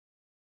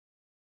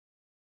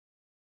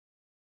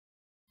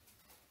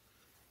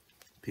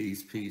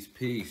Peace, peace,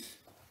 peace.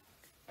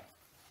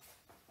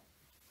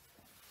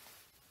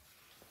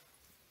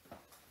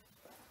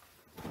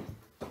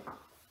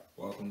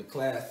 Welcome to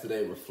class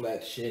today,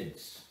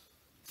 Reflections.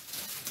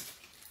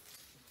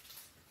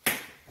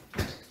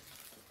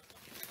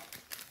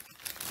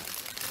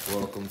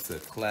 Welcome to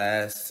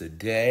class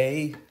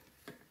today.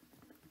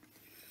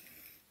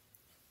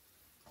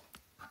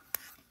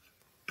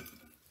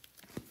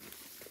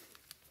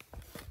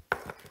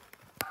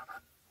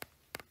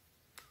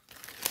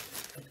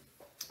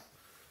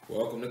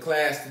 Welcome to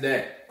class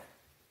today.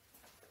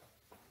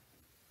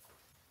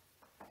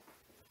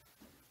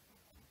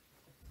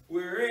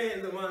 We're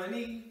in the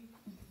money.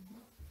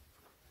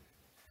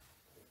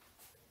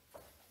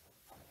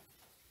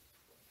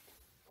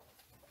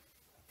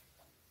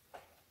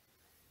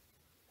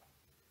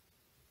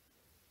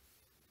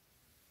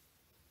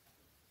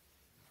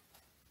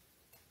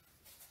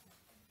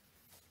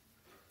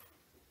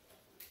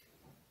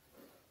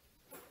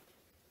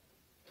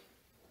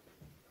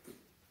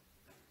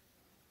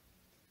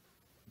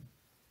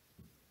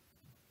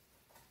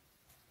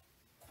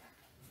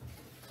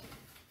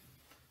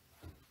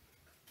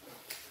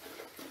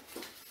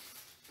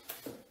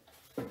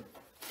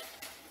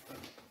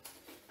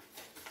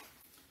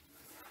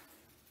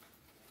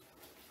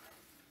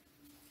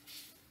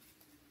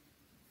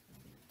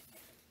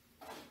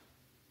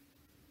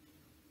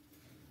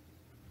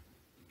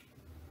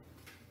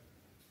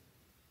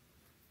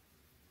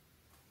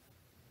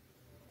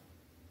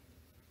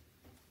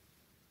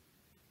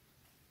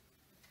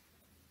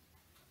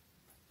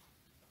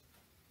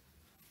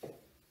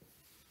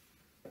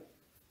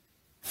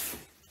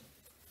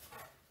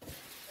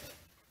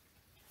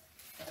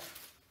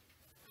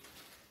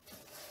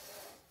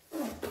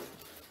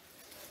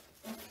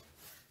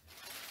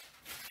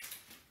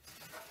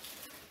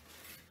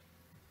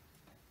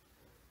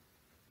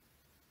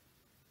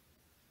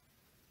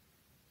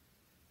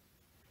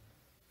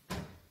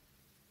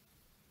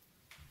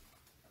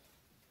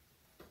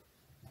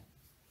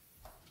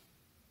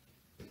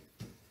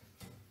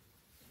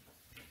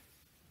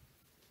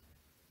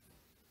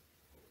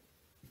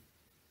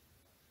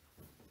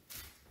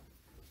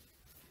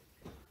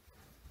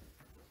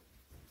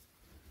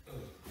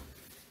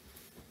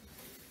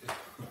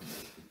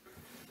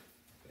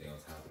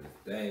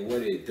 Dang, what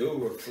did it do?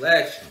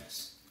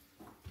 Reflections.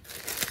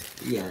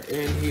 We are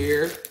in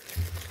here.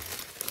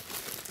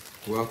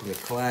 Welcome to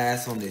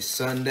class on this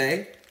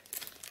Sunday.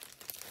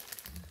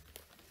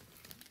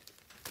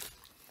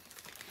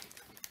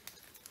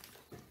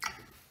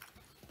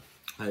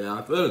 How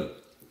y'all feeling?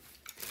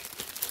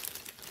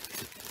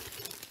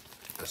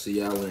 I see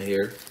y'all in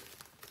here.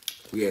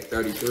 We at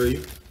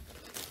 33.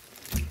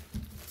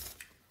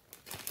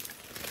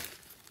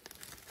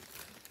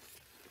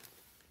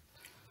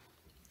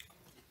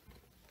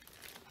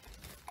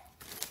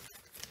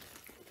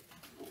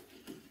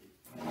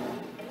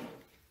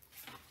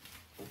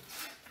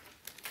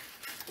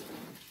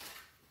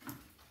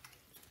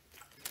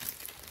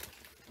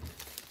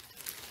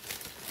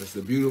 It's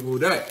a beautiful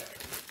day.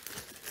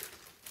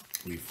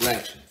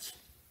 Reflections.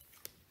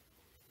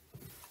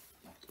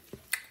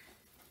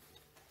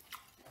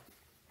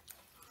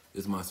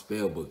 This is my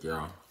spell book,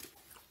 y'all.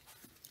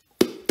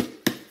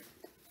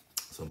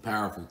 Some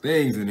powerful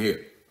things in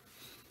here.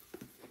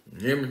 You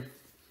hear me?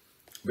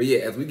 But yeah,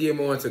 as we get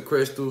more into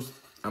crystals,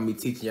 I'm gonna be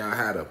teaching y'all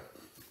how to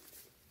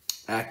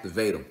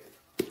activate them.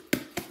 You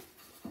know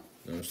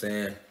what I'm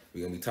saying?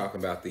 We're gonna be talking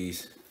about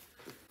these.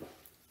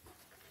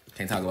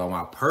 Can't talk about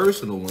my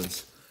personal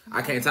ones.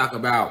 I can't talk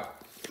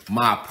about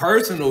my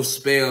personal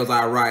spells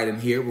I write in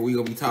here, but we're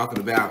going to be talking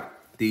about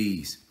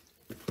these.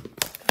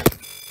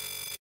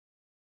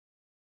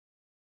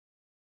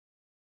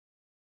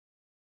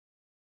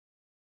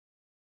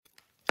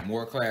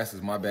 More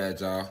classes, my bad,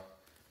 y'all.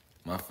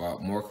 My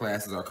fault. More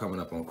classes are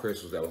coming up on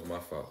crystals. That was my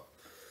fault.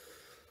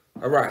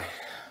 All right.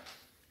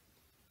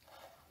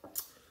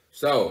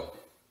 So,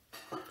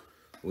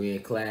 we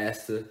in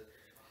class. If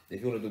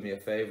you want to do me a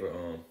favor,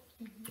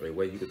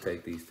 wait, you can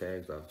take these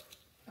tags off.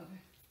 Okay.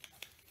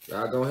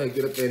 Y'all go ahead,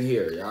 get up in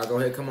here. Y'all go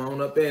ahead, come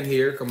on up in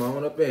here. Come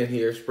on up in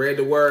here. Spread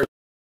the word.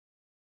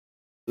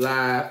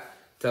 Live.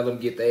 Tell them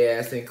get their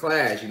ass in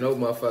class. You know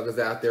motherfuckers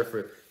out there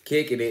for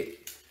kicking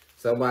it.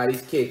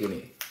 Somebody's kicking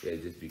it. Yeah,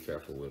 just be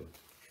careful with them.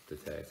 The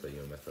tag so you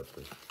don't mess up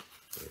the...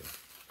 Yeah.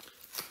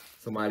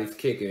 Somebody's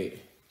kicking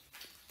it.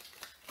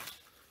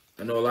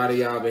 I know a lot of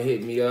y'all been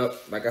hitting me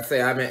up. Like I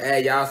say, I've been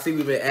adding... Y'all see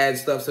we've been adding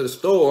stuff to the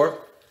store.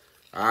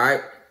 All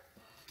right?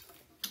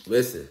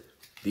 Listen.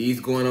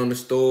 These going on the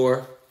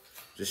store.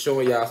 Just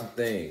showing y'all some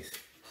things.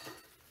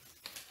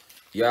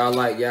 Y'all a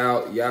lot of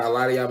y'all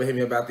been hitting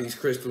me about these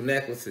crystal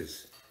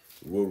necklaces.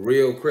 With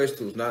real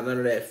crystals, not none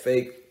of that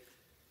fake.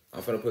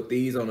 I'm finna put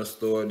these on the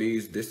store.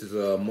 This is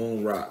a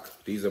moon rock.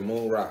 These are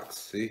moon rocks,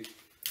 see?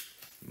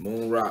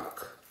 Moon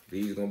rock.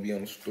 These gonna be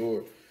on the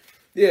store.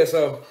 Yeah,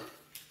 so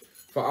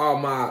for all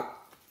my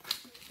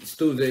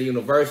students at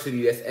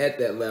university that's at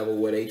that level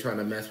where they trying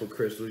to mess with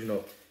crystals, you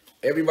know,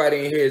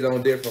 everybody in here is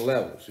on different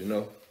levels, you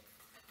know.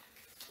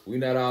 We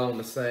not all on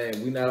the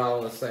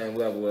same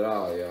level at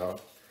all,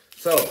 y'all.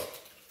 So,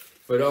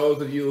 for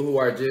those of you who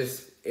are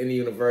just in the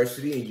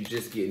university and you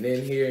just getting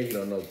in here and you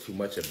don't know too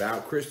much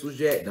about crystals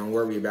yet, don't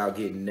worry about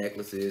getting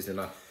necklaces and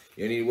you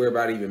don't need to worry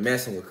about even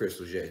messing with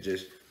crystals yet.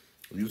 Just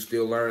you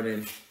still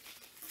learning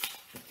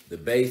the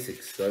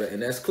basics. So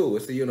and that's cool.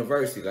 It's a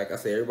university. Like I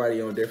said,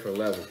 everybody on different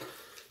levels.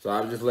 So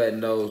I'm just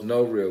letting those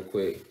know real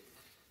quick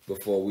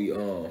before we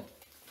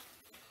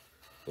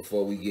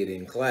get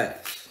in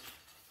class.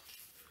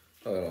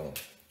 Hold on.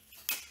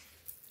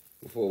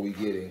 Before we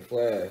get in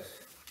class.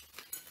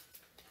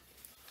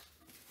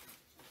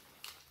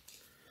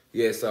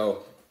 Yeah,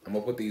 so I'm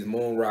gonna put these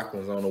moon rock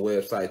ones on the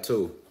website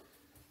too.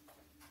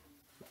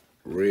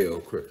 Real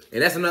quick.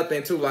 And that's another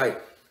thing too,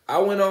 like I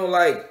went on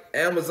like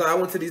Amazon, I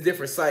went to these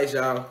different sites,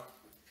 y'all,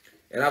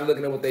 and I'm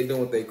looking at what they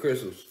doing with their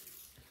crystals.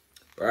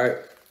 Right?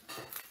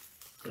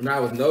 And I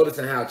was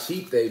noticing how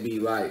cheap they be.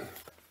 Like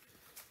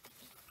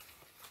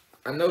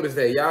I noticed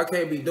that y'all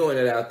can't be doing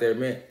it out there,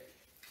 man.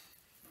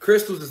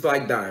 Crystals is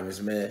like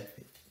diamonds, man.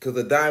 Because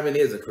a diamond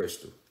is a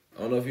crystal.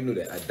 I don't know if you knew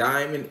that. A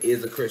diamond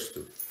is a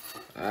crystal.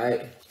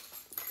 Alright.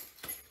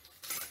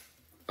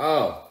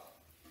 Oh.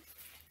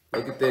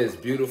 Look at this.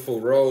 Beautiful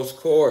rose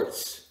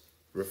quartz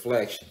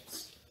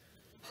reflections.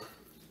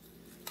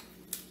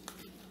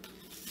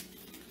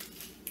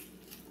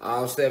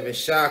 All 7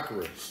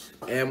 chakras.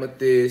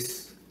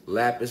 Amethyst,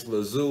 lapis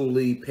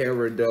lazuli,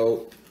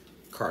 peridot,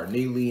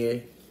 carnelian. You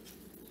know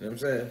what I'm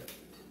saying?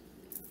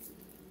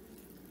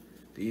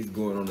 These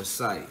going on the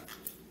site.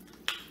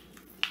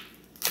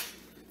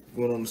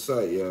 Going on the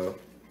site, y'all.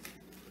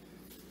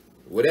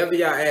 Whatever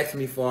y'all ask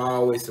me for, I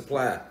always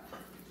supply.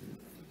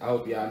 I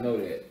hope y'all know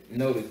that.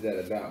 Notice that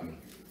about me.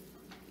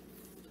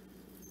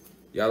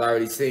 Y'all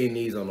already seen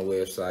these on the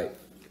website.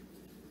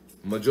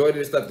 Majority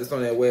of the stuff that's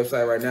on that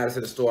website right now that's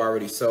in the store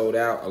already sold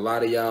out. A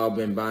lot of y'all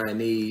been buying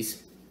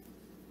these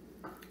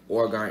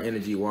Oregon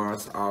Energy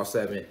Wands, all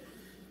 7.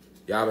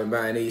 Y'all been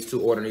buying these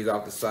too, ordering these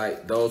off the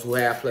site. Those who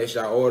have placed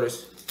y'all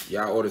orders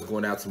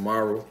going out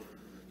tomorrow.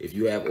 If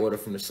you have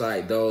ordered from the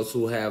site, those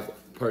who have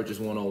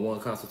purchased one-on-one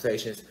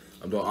consultations,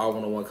 I'm doing all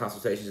one-on-one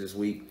consultations this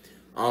week.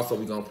 Also,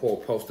 we're gonna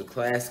post a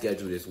class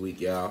schedule this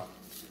week, y'all.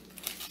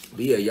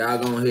 But yeah,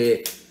 y'all go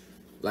ahead,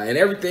 like, and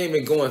everything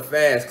been going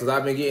fast because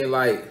I've been getting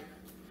like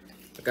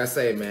I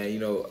say, man, you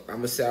know, I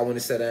want to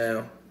sit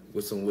down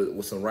with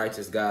some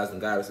righteous guys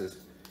and goddesses,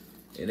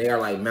 and they are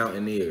like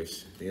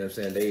mountaineers. You know what I'm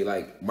saying? They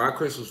like my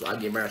crystals. I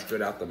get married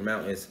straight out the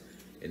mountains,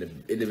 and the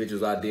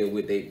individuals I deal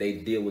with,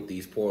 they deal with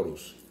these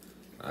portals.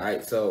 All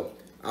right, so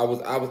I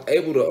was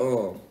able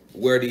to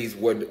where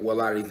a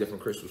lot of these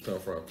different crystals come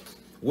from.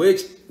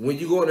 Which when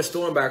you go in the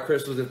store and buy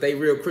crystals, if they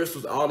real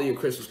crystals, all of your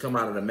crystals come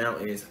out of the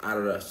mountains, out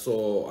of the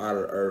soil, out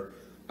of the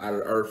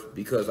earth.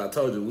 Because I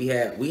told you we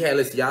had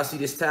listen, y'all see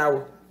this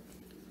tower?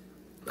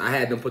 I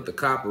had them put the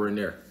copper in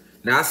there.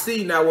 Now I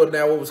see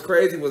what was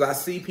crazy was I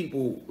see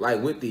people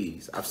like with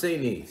these. I've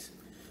seen these,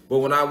 but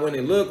when I went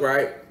and looked,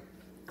 right,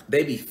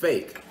 they be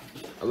fake.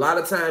 A lot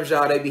of times,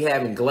 y'all, they be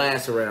having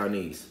glass around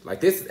these.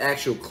 Like this is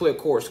actual clear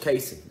quartz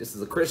casing. This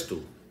is a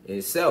crystal in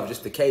itself,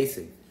 just the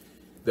casing.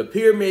 The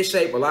pyramid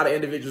shape, a lot of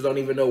individuals don't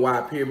even know why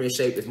a pyramid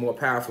shape is more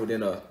powerful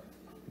than a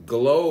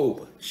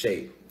globe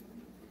shape.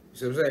 You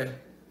see what I'm saying?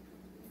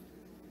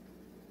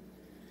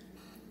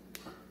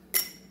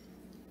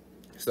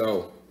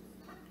 So,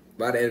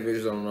 a lot of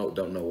individuals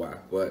don't know why.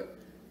 But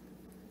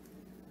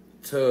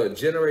to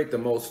generate the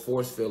most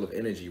force field of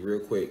energy real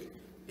quick,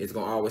 it's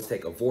going to always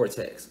take a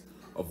vortex.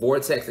 A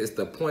vortex is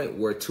the point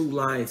where 2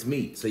 lines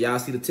meet. So y'all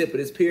see the tip of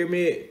this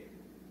pyramid?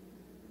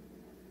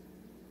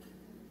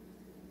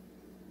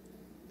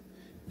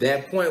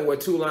 That point where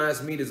 2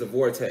 lines meet is a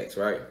vortex,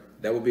 right?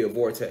 That would be a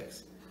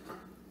vortex.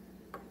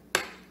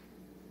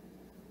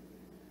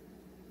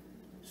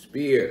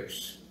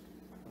 Spears.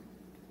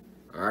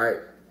 All right.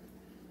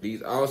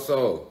 These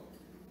also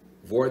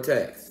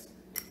vortex.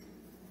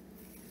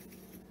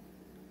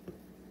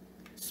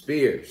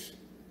 Spears.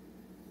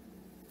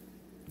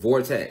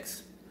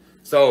 Vortex.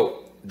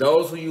 So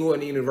those who you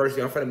in the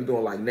university, I'm going to be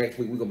doing like next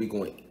week, we're going to be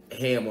going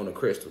ham on the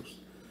crystals.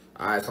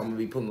 All right, so I'm going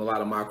to be putting a lot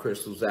of my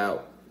crystals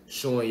out,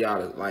 showing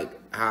y'all like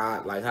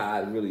how I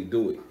really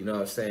do it. You know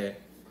what I'm saying?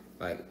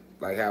 Like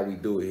how we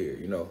do it here,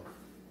 you know.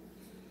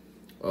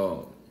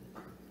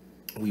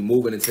 We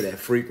moving into that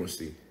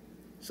frequency.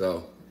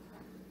 So,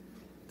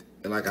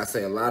 and like I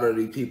say, a lot of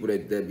these people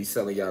that be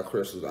selling y'all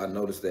crystals, I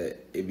noticed that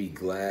it be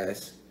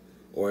glass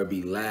or it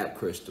be lab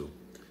crystal.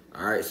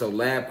 All right, so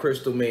lab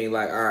crystal mean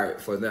like, all right,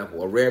 for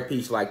example, a rare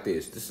piece like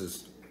this. This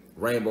is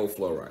rainbow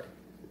fluorite,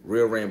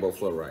 real rainbow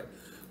fluorite.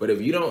 But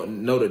if you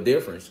don't know the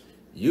difference,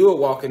 you'll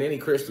walk in any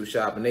crystal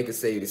shop and they can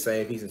sell you the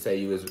same piece and tell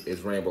you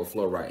it's rainbow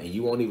fluorite, and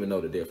you won't even know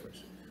the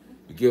difference.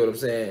 You get what I'm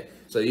saying?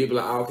 So you'll be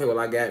like, oh, okay, well,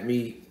 I got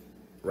me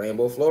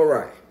rainbow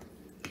fluorite,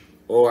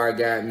 or I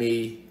got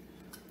me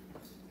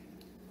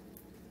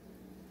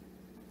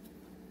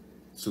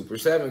Super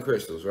 7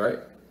 crystals, right?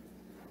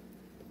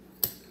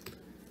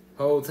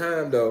 Whole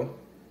time though,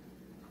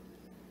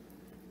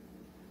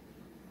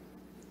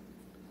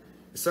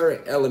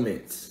 certain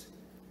elements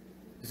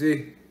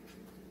See?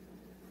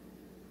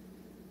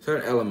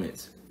 Certain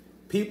elements.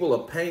 People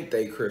will paint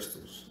their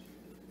crystals.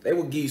 They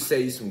will sell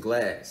you some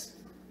glass.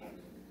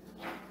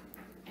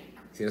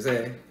 See what I'm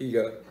saying? Here you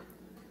go.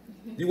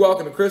 You walk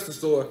in the crystal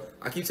store,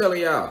 I keep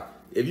telling y'all,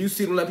 if you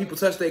see them let people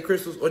touch their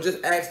crystals, or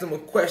just ask them a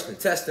question,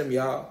 test them,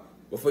 y'all,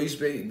 before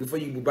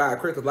you buy a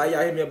crystal. Like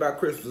y'all hit me about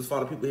crystals, there's a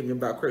lot of people hit me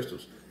about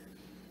crystals.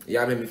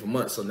 Y'all been hit me for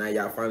months, so now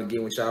y'all finally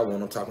getting what y'all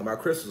want. I'm talking about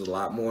crystals a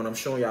lot more, and I'm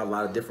showing y'all a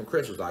lot of different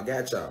crystals. I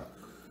got y'all.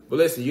 But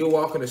listen, you'll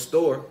walk in the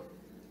store,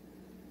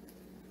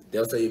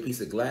 they'll sell you a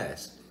piece of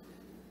glass.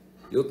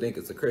 You'll think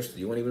it's a crystal.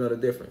 You won't even know the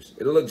difference.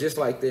 It'll look just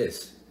like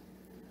this.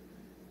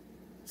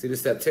 See the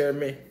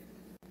septermin?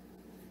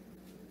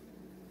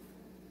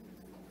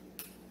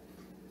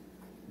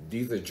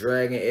 These are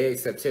dragon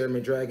eggs,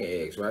 septermin dragon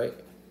eggs, right?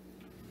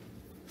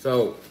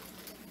 So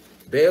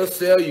they'll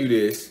sell you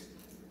this,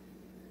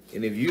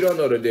 and if you don't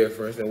know the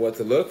difference and what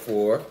to look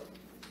for,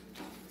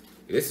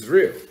 this is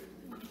real.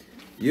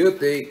 You'll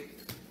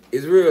think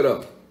it's real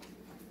though.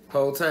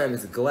 Whole time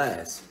it's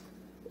glass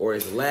or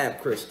it's lab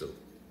crystal.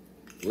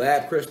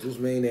 Lab crystals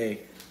mean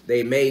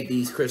they made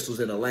these crystals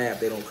in a lab.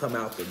 They don't come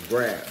out the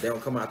ground. They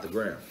don't come out the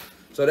ground.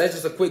 So that's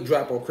just a quick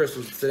drop on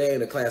crystals today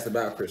in the class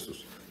about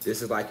crystals.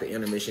 This is like the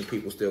intermission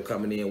people still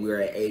coming in.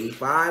 We're at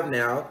 85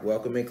 now.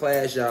 Welcome in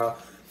class, y'all,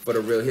 for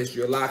the real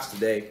history of locks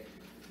today.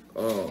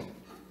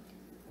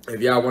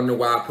 If y'all wonder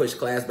why I pushed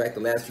class back the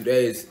last few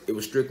days, it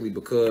was strictly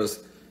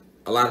because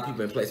a lot of people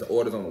been placing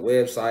orders on the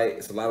website.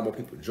 It's a lot more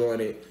people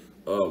joining.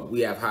 I've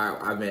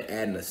been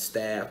adding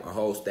a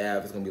whole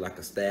staff. It's gonna be like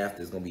a staff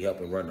that's gonna be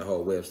helping run the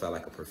whole website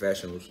like a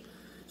professionals.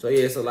 So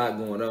yeah, it's a lot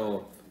going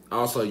on.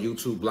 Also,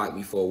 YouTube blocked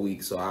me for a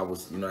week, so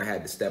I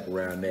had to step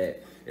around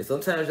that. And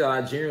sometimes, y'all,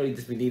 I generally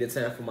just be needing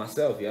time for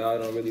myself. Y'all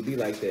don't really be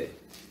like that.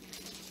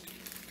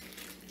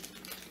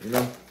 You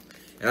know?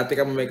 And I think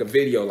I'm gonna make a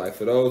video, like,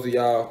 for those of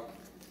y'all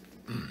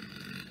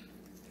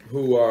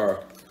who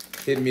are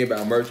hitting me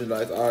about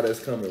merchandise, all that's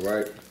coming,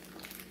 right?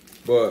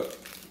 But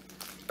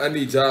I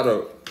need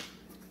y'all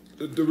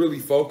to really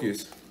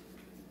focus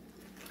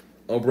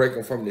on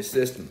breaking from this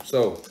system.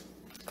 So,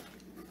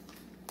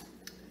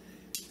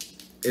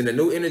 in the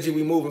new energy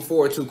we moving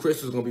forward to,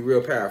 crystals gonna be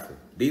real powerful.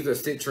 These are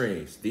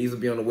citrines. These will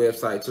be on the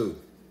website too.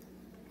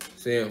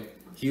 See them?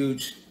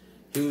 Huge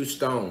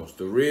stones.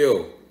 The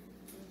real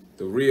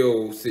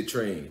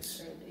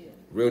citrines.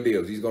 Real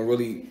deals. These gonna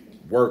really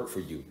work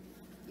for you.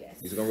 Yes.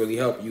 These are gonna really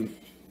help you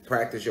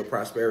practice your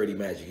prosperity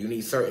magic. You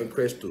need certain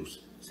crystals.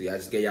 See, I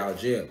just gave y'all a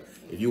gem.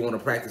 If you want to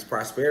practice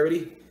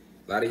prosperity,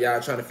 a lot of y'all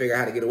trying to figure out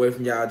how to get away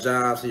from y'all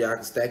jobs so y'all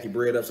can stack your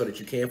bread up so that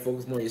you can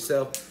focus more on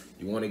yourself.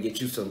 You want to get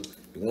you some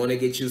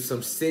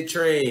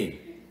citrine.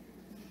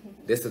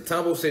 This a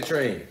tumble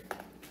citrine.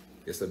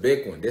 It's a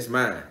big one. This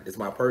mine. This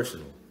my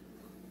personal.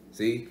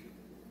 See?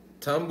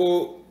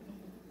 Tumble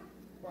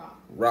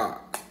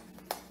rock.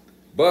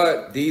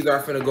 But these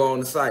are finna go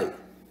on the site.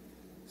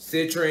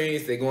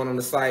 Citrines, they going on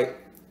the site.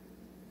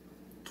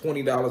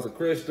 $20 a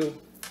crystal.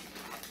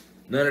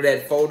 None of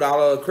that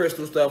 $4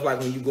 crystal stuff like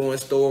when you go in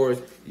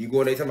stores, they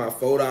talking about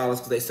 $4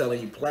 because they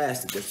selling you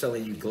plastic, they're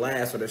selling you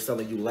glass, or they're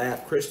selling you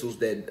lab crystals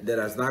that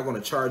is not going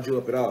to charge you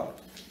up at all.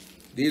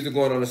 These are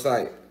going on the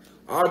site.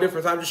 All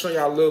different. I'm just showing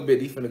y'all a little bit.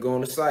 These finna go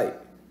on the site.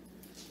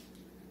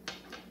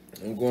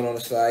 I'm going on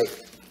the site.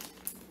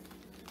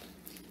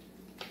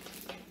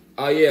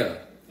 Oh yeah.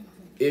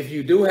 If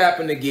you do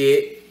happen to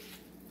get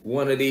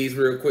one of these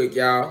real quick,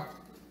 y'all.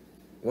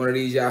 One of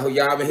these y'all who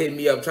y'all been hitting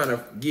me up trying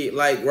to get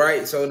like,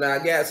 right? So now I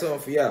got something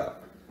for y'all.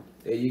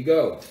 There you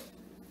go.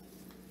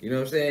 You know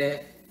what I'm saying?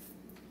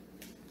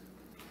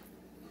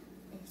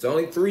 It's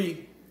only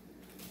 3.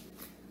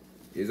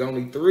 It's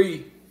only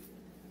 3.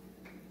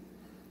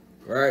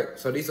 Right?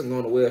 So these are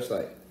going on the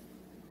website.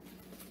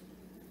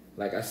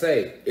 Like I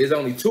say, it's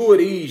only 2 of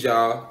these,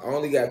 y'all. I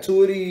only got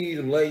 2 of these.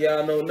 I'm letting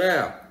y'all know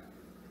now.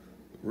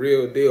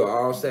 Real deal.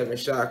 All 7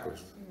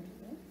 chakras.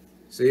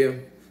 See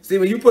them? See,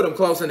 when you put them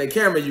close in the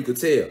camera, you could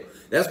tell.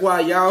 That's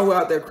why y'all who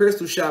out there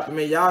crystal shopping,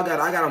 man,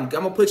 I'm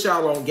gonna put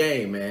y'all on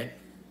game, man.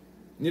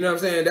 You know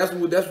what I'm saying? That's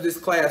what this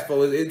class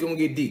for. It's gonna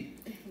get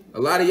deep.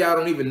 A lot of y'all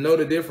don't even know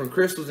the different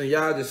crystals, and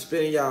y'all just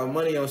spending y'all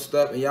money on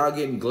stuff, and y'all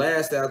getting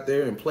glassed out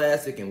there in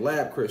plastic and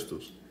lab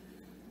crystals.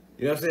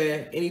 You know what I'm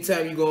saying?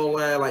 Anytime you go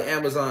online like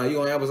Amazon,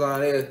 you on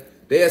Amazon,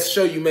 they'll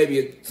show you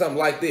maybe something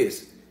like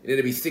this, and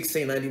it'll be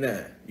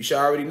 $16.99. You should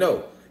already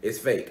know it's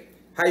fake.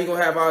 How you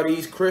gonna have all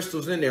these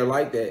crystals in there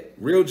like that?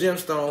 Real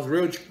gemstones,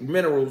 real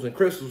minerals and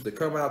crystals that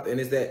come out, and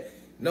it's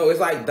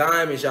like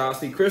diamonds, y'all.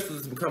 See,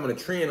 crystals is becoming a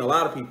trend. A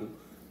lot of people,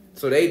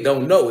 so they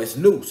don't know it's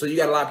new. So you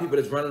got a lot of people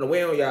that's running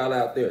away on y'all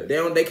out there.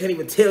 They can't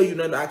even tell you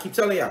nothing. I keep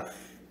telling y'all,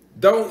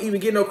 don't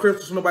even get no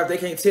crystals from nobody. They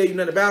can't tell you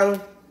nothing about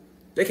them.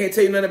 They can't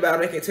tell you nothing about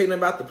them. They can't tell you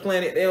nothing about the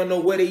planet. They don't know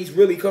where these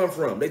really come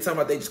from. They talking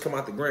about they just come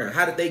out the ground.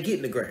 How did they get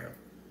in the ground?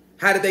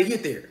 How did they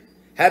get there?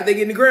 How did they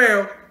get in the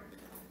ground?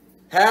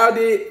 How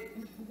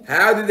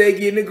did they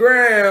get in the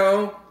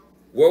ground?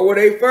 Where were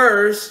they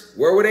first?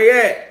 Where were they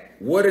at?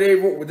 What are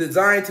they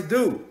designed to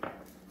do?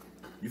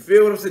 You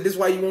feel what I'm saying? This is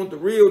why you want the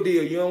real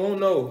deal. You don't want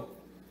no.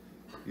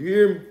 You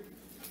hear me?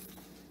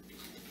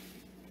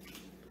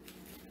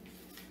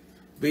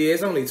 But yeah,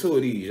 it's only 2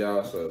 of these,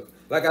 y'all. So,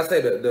 like I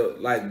said,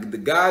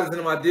 the guys in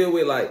them I deal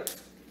with, like,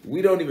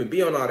 we don't even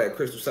be on all that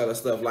crystal selling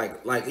stuff.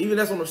 Like even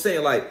that's what I'm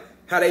saying. Like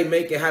how they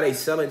make it, how they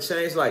selling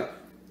chains. Like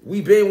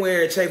we been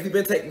wearing chains, we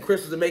been taking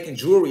crystals and making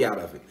jewelry out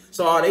of it.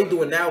 So all they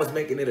doing now is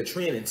making it a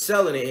trend and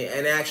selling it.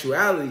 And in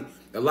actuality,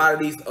 a lot of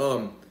these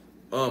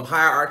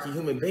hierarchy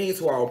human beings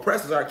who are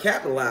oppressors are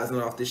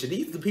capitalizing off this shit.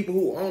 These are the people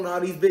who own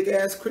all these big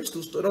ass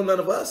crystals. So don't none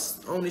of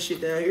us own this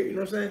shit down here. You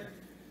know what I'm saying?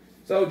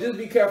 So just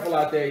be careful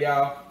out there,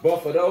 y'all.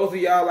 But for those of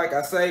y'all, like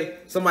I say,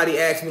 somebody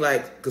asked me,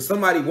 like, because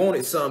somebody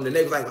wanted something, and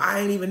they was like, I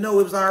didn't even know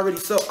it was already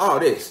sold. Oh,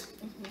 this.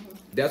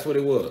 That's what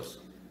it was.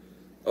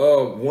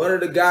 One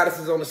of the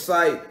goddesses on the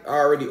site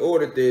already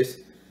ordered this,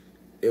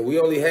 and we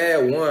only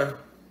had one.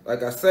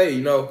 Like I say,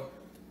 you know,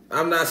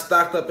 I'm not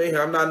stocked up in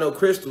here. I'm not no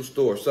crystal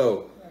store.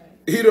 So,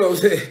 you know what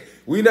I'm saying?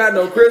 We not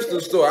no crystal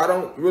store. I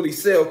don't really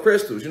sell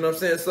crystals. You know what I'm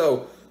saying?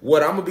 So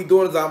what I'm going to be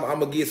doing is I'm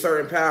going to get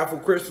certain powerful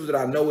crystals that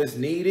I know is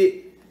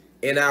needed.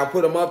 And I'll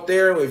put them up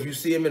there. If you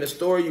see them in the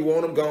store, you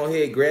want them, go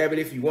ahead, grab it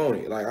if you want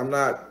it. Like, I'm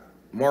not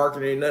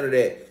marketing none of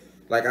that.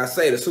 Like I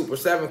say, the Super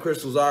 7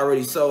 crystals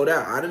already sold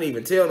out. I didn't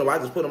even tell them. I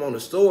just put them on the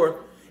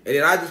store. And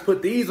then I just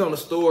put these on the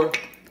store.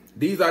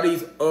 These are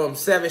these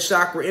 7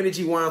 chakra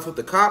energy wands with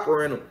the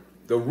copper in them.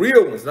 The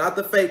real ones, not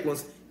the fake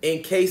ones,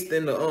 encased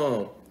in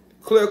the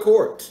clear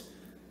quartz.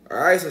 All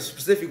right, it's a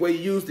specific way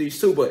you use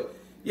these too. But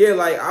yeah,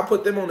 like I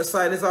put them on the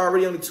site. There's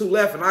already only 2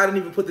 left, and I didn't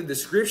even put the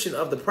description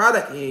of the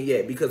product in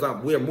yet because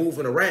we're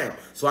moving around.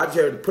 So I just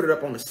had to put it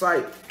up on the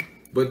site.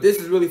 But this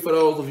is really for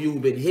those of you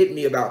who've been hitting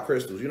me about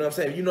crystals. You know what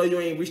I'm saying? You know you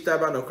ain't reached out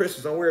about no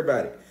crystals. Don't worry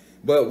about it.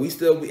 But we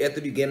still be at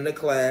the beginning of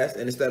class,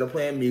 and instead of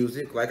playing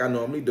music like I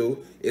normally do,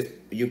 it's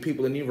you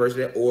people in the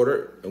university that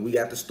ordered, and we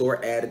got the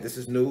store added. This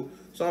is new,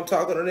 so I'm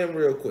talking to them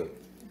real quick.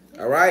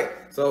 All right.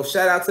 So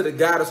shout out to the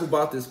goddess who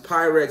bought this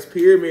Pyrex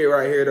pyramid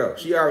right here, though.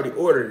 She already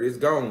ordered it. It's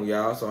gone,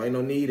 y'all. So ain't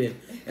no need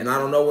and I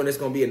don't know when it's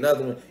gonna be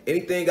another one.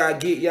 Anything I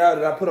get, y'all,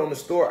 that I put on the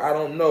store, I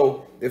don't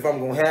know if I'm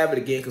gonna have it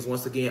again, because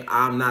once again,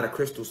 I'm not a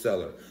crystal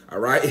seller. All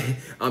right.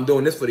 I'm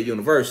doing this for the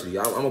university.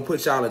 I'm gonna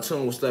put y'all in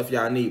tune with stuff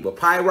y'all need. But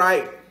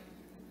pyrite,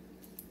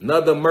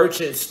 another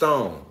merchant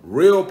stone,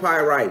 real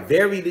pyrite,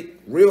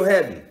 real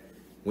heavy.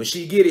 When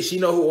she get it, she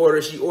know who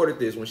ordered. She ordered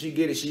this. When she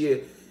get it,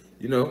 she,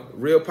 you know,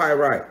 real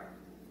pyrite.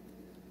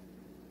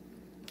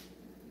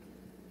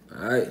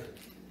 All right.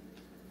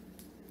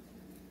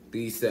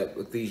 These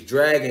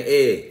dragon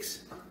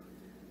eggs.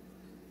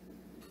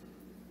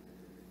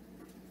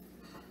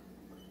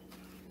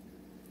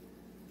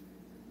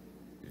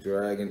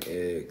 Dragon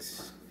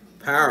eggs.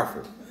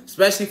 Powerful.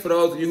 Especially for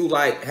those of you who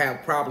like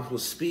have problems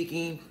with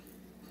speaking.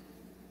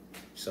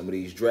 Some of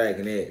these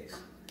dragon eggs.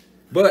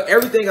 But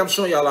everything I'm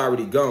showing y'all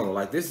already gone.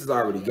 Like this is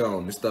already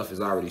gone. This stuff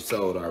is already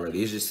sold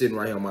already. It's just sitting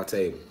right here on my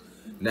table.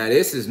 Now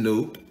this is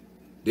new.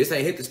 This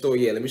ain't hit the store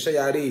yet. Let me show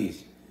y'all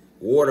these.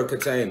 Water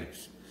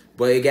containers.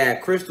 But it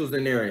got crystals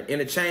in there and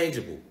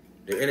interchangeable.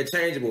 They're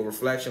interchangeable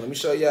reflection. Let me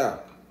show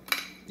y'all.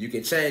 You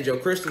can change your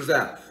crystals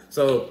out.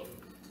 So,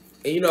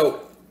 and you know,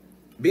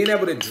 being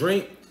able to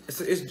drink, it's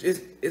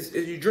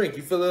you drink,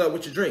 you fill it up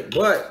with your drink.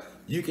 But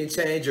you can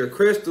change your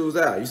crystals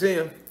out. You see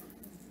them?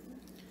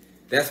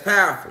 That's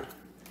powerful.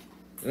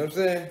 You know what I'm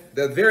saying?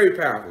 That's very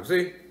powerful.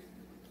 See?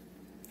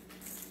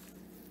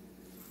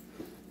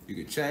 You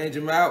can change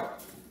them out.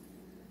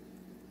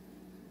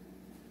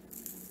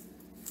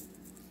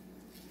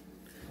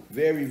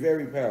 Very,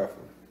 very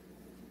powerful.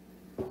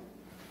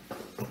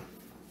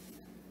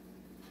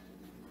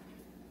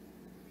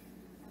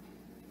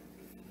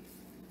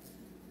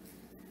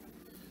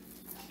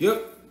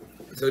 Yep.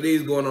 So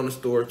these going on the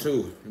store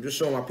too. I'm just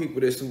showing my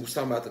people this who was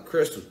talking about the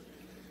crystals.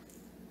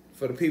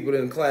 For the people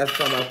in the class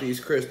talking about these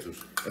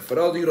crystals. And for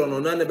those of you who don't know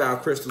nothing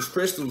about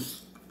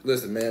crystals,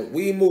 listen, man,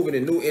 we moving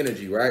in new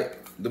energy, right?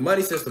 The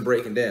money system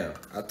breaking down.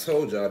 I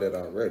told y'all that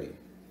already.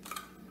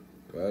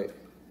 Right?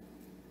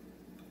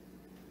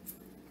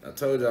 I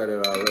told y'all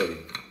that already.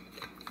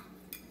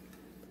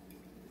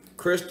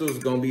 Crystal's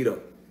gonna be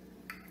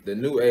the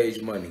new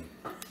age money.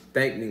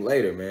 Thank me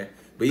later, man.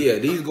 But yeah,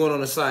 these going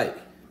on the site.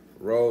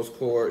 Rose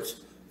quartz,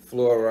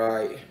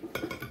 fluorite.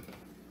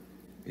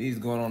 These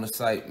going on the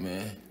site,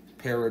 man.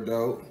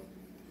 Peridot.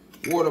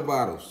 Water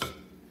bottles.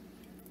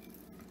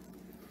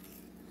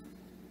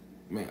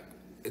 Man,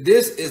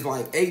 this is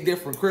like 8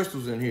 different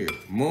crystals in here.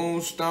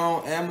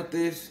 Moonstone,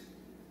 amethyst.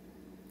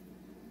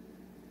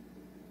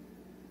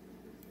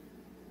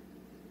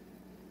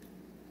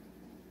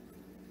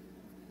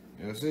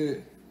 That's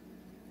it.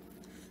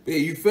 But yeah,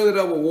 you fill it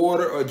up with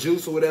water or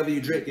juice or whatever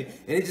you're drinking,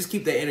 and it just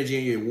keep that energy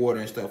in your water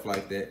and stuff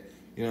like that.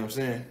 You know what I'm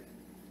saying?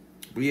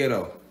 But yeah,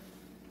 though.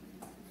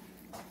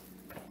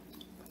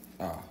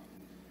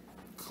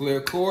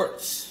 Clear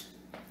quartz.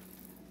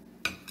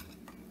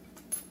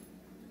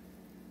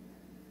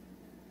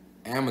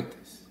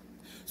 Amethyst.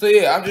 So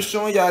yeah, I'm just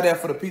showing y'all that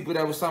for the people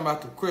that was talking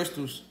about the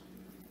crystals.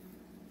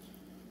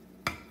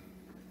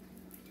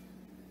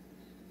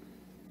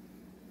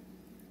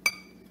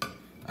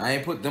 I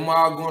ain't put them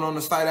all going on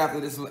the site after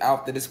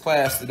this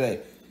class today.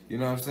 You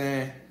know what I'm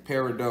saying?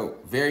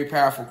 Peridot. Very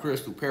powerful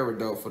crystal,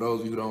 peridot. For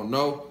those of you who don't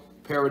know,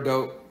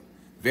 peridot,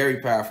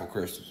 very powerful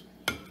crystals.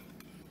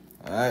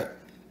 All right.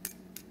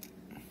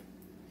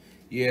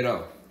 Yeah,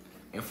 though.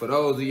 And for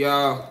those of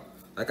y'all,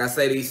 like I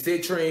say, these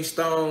citrine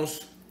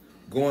stones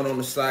going on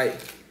the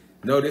site.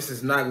 No, this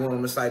is not going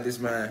on the site. This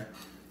mine.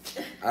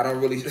 I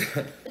don't really,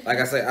 like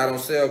I say, I don't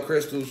sell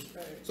crystals,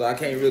 so I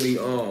can't really,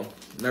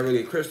 not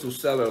really a crystal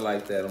seller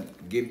like that. I'm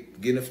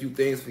getting a few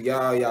things for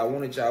y'all. Y'all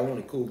want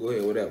it, cool, go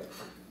ahead, whatever.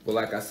 But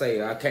like I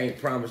say, I can't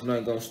promise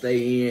nothing gonna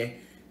stay in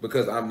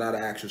because I'm not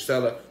an actual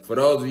seller. For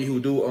those of you who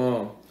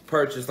do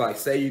purchase, like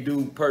say you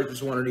do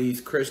purchase one of these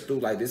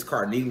crystals, like this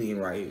carnelian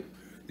right here.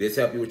 This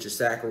help you with your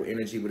sacral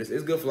energy, but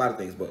it's good for a lot of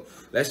things. But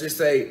let's just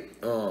say,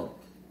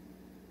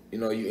 you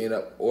know, you end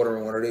up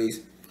ordering one of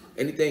these.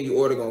 Anything you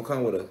order gonna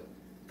come with a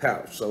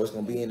pouch, so it's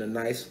gonna be in a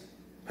nice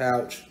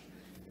pouch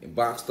and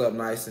boxed up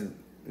nice, and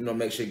you know,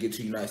 make sure it gets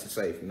to you nice and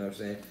safe. You know what I'm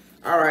saying?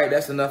 All right,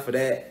 that's enough of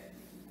that.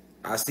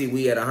 I see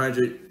we at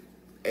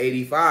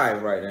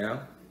 185 right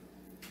now.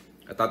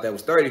 I thought that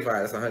was 35.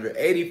 That's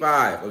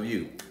 185 of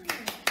you.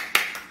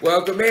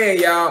 Welcome in,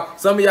 y'all.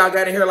 Some of y'all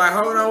got in here like,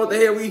 hold on, what the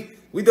hell we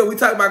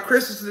talk about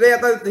crystals today? I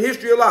thought it's the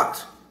history of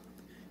locks.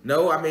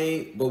 No, I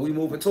mean, but we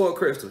moving toward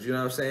crystals. You know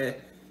what I'm saying?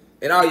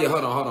 And oh yeah,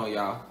 hold on,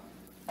 y'all.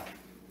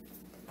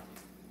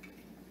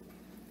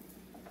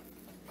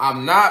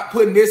 I'm not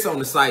putting this on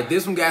the site.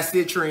 This one got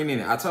citrine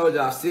in it. I told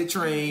y'all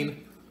citrine,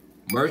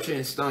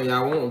 merchant stone.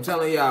 I'm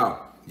telling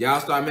y'all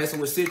start messing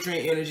with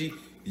citrine energy.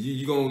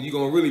 You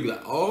gonna really be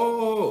like,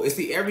 oh, and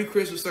see every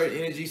crystal certain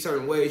energy,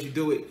 certain ways you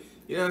do it.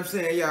 You know what I'm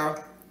saying,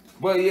 y'all?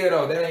 But yeah,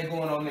 though, that ain't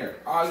going on there.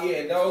 Oh yeah,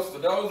 and for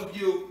those of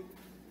you,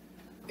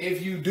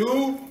 if you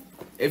do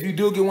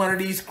get one of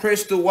these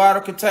crystal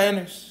water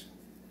containers,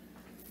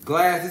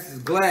 glass. This is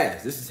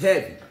glass. This is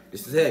heavy.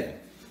 This is heavy.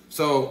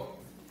 So,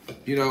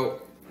 you know.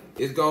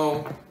 It's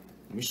gonna,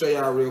 let me show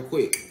y'all real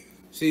quick.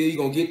 See,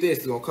 you're gonna get this.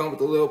 It's gonna come with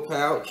a little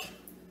pouch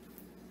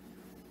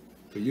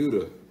for you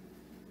to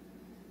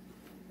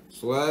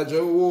slide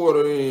your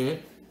water in.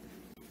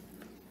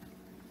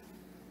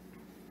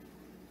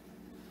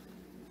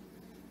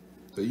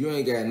 So you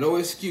ain't got no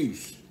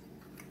excuse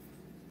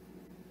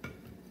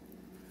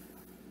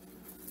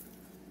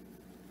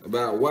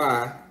about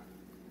why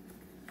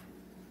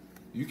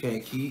you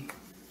can't keep.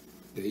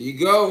 There you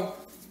go.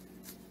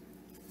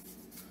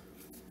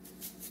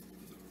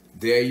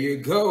 There you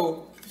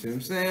go. See what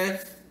I'm saying?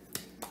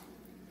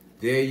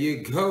 There you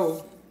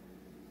go.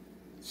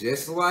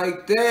 Just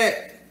like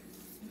that.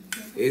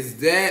 It's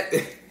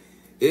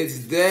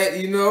that,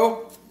 you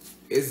know,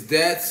 it's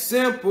that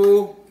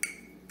simple.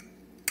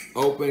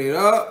 Open it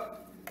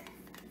up.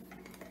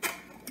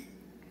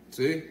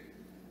 See?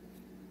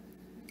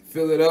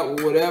 Fill it up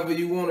with whatever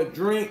you want to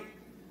drink.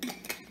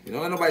 You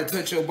know, ain't nobody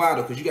touch your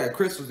bottle because you got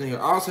crystals in here.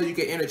 Also, you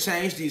can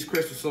interchange these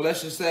crystals. So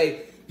let's just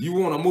say you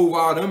want to move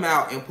all them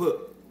out and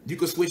you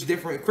can switch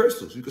different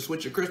crystals. You can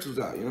switch your crystals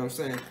out. You know what I'm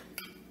saying?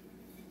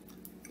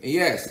 And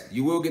yes,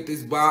 you will get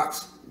this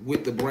box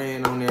with the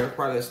brand on there.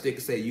 Probably a sticker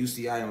say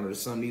UCI on it or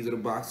something. These are the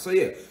boxes. So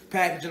yeah,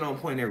 packaging on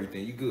point and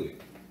everything. You good.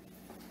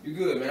 You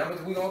good, man.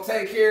 We're going to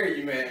take care of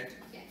you, man.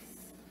 Yes.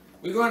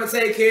 We're going to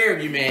take care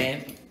of you,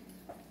 man.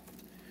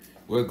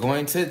 We're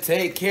going to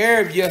take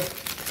care of you.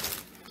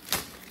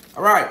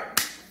 All right.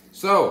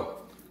 So,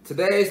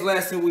 today's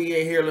lesson, we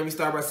in here. Let me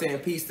start by saying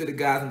peace to the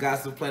gods and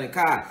goddesses of planet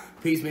Kai.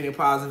 Peace meaning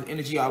positive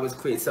energy always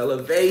creates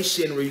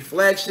elevation,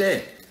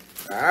 reflection.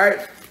 All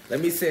right. Let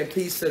me send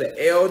peace to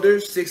the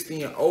elders,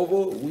 60 and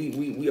over.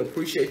 We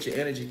appreciate your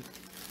energy.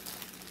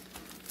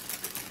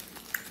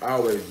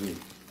 Always do.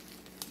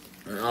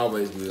 And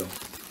always will.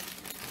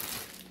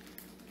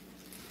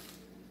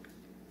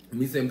 Let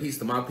me send peace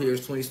to my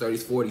peers, 20s,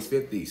 30s,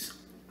 40s, 50s.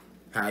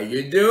 How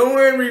you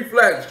doing,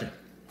 reflection?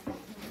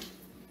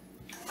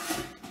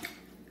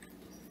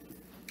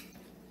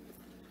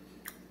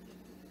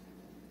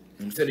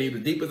 I'm sending you the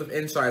deepest of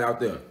insight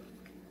out there.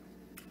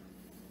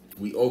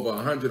 We over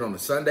 100 on a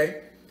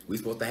Sunday. We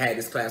supposed to have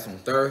this class on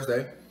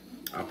Thursday.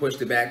 I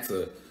pushed it back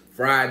to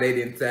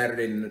Friday, then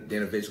Saturday, and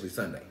then eventually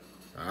Sunday.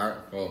 All right,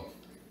 well,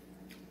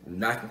 we're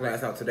knocking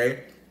class out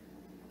today.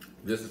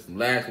 This is from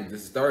last week.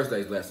 This is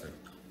Thursday's lesson.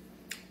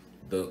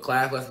 The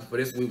class lesson for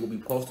this week will be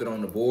posted on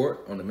the board,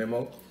 on the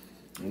memo,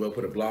 and we'll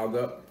put a blog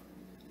up.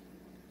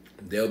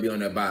 They'll be on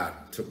there by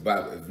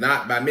if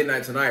not by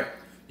midnight tonight,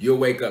 you'll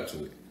wake up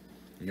to it.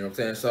 You know what I'm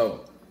saying?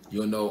 So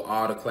you'll know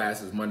all the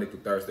classes Monday through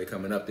Thursday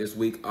coming up this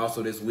week.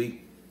 Also this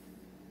week,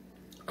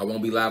 I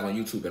won't be live on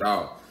YouTube at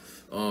all.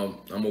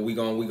 We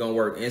gonna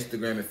work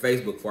Instagram and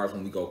Facebook for us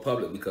when we go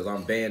public because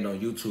I'm banned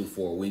on YouTube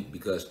for a week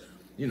because,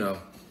 you know,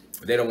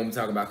 they don't want me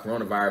talking about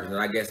coronavirus, and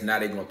I guess now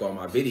they're gonna throw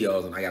my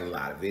videos, and I got a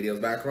lot of videos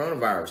about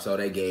coronavirus. So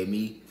they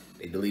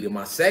deleted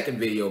my second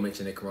video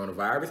mentioning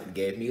coronavirus and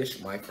gave me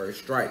my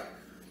first strike.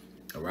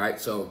 All right,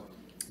 so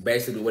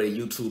basically the way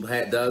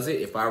YouTube does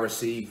it, if I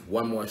receive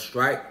one more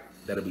strike,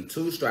 that'll be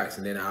 2 strikes,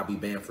 and then I'll be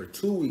banned for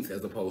 2 weeks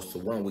as opposed to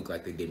 1 week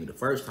like they gave me the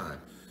first time.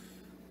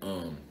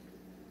 And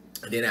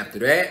then after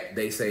that,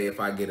 they say if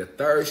I get a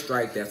 3rd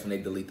strike, that's when they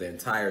delete the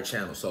entire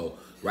channel. So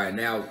Right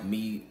now,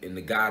 me and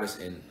the goddess,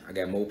 and I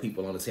got more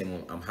people on the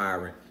team I'm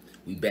hiring.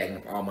 We backing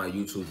up all my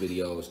YouTube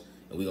videos,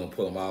 and we gonna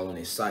put them all on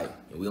this site.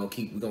 And we gonna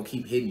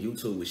keep hitting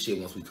YouTube with shit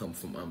once we come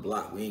from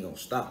unblocked. We ain't gonna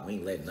stop. We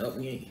ain't letting up.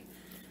 We ain't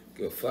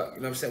give a fuck.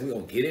 You know what I'm saying? We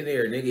gonna get in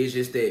there, nigga. It's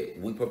just that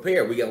we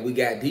prepared. We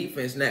got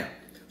defense now.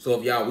 So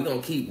if y'all, we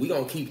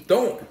gonna keep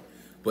throwing.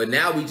 But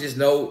now we just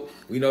know,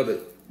 we know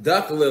to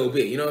duck a little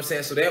bit. You know what I'm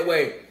saying? So that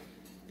way,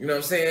 you know what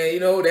I'm saying? You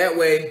know, that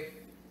way,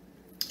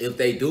 if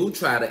they do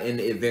try to, in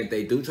the event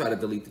they do try to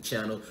delete the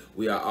channel,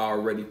 we are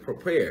already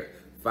prepared.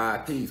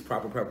 5 P's,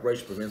 proper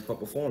preparation prevents poor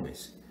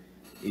performance.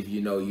 If you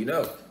know, you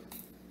know.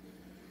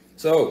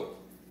 So,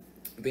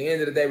 at the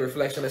end of the day,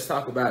 reflection, let's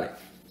talk about it.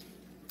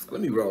 Let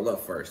me roll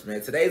up first,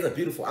 man. Today's a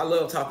beautiful, I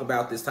love talking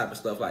about this type of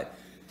stuff. Like,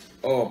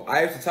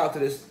 I used to talk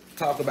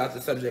about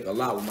this subject a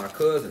lot with my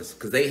cousins,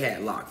 because they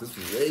had locks. This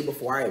was way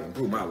before I even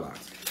grew my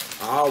locks.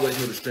 I always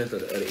knew the strength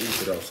of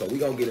each of those. So we're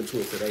going to get into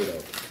it today,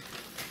 though.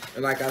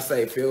 And like I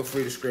say, feel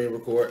free to screen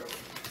record.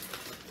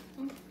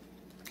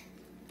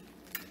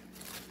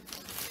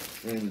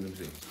 Let me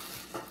see.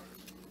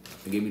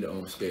 And give me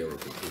the scale real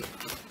quick.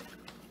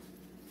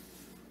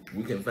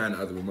 We can find the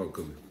other remote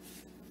because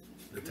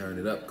we turn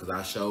it up. Because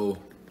I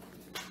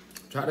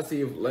try to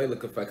see if Layla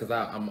could find, because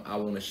I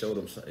want to show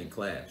them something in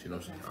class. You know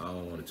what I'm saying? I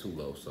don't want it too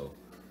low. So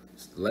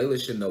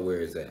Layla should know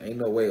where it's at. Ain't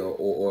no way,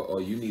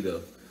 or you need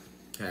to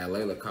have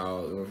Layla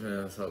call. You know what I'm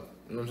saying? So,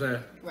 you know what I'm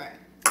saying? Right.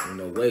 Ain't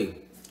no way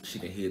she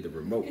can hear the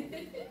remote.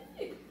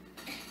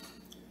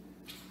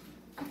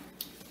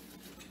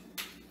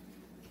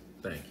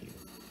 Thank you.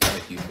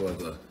 Thank you for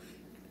the.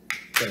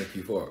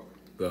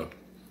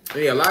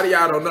 Yeah, a lot of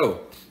y'all don't know.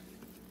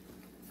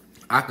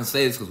 I can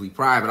say this because we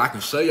private. I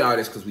can show y'all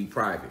this because we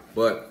private.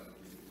 But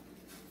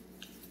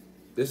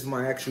this is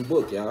my actual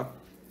book, y'all.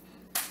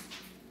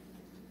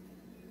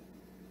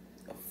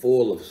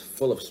 Full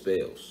of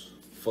spells.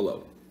 Full of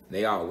them.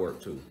 They all work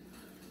too.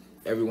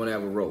 Everyone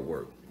ever wrote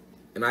work.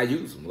 And I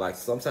use them. Like,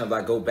 sometimes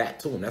I go back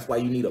to them. That's why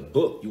you need a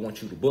book. You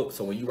want you to book.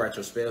 So when you write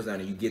your spells down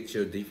and you get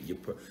your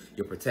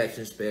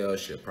protection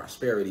spells, your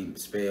prosperity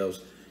spells,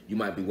 you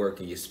might be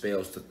working your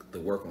spells to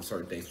work on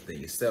certain things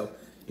within yourself.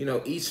 You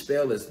know, each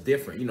spell is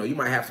different. You know, you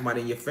might have somebody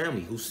in your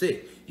family who's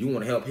sick. You want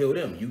to help heal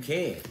them. You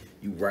can.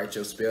 You write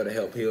your spell to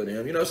help heal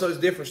them. You know, so it's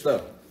different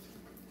stuff.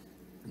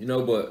 You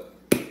know, but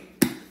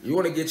you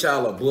want to get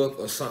y'all a book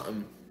or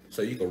something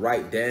so you can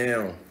write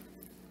down.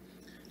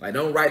 Like,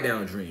 don't write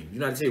down dreams. You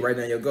know how to say write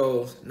down your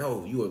goals?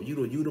 No,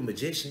 you the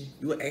magician.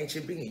 You an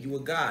ancient being. You a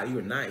god. You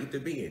a non-ether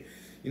being.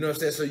 You know what I'm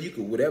saying? So you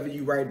could, whatever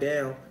you write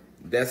down,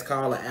 that's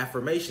called an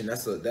affirmation.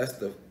 That's a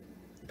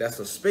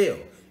spell.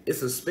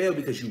 It's a spell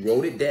because you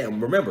wrote it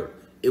down. Remember,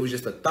 it was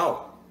just a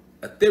thought,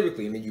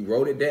 etherically, and then you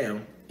wrote it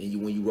down.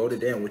 And when you wrote it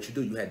down, what you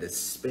do, you had to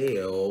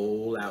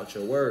spell out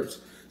your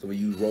words. So when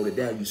you wrote it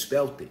down, you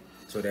spelled it.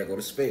 So there go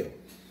the spell.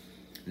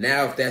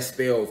 Now,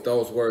 if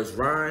those words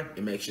rhyme,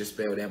 it makes your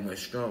spell that much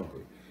stronger.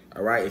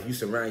 All right, if you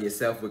surround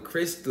yourself with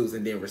crystals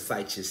and then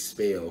recite your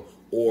spell,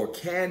 or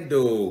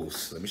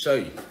candles. Let me show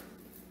you.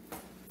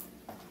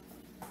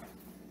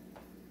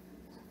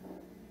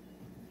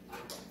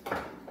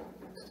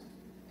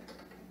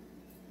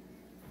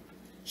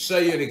 Show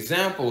you an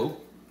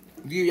example.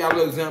 Give y'all a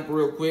little example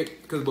real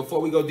quick, because before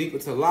we go deeper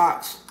to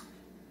locks,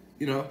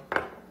 you know,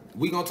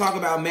 we're going to talk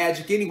about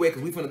magic anyway,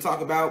 because we're going to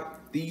talk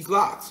about these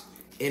locks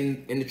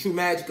and the true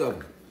magic of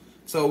them.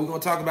 So we're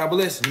going to talk about, but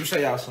listen, let me show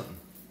y'all something.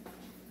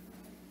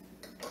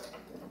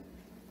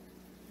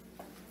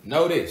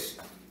 Know this,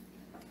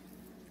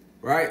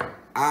 right?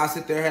 I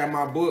sit there, have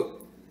my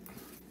book.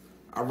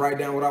 I write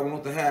down what I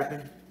want to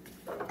happen.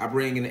 I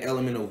bring in the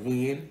element of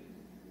wind,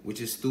 which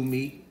is through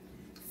me.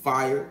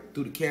 Fire,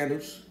 through the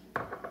candles.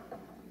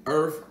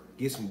 Earth,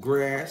 get some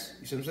grass.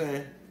 You see what I'm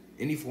saying?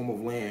 Any form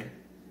of land.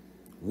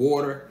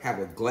 Water, have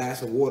a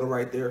glass of water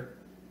right there.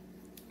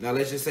 Now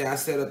let's just say I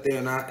sit up there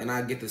and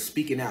I get to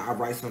speaking out. I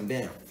write something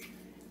down.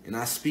 And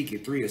I speak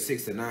it 3 or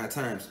 6 or 9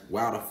 times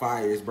while the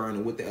fire is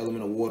burning with the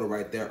element of water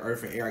right there.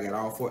 Earth and air, I got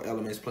all 4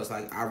 elements, plus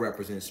I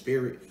represent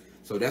spirit.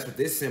 So that's what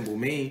this symbol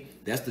means.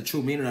 That's the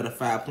true meaning of the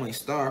 5-point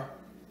star.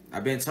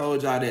 I've been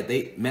told y'all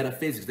that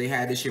metaphysics, they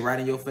had this shit right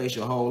in your face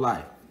your whole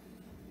life.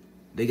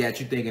 They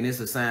got you thinking it's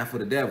a sign for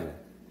the devil.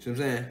 See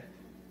what I'm saying?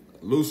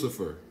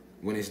 Lucifer,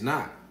 when it's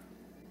not.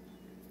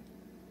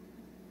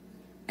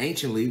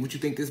 Anciently, what you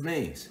think this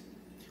means?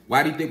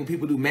 Why do you think when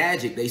people do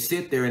magic, they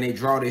sit there and they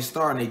draw their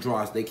star and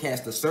they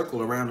cast a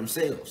circle around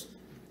themselves?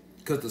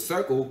 Because the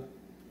circle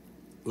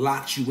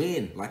locks you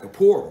in like a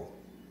portal.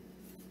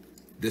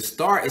 The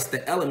star is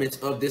the elements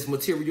of this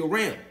material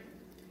realm.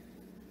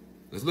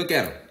 Let's look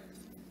at them.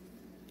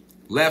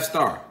 Left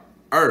star,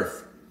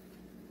 earth,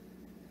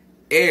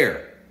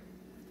 air,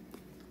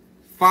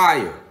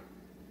 fire,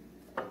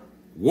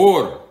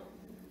 water.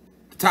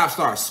 The top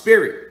star,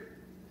 spirit.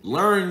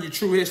 Learn your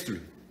true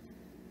history.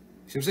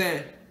 See what I'm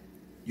saying?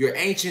 You're an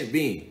ancient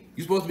being.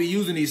 You're supposed to be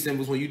using these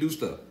symbols when you do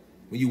stuff.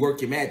 When you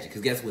work your magic.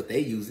 Because guess what? They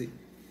use it.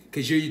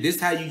 Because this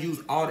is how you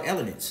use all the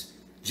elements.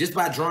 Just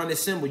by drawing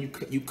this symbol,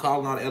 you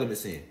calling all the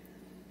elements in.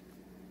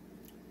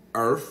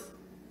 Earth,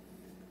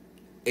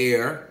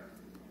 air,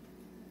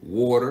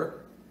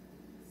 water,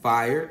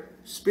 fire,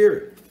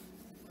 spirit.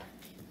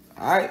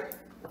 All right.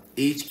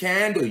 Each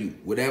candle,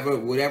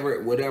 whatever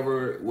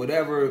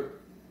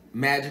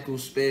magical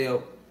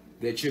spell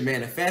that you're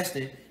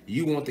manifesting,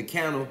 you want the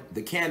candle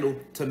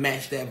to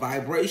match that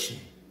vibration.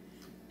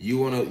 You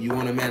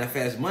wanna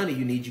manifest money,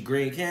 you need your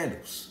green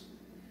candles.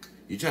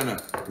 You're trying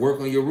to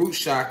work on your root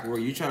chakra, or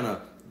you're trying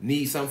to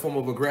need some form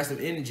of aggressive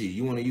energy.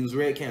 You want to use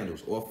red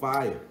candles or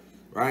fire,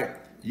 right?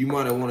 You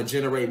might want to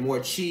generate more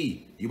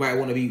chi. You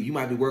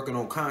might be working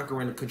on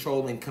conquering,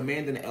 controlling,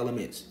 commanding the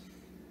elements.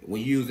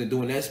 When you're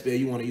doing that spell,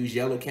 you want to use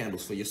yellow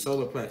candles for your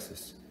solar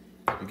plexus.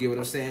 You get what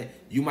I'm saying?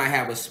 You might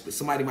have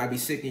somebody might be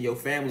sick in your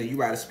family. You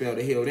write a spell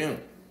to heal them.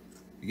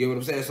 You get what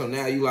I'm saying? So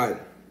now you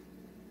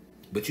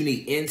but you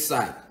need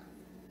insight.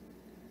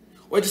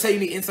 Or just say you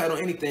need insight on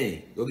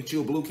anything. Go get you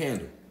a blue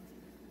candle.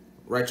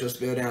 Write your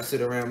spell down, sit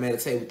around,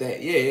 meditate with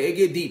that. Yeah, it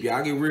get deep,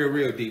 y'all. Get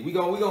real deep. We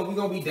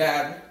gonna be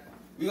diving.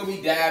 We gonna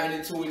be diving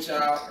into it,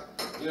 y'all.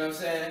 You know what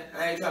I'm saying?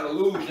 I ain't trying to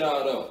lose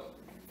y'all though. You know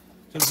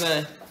what I'm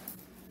saying?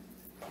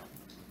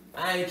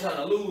 I ain't trying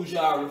to lose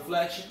y'all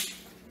reflection.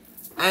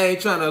 I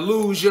ain't trying to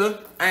lose you.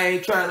 I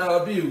ain't trying to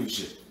abuse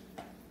you.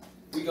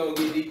 We gonna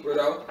get deeper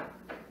though.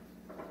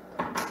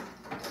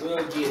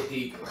 We'll get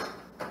deeper.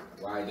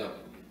 Why don't we?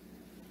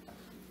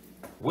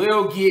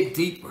 We'll get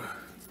deeper.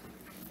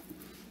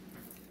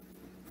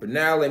 For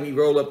now, let me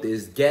roll up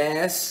this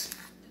gas,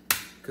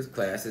 because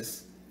class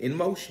is in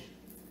motion.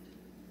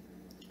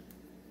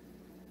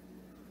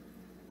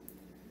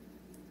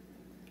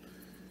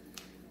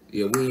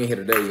 Yeah, we in here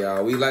today,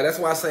 y'all. That's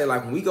why I say,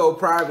 when we go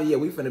private, yeah,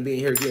 we finna be in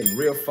here getting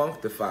real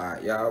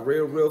functified, y'all.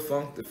 Real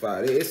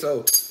functified. It's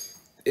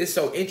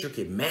so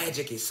intricate.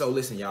 Magic is so,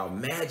 listen, y'all,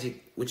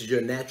 magic, which is our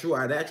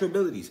natural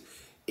abilities,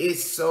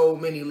 it's so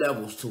many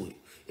levels to it.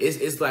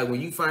 It's like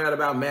when you find out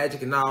about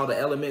magic and all the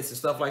elements and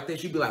stuff like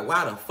this, you be like,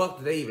 why the fuck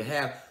do they even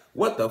have,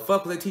 what the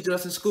fuck were they teaching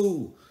us in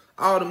school?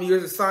 All them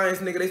years of science,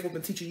 nigga, they supposed to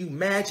be teaching you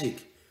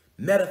magic,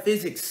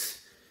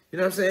 metaphysics, you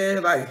know what I'm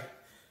saying? Like,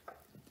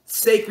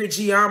 sacred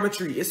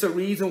geometry. It's a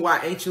reason why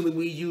anciently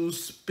we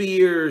use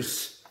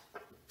spears,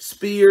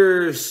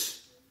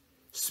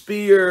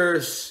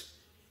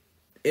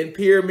 and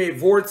pyramid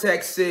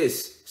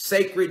vortexes,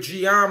 sacred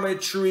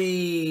geometry.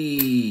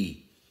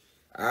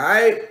 All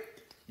right?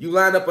 You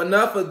line up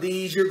enough of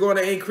these, you're going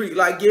to increase,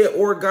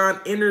 organ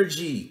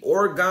energy,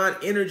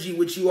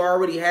 which you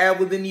already have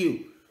within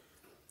you.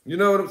 You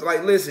know what I'm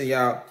like? Listen,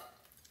 y'all,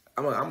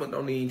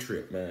 don't even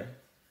trip, man.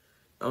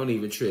 I don't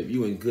even trip.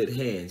 You in good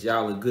hands.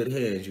 Y'all in good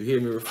hands. You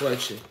hear me,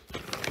 reflection?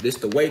 This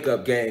the wake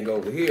up gang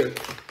over here.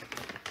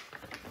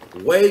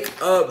 Wake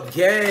up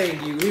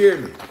gang, you hear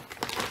me?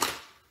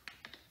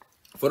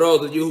 For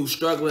those of you who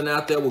struggling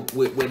out there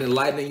with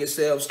enlightening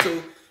yourselves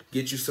too,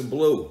 get you some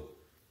blue.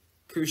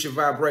 Increase your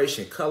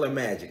vibration, color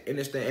magic.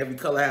 Understand every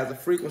color has a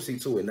frequency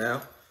to it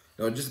now.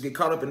 Don't just get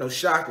caught up in those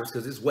chakras,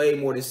 because it's way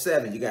more than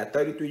 7. You got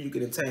 33, you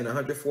can attain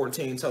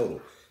 114 total.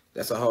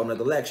 That's a whole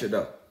nother lecture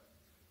though.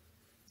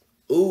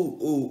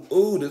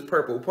 Ooh, this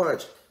purple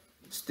punch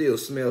still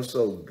smells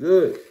so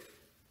good.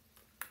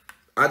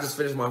 I just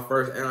finished my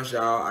first ounce,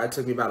 y'all. It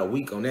took me about a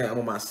week on that. I'm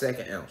on my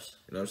second ounce.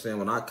 You know what I'm saying?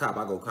 When I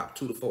go cop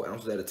 2 to 4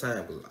 ounces at a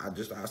time,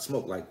 because I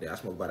smoke like that. I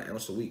smoke about an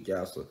ounce a week,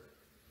 y'all. So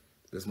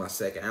this is my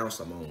second ounce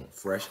I'm on.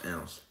 Fresh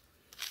ounce.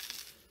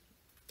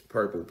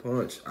 Purple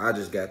punch. I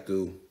just got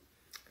through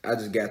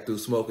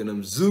smoking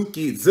them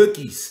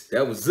Zookies.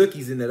 That was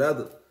Zookies in that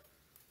other.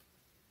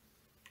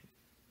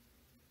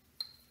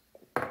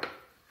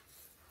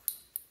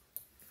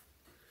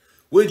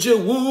 Would you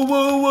woo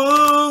woo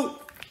woo?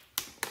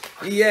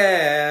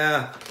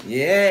 Yeah.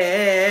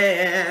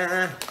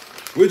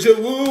 Would you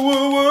woo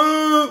woo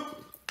woo?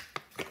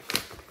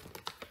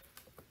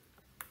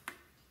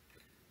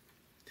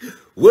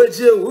 Would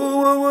you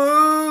woo woo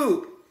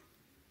woo?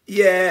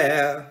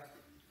 Yeah.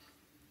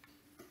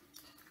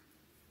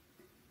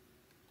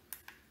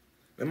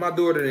 And my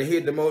daughter done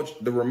hit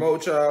the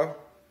remote, y'all.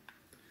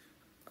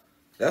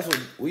 That's what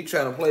we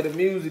trying to play the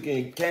music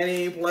and can't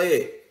even play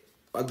it.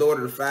 My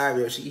daughter, the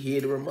 5-year-old, she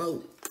hid the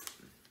remote.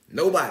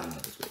 Nobody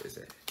knows where it's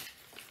at.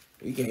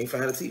 We can't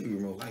find a TV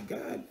remote. Like,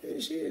 God, man,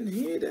 she didn't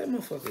hear that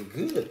motherfucker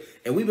good.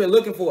 And we've been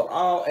looking for it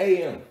all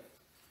AM.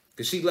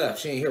 Because she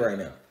left. She ain't here right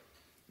now.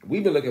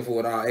 We've been looking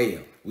for it all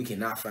AM. We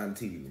cannot find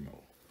the TV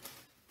remote.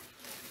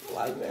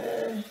 Like,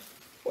 man,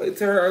 wait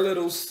till her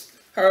little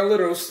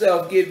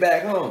self get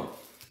back home.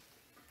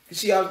 Cause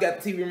she always got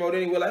the TV remote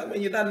anyway. Like,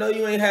 man, I know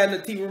you ain't having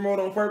the TV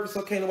remote on purpose,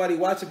 so can't nobody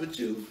watch it but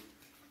you.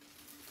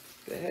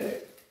 The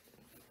heck?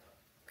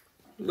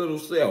 Little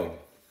self.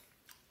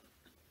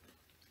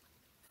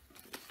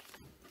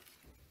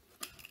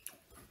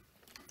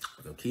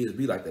 The kids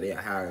be like that. They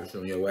hire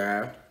on your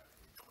ass.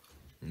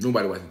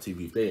 Nobody watching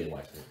TV if they ain't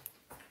watching it.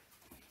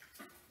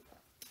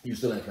 You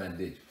still ain't finding,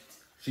 did you?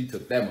 She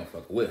took that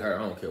motherfucker with her. I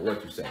don't care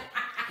what you say.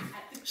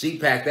 She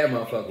packed that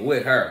motherfucker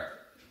with her.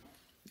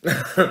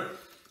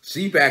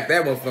 She packed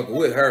that motherfucker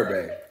with her,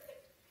 babe.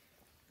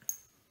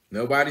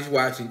 Nobody's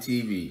watching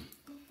TV.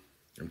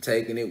 I'm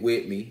taking it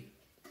with me.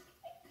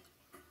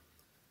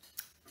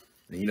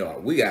 And you know,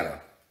 we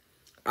got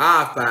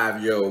our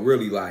 5-year-old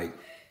really like,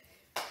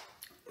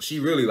 she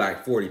really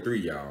like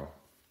 43, y'all.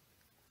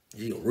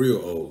 She a real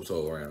old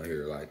soul around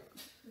here. Like,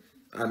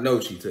 I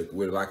know she took it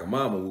with her like a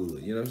mama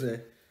would. You know what I'm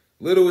saying?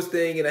 Littlest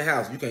thing in the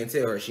house. You can't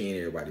tell her she ain't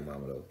everybody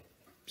mama, though.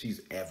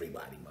 She's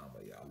everybody mama,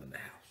 y'all, in the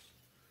house.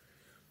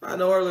 I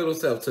know her little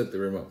self took the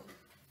remote.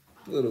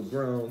 Little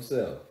grown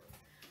self.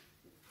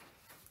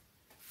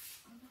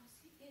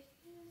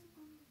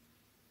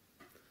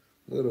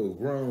 Little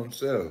grown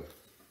self.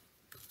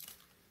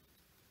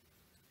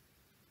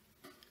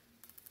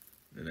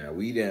 And now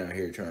we down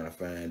here trying to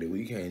find it.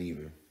 We can't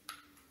even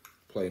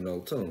play no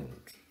tunes.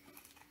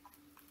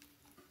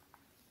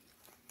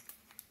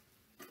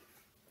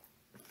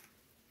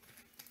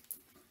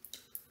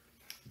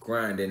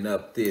 Grinding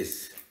up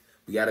this.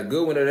 We got a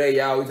good one today,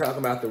 y'all. We talking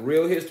about the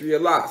real history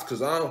of locks.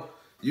 Cause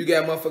you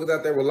got motherfuckers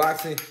out there with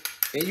locks in,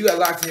 and you got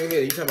locks in your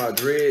head. You talking about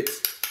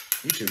dreads?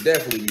 You should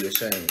definitely be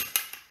ashamed.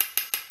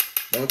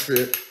 Don't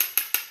trip.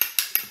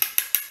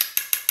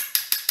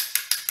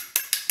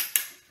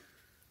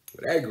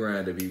 But that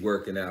grinder be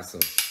working out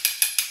some.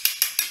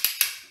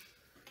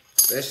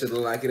 That shit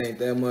look like it ain't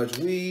that much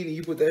weed, and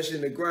you put that shit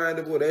in the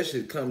grinder, boy, that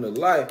shit come to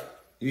life.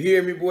 You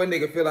hear me, boy?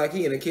 Nigga feel like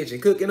he in the kitchen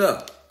cooking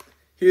up.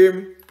 Hear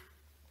me?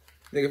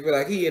 Nigga feel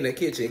like he in the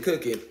kitchen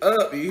cooking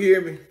up. You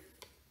hear me?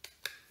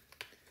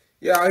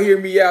 Y'all hear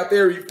me out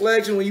there?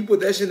 Reflection, when you put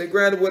that shit in the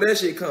grinder, boy, that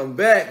shit come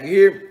back. You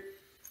hear me?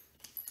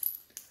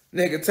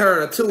 Nigga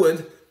turn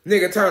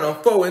a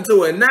 4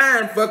 into a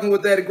 9 fucking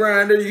with that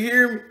grinder. You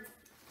hear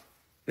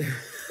me?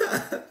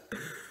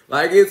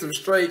 Like it's some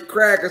straight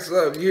crack or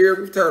something. You hear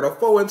me? Turn a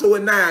 4 into a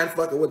 9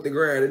 fucking with the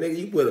grinder.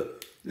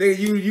 Nigga,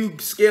 you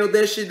scaled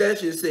that shit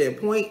said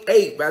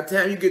 0.8. By the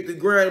time you get the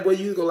grinder, boy,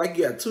 you go like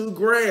you got 2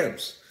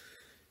 grams.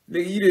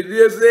 Nigga, you did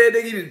this,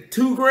 nigga, you did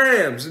 2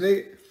 grams,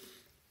 nigga.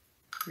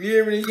 You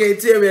hear me? You can't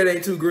tell me that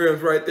ain't 2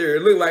 grams right there.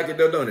 It look like it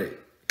though, don't it?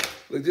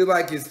 Look just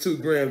like it's 2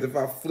 grams. If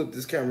I flip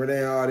this camera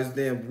down, all this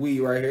damn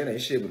weed right here, it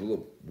ain't shit but a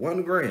little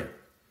 1 gram.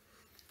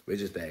 But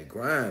it's just that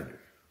grinder.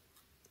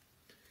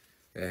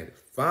 That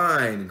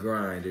fine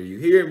grinder, you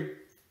hear me?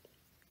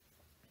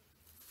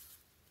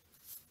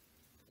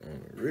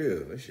 On the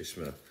real, that shit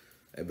smell.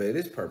 Hey, babe,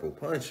 this purple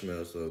punch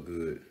smells so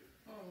good.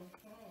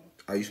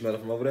 Oh, you smell it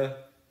from over there?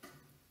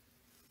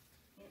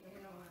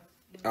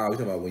 Oh, you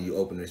talking about when you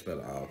open it and smell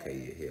it? Oh, okay,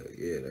 yeah, hell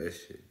yeah, that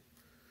shit.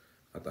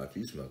 I thought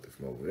you smelled it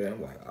from over there.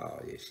 I'm like, oh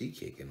yeah, she's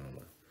kicking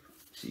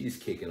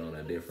on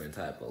a different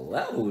type of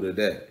level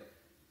today.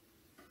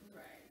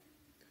 Right.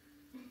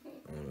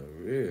 On the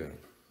real.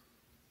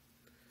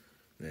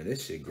 Man,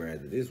 this shit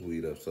grinded this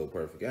weed up so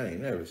perfect. I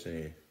ain't never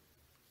seen.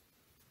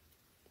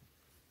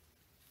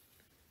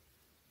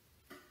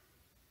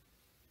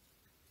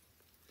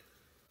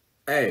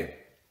 Hey,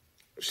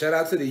 shout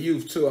out to the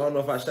youth too. I don't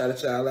know if I shout a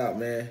child out,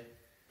 man.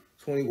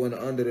 21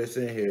 and under that's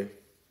in here.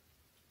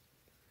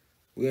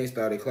 We ain't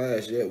started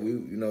class yet.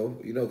 You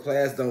know,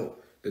 class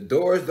the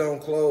doors don't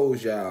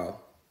close,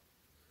 y'all,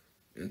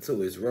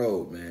 until it's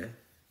rolled, man.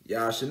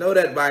 Y'all should know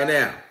that by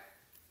now.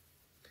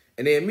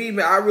 And then me,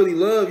 man, I really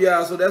love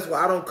y'all, so that's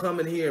why I don't come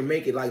in here and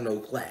make it like no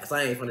class.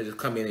 I ain't finna just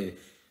come in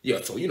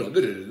and, so you know,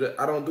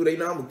 I don't do that.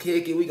 I'm gonna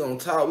kick it. We gonna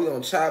talk. We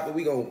gonna chop it.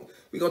 We gonna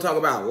talk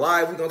about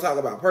life. We gonna talk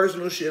about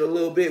personal shit a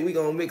little bit. We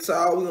gonna mix it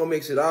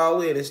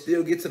all in and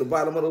still get to the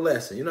bottom of the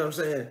lesson. You know what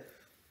I'm saying?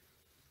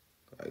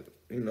 Like,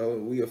 you know,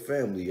 we a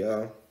family,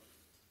 y'all.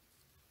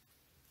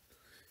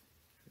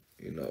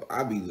 You know,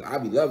 I be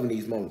loving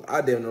these moments.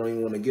 I definitely don't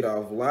even want to get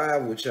off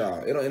live with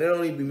y'all. It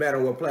don't even matter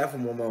what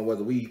platform I'm on,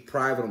 whether we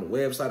private on the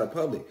website or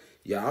public.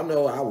 Y'all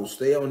know I will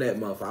stay on that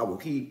month. I will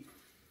keep,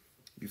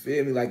 you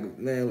feel me? Like,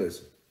 man,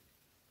 listen.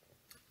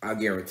 I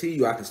guarantee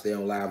you I can stay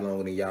on live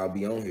longer than y'all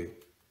be on here.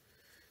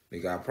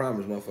 Nigga, I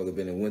promise, motherfucker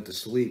been and went to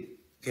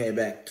sleep. Came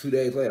back 2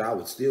 days later, I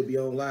would still be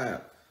on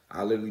live.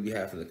 I literally be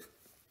having to,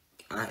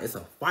 it's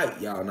a fight,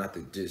 y'all, not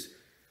to just,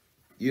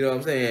 you know what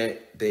I'm saying?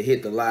 They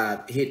hit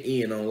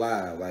in on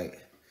live. Like,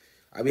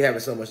 I be having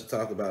so much to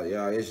talk about,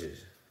 y'all. It's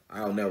just,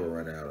 I'll never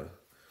run out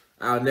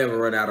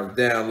of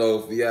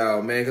download for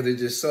y'all, man, because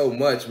it's just so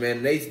much,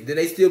 man. They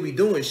still be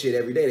doing shit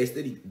every day. They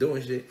still be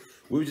doing shit.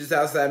 We were just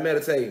outside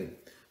meditating.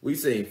 We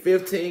seen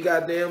 15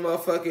 goddamn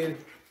motherfucking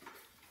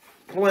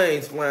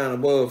planes flying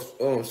above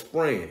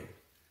Spring.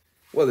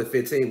 Wasn't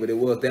 15, but it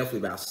was definitely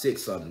about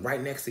 6 of them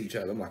right next to each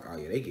other. I'm like, oh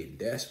yeah, they getting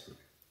desperate.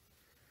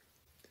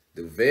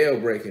 The veil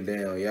breaking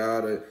down,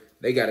 y'all.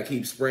 They got to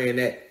keep spraying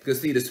that.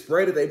 Because, see, the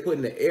spray that they put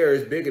in the air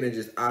is bigger than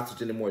just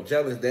oxygen and more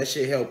gelatin. That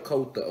shit help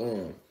coat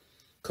the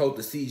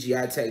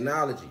CGI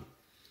technology.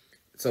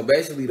 So,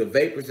 basically, the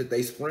vapors that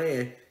they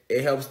spraying,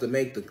 it helps to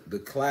make the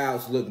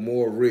clouds look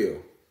more realer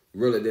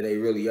than they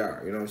really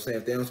are. You know what I'm saying?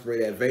 If they don't spray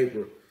that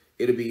vapor,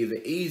 it'll be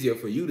even easier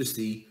for you to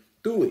see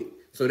through it.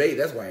 So,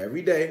 that's why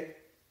every day,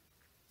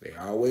 they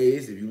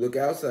always, if you look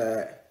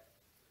outside,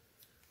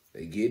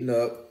 they getting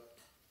up.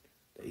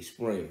 They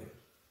spraying,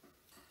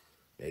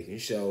 making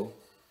sure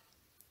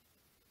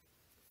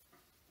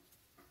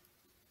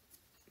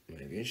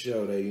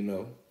that, you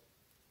know,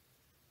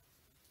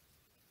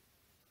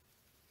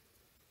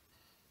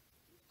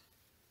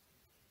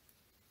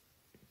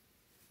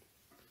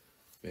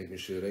 Making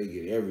sure they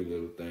get every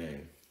little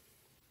thing.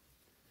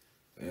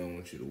 They don't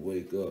want you to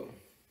wake up.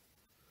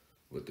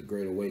 But the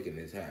great awakening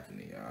is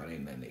happening, y'all.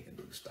 Ain't nothing they can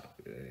do to stop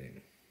it. It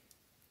ain't.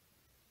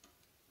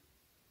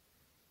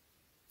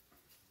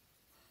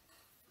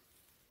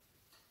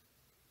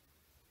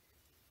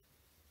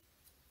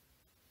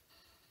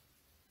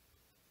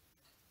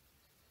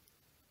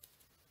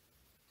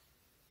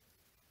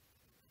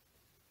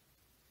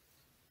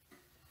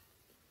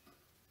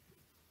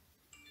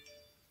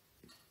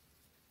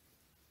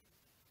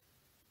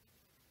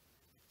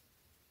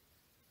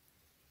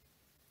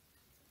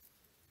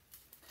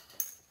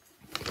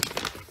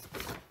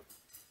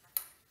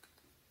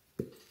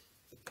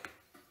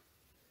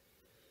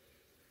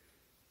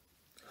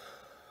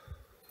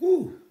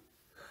 Whew.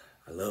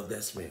 I love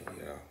that smell,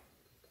 y'all.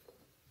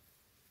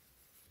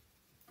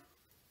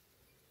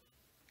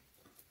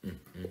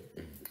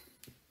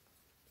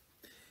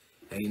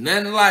 Ain't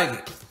nothing like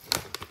it.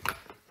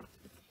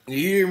 You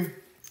hear me?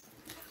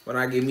 When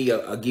I give me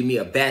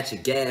a batch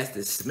of gas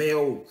that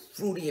smell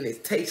fruity and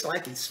it tastes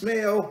like it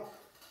smell.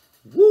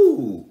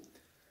 Woo!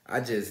 I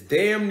just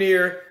damn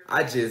near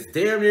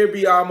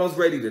be almost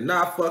ready to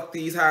not fuck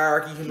these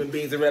hierarchy human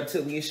beings and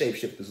reptilian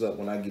shapeshifters up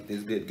when I get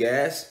this good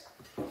gas.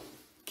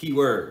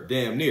 Keyword,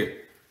 damn near.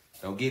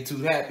 Don't get too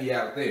happy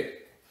out there.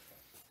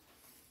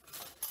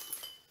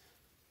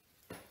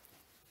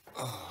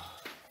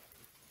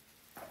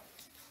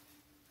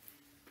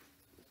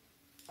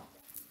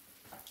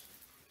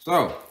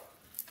 So,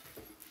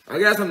 I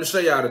got something to show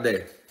y'all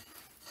today.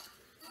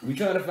 We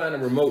trying to find a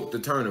remote to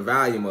turn the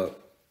volume up.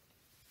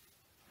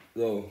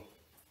 So,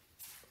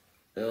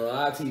 on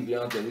our TV, I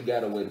don't think we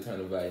got a way to turn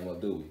the volume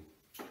up, do we?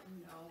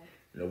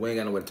 No, we ain't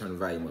got no way to turn the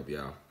volume up,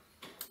 y'all.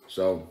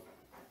 So,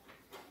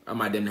 I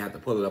might didn't have to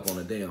pull it up on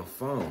the damn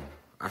phone.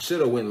 I should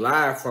have went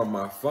live from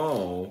my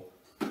phone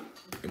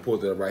and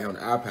pulled it up right here on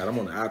the iPad. I'm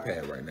on the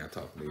iPad right now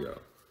talking to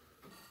y'all.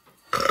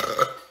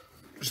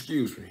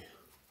 Excuse me.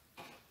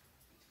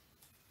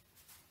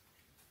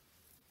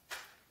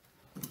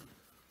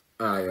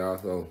 All right, y'all,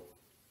 so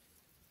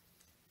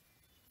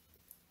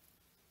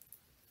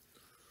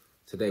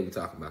today we're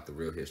talking about the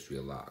real history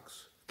of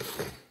locks.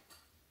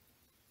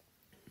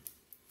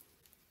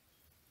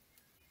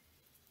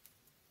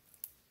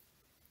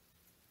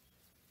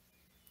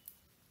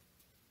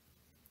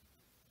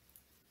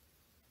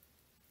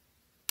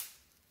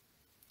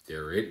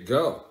 There it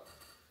go.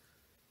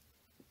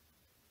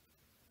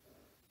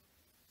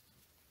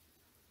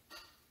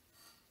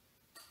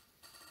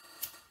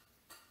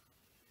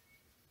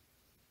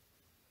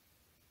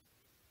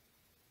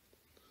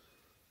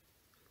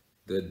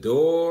 The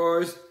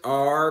doors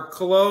are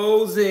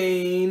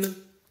closing.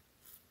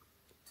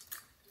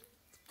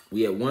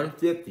 We at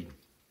 150.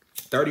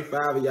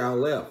 35 of y'all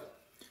left.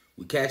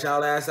 We catch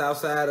y'all ass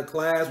outside of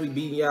class, we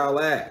beating y'all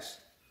ass.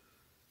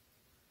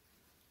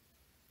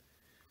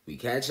 We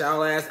catch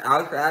y'all ass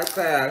outside of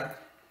class,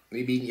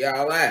 we beating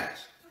y'all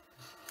ass.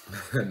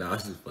 No, I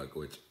was just fucking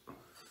with you.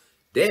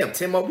 Damn,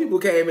 10 more people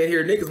came in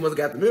here. Niggas must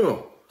have got the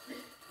memo.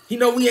 You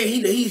know,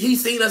 he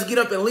seen us get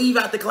up and leave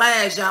out the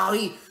class,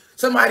 y'all.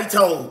 Somebody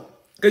told.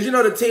 Because you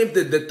know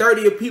the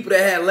 30 of people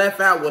that had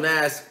left out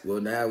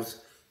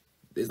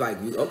it's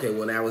like, okay,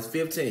 well now it's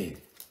 15.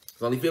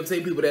 It's only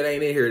 15 people that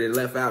ain't in here that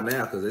left out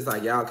now because it's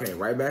like y'all came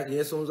right back in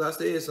as soon as I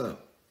said something.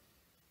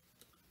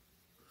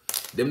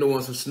 Them the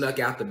ones who snuck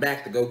out the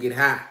back to go get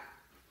high.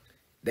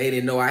 They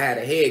didn't know I had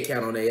a head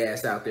count on their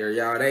ass out there,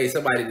 y'all.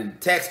 Somebody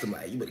didn't text them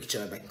like, you better get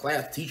your back in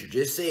class. The teacher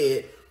just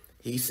said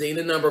he seen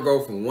the number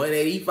go from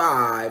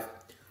 185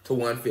 to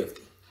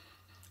 150.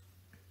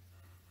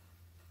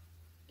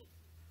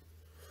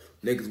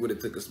 Niggas would have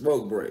took a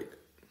smoke break.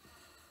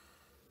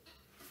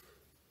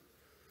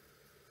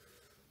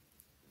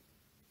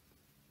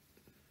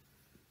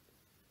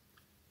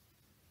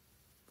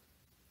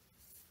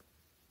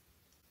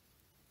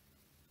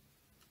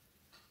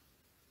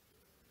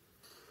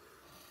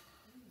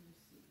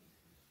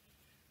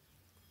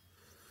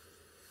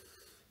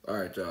 All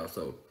right, y'all.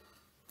 So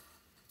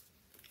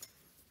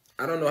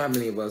I don't know how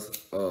many of us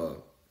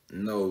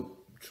know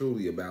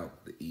truly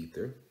about the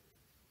ether.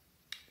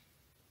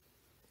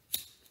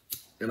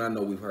 And I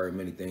know we've heard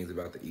many things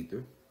about the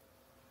ether.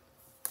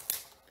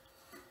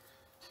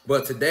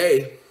 But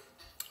today,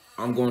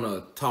 I'm going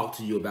to talk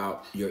to you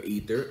about your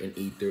ether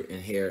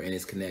and hair and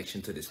its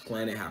connection to this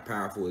planet, how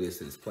powerful it is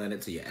to this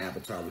planet, to your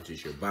avatar, which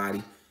is your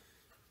body.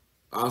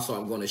 Also,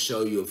 I'm going to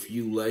show you a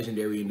few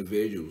legendary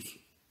individuals,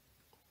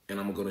 and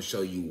I'm going to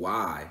show you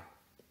why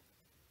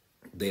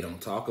they don't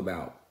talk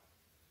about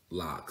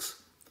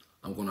locks.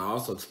 I'm going to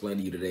also explain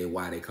to you today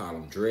why they call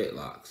them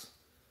dreadlocks.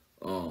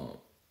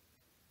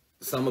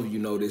 Some of you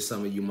know this,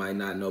 some of you might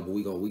not know, but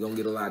we're gonna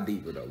get a lot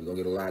deeper, though. We're going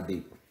to get a lot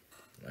deeper.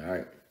 All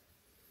right?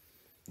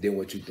 Than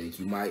what you think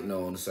you might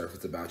know on the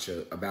surface about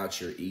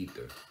your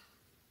ether.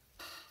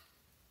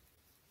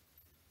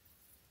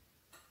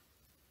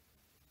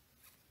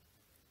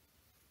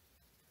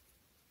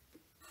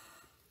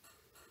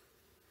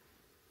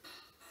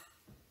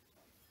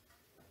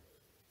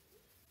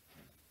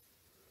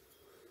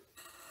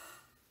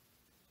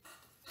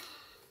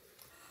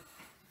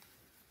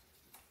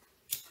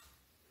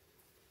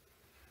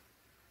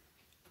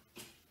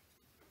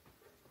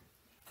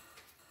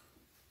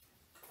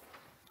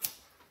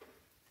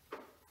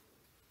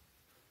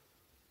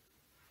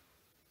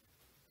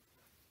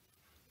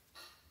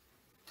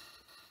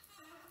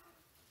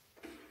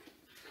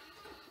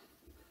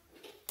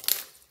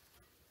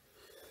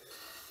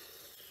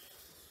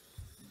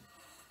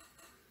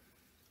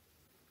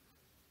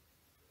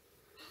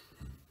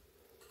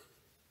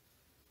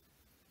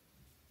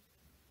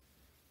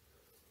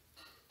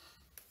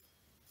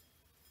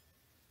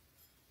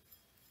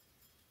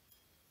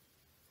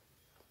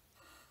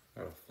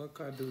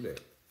 fuck I do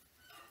that?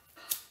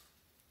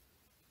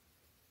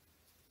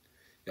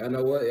 Y'all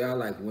know what? Y'all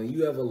like when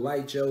you ever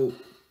light your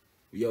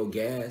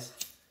gas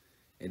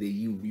and then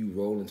you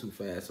rolling too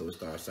fast so it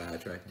starts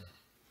sidetracking.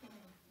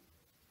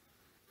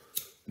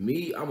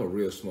 Me, I'm a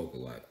real smoker.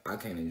 Like I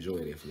can't enjoy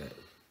it if that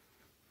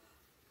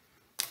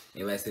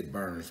unless it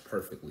burns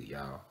perfectly,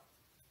 y'all.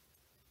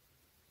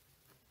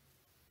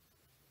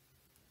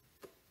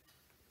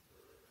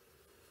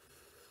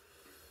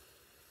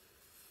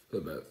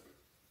 Put back.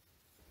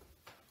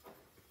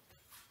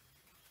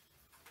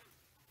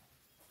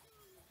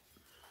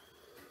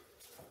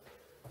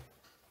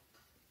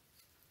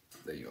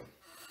 There you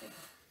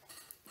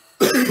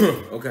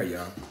go. Okay,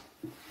 y'all.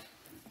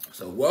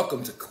 So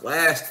welcome to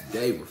class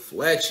today,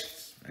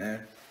 reflections,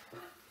 man.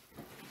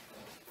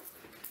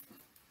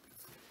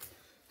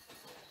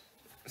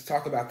 Let's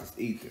talk about this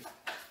ether.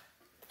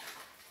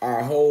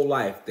 Our whole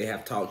life, they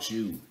have taught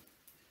you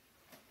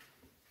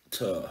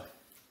to. Let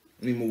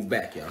me move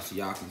back, y'all, so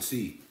y'all can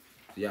see.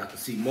 So y'all can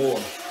see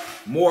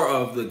more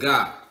of the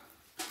God.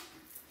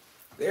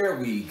 There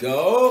we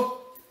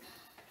go.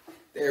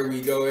 There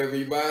we go,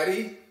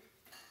 everybody.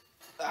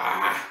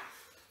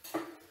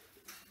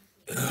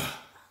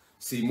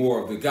 See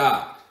more of the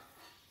God.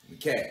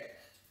 Okay.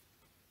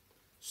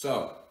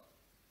 So,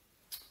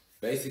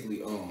 basically,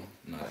 no,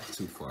 that's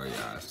too far,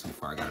 y'all. That's too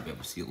far. I gotta be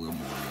able to see a little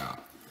more, y'all.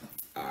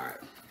 Alright.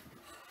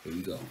 Here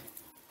we go.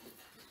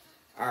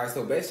 Alright,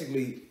 so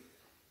basically,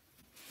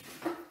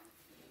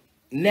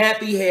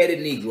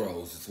 nappy-headed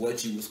Negroes is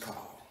what you was called.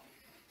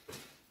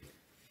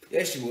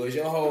 Yes, you was.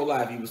 Your whole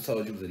life you was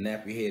told you was a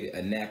nappy-headed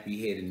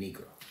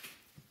Negro.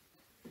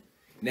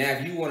 Now,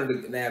 if you one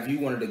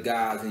of the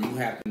guys and you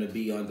happen to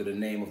be under the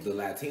name of the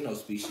Latino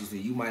species,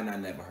 then you might not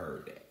never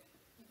heard that.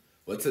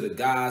 But to the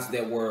guys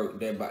that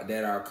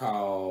are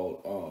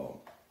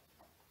called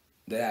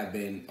that have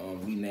been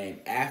renamed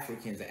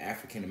Africans and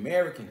African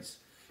Americans,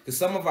 because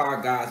some of our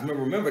guys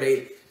remember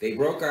they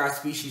broke our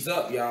species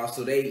up, y'all.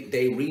 So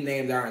they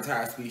renamed our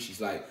entire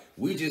species. Like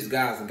we just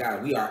guys and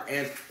guys. We are,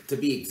 and to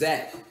be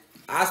exact,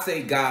 I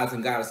say gods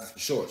and goddesses for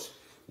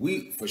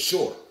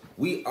short.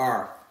 We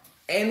are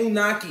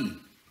Anunnaki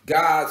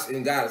gods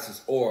and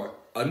goddesses, or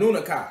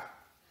Anunnaki.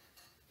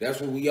 That's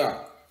what we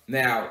are.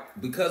 Now,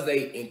 because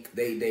they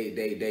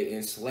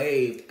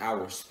enslaved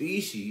our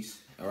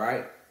species, all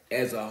right,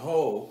 as a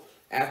whole.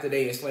 After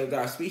they enslaved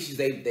our species,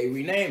 they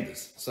renamed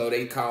us. So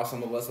they called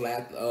some of us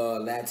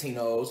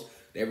Latinos.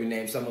 They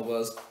renamed some of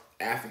us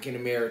African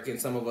American,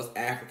 some of us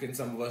African,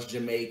 some of us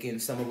Jamaican,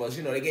 some of us,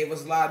 they gave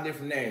us a lot of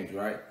different names,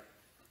 right?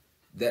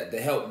 That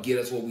to help get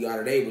us what we are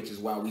today, which is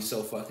why we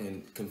so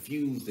fucking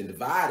confused and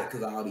divided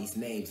because of all these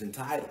names and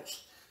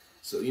titles.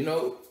 So,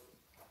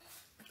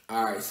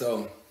 all right,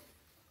 so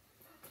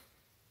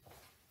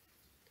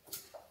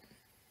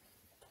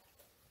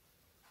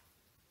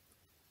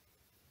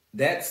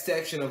that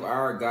section of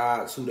our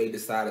gods who they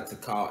decided to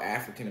call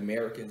African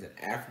Americans and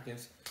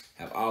Africans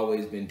have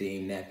always been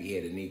deemed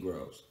nappy-headed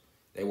Negroes.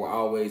 They were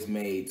always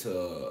made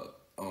to,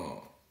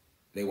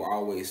 they were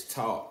always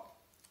taught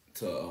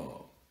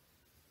to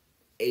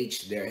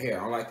H their hair.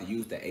 I don't like to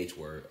use the H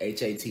word.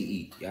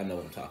 H-A-T-E. Y'all know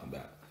what I'm talking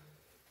about.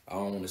 I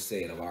don't want to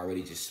say it. I've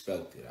already just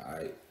spelt it, all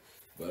right?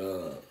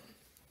 But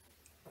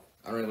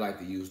I don't really like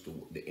to use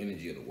the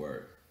energy of the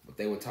word. But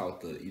they were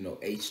taught to,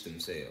 H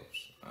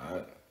themselves, all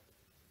right?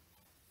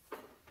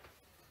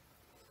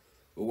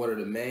 But one of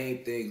the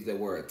main things that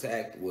were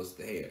attacked was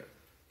the hair.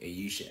 And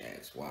you should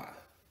ask why.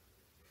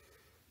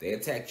 They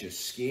attacked your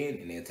skin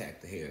and they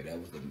attacked the hair. That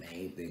was the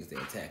main things they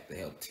attacked to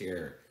help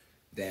tear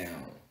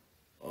down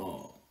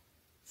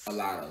a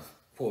lot of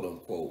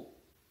quote-unquote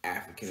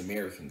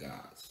African-American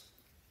gods.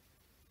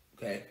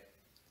 Okay?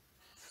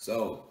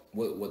 So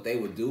what they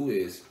would do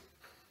is,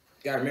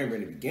 you gotta remember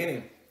in the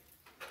beginning,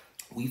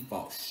 we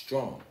fought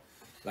strong.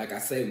 Like I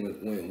said,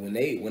 when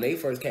they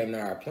first came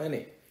to our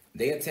planet,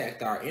 they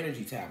attacked our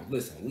energy tower.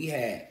 Listen,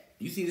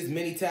 you see this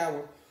mini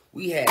tower?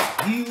 We had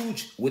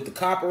huge, with the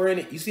copper in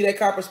it. You see that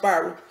copper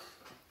spiral?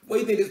 What do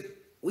you think is,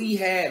 we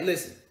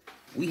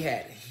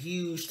had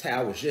huge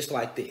towers just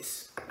like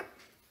this.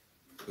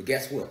 But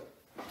guess what?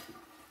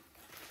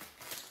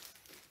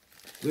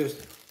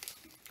 Listen,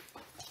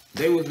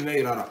 they was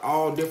made out of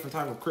all different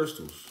type of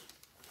crystals.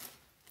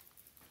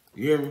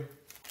 You hear me?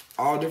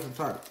 All different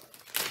types.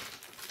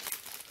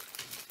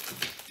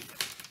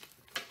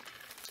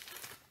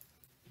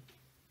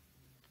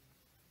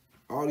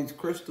 All these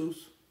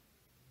crystals.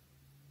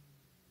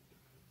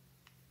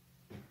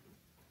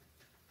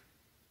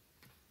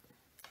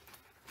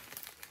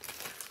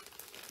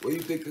 Where do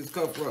you think this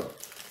come from?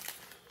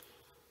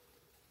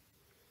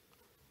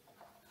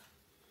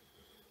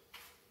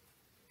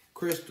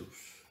 Crystals.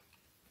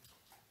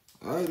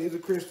 All right, these are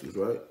crystals,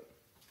 right?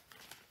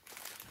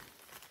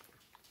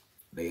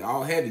 They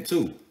all heavy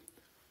too.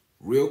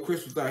 Real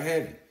crystals are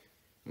heavy,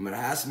 no matter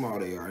how small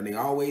they are, and they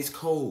always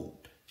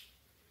cold.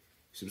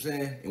 See what I'm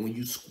saying? And when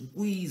you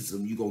squeeze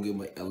them, you're going to give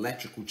them an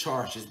electrical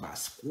charge just by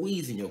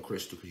squeezing your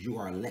crystal, because you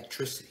are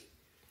electricity.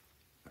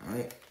 All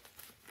right?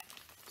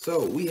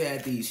 So we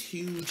had these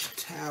huge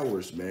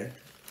towers, man.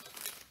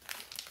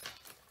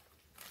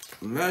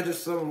 Imagine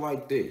something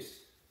like this.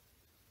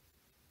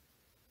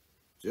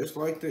 Just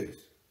like this.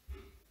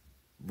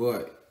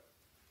 But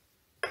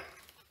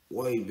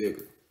way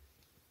bigger.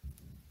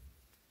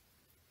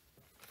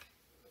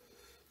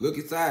 Look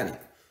inside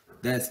it.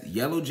 That's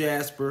yellow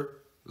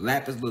jasper,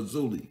 lapis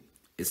lazuli.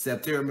 It's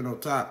septarium on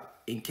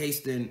top,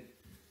 encased in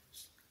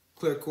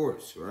clear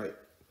quartz, right?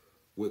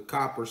 With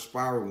copper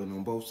spiraling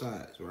on both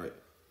sides, right?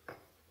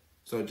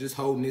 So just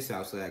holding this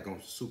outside gonna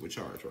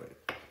supercharge,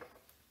 right?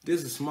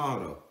 This is small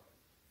though.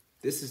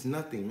 This is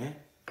nothing, man.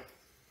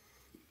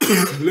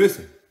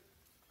 Listen,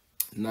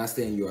 I'm not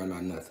saying you are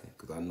not nothing,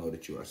 because I know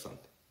that you are something.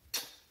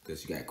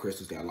 Because you got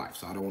crystals, got life.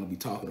 So I don't want to be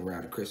talking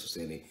around the crystals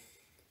saying it.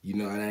 You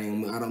know,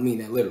 I don't mean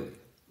that literally.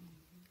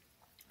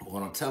 But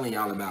what I'm telling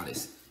y'all about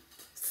is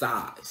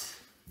size.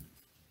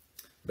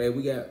 Babe,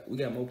 we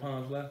got more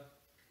palms left?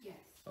 Yes.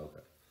 Okay.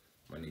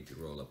 I need you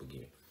to roll up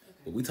again. Okay.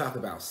 But we talk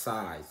about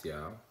size,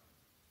 y'all.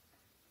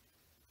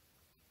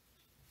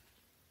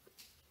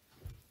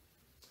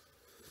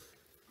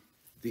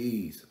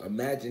 These,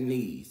 imagine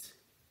these.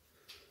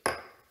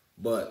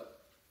 But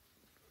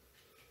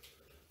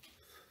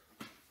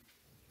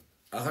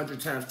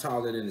 100 times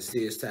taller than the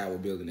Sears Tower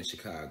building in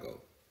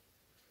Chicago.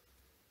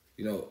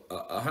 You know,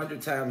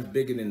 100 times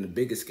bigger than the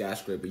biggest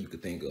skyscraper you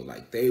could think of.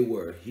 Like, they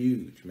were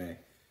huge, man.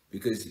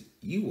 Because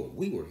we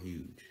were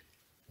huge.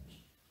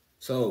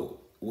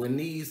 So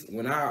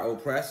when our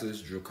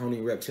oppressors,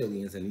 draconian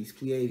reptilians and these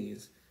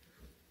Pleiadians,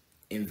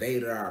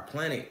 invaded our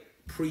planet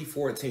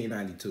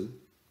pre-1492,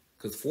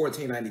 because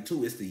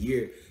 1492 is the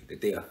year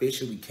that they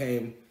officially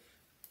came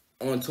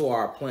onto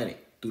our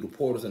planet through the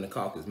portals in the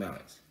Caucasus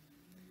Mountains.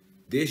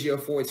 This year,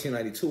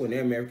 1492, in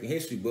their American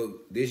history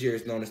book, this year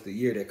is known as the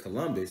year that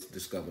Columbus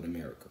discovered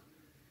America.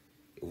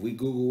 If we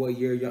Google what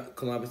year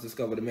Columbus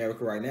discovered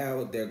America right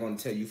now, they're going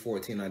to tell you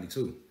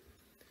 1492.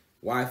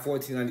 Why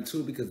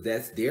 1492? Because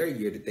that's their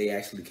year that they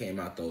actually came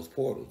out those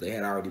portals. They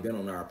had already been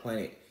on our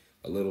planet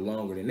a little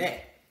longer than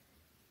that.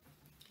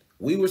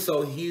 We were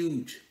so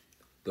huge.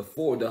 The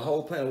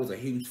whole planet was a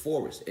huge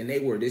forest, and they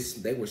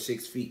were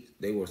 6 feet.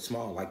 They were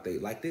small,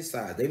 like this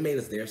size. They made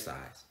us their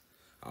size.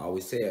 I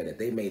always say that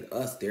they made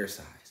us their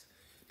size.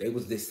 They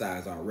was this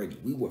size already.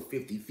 We were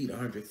 50 feet,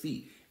 100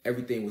 feet.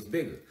 Everything was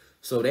bigger.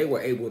 So they were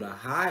able to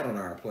hide on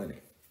our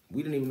planet.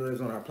 We didn't even know it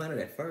was on our planet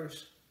at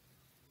first.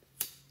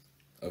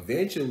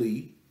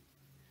 Eventually,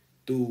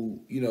 through,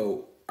 you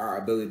know, our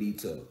ability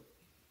to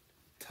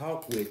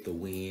talk with the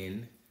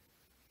wind,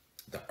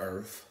 the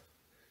earth,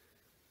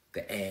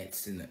 the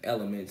ants and the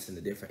elements and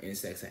the different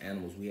insects and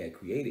animals we had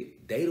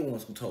created, they the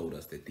ones who told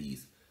us that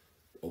these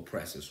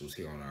oppressors was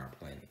here on our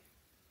planet.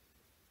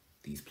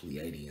 These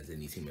Pleiadians and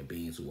these human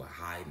beings who were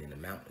hiding in the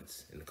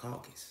mountains in the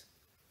Caucasus.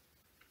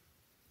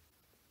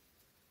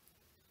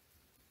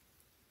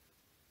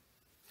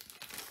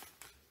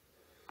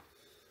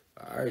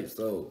 All right,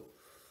 so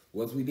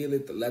once we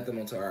did let them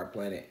onto our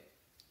planet,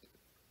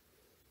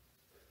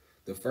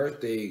 the first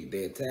thing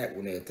they attacked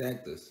when they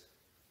attacked us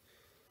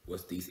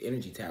was these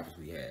energy tablets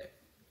we had.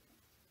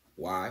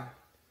 Why?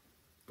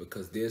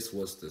 Because this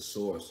was the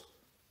source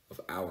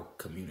of our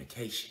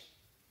communication.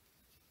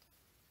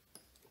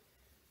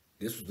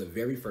 This was the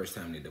very first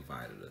time they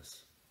divided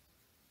us,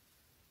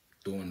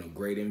 during the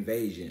Great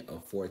Invasion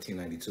of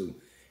 1492.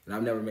 And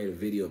I've never made a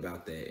video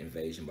about that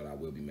invasion, but I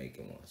will be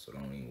making one, so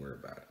don't even worry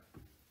about it.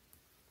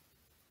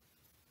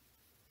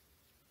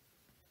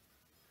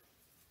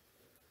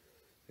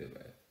 Good,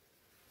 man.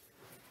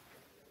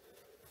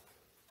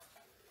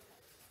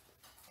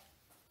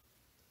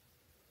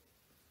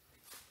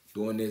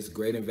 During this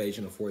Great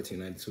Invasion of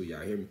 1492,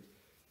 y'all hear me?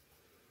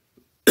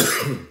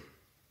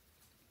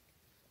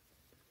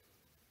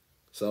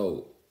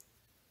 So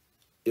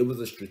it was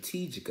a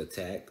strategic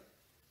attack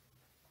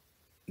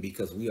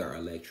because we are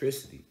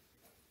electricity.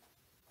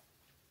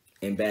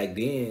 And back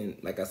then,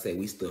 like I said,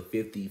 we stood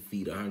 50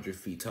 feet, 100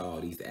 feet tall,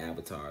 these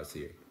avatars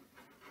here.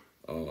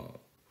 All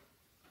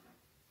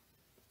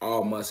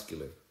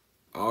muscular.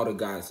 All the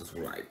goddesses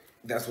were like,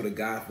 that's where the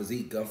god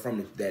physique come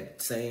from,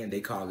 that saying. They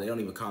don't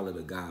even call it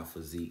a god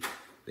physique.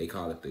 They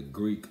call it the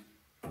Greek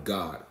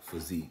god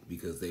physique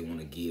because they want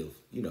to give,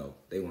 you know,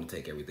 they want to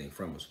take everything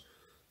from us.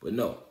 But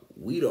no,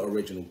 we the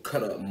original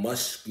cut up,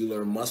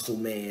 muscular, muscle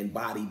man,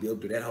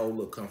 bodybuilder. That whole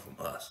look come from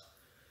us.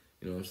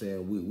 You know what I'm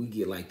saying? We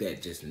get like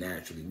that just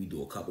naturally. We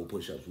do a couple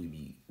push-ups.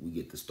 We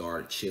get to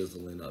start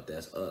chiseling up.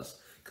 That's us.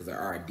 Because of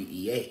our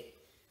DEA.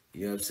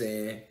 You know what I'm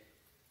saying?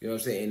 You know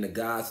what I'm saying? And the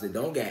guys that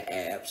don't got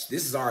abs,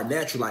 this is our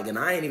natural. Like, and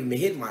I ain't even been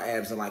hitting my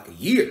abs in like a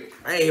year.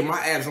 I ain't hit my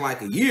abs in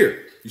like a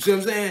year. You see what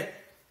I'm saying?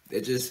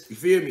 That just, you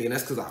feel me? And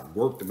that's because I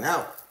worked them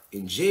out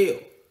in jail.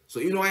 So,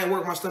 you know, I ain't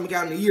worked my stomach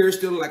out in a year. It's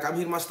still like I'm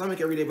hitting my stomach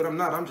every day, but I'm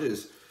not. I'm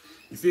just,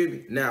 you feel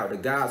me? Now, the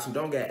guys who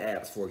don't got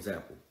abs, for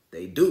example,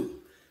 they do.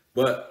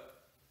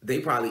 But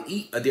they probably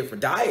eat a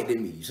different diet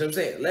than me. You see what I'm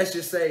saying? Let's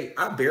just say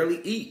I barely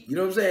eat. You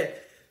know what I'm saying?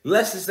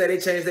 Let's just say they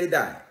change their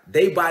diet.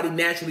 They body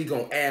naturally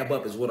gonna ab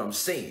up is what I'm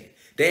saying.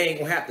 They ain't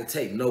gonna have to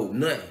take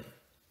nothing. And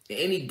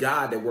any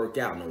god that work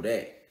out know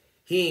that.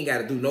 He ain't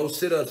gotta do no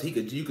sit-ups. You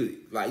could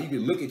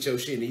look at your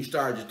shit and you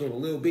start just doing a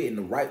little bit in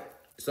the right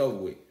It's over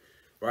with,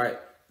 right?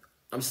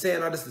 I'm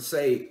saying all this to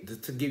say,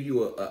 to give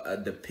you a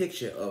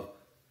depiction of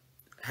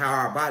how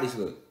our bodies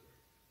look.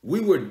 We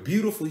were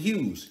beautiful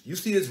hues. You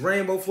see this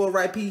rainbow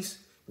fluorite piece?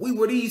 We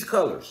were these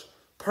colors.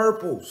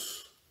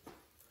 Purples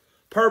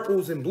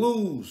and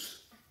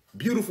blues.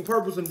 Beautiful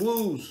purples and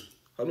blues.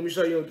 Let me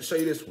show you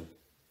this one.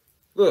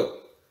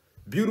 Look,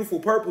 beautiful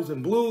purples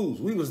and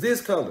blues. We was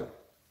this color.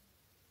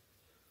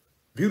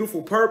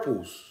 Beautiful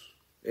purples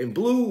and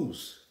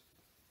blues.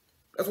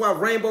 That's why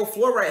rainbow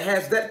fluorite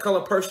has that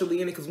color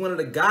personally in it, because one of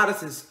the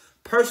goddesses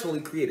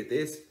personally created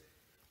this.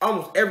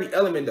 Almost every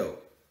element though.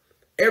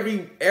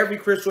 Every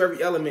crystal,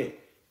 every element,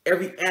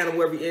 every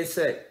animal, every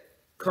insect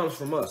comes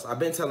from us. I've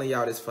been telling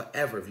y'all this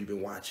forever if you've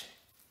been watching.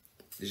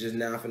 It's just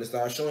now I'm finna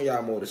start showing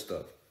y'all more of this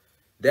stuff.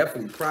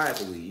 Definitely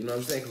privately, you know what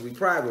I'm saying? Because we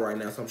private right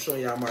now, so I'm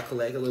showing y'all my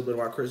collection, a little bit of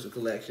our crystal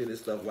collection and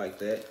stuff like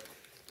that.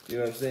 You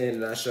know what I'm saying?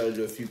 And I showed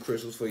you a few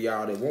crystals for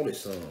y'all that wanted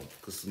some.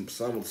 Because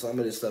some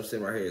of this stuff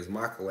sitting right here is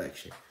my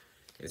collection.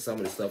 And some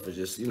of this stuff is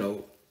just, you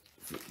know,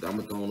 I'm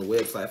going to throw on the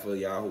website for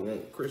y'all who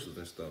want crystals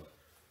and stuff.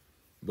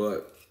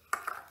 But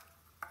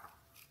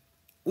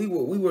we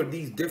were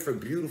these different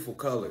beautiful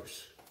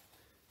colors.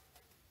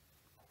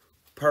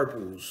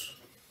 Purples,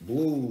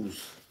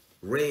 blues,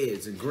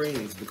 reds, and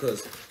greens.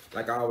 Because,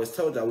 like I always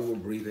told y'all, we were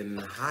breathing in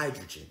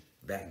hydrogen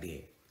back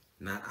then,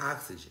 not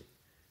oxygen.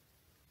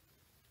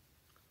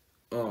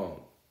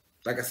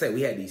 Like I said,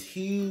 we had these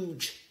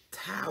huge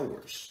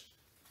towers,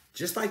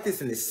 just like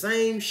this, in the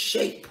same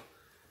shape.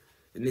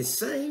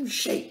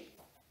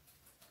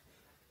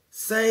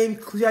 Same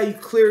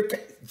clear,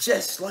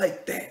 just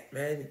like that,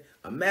 man.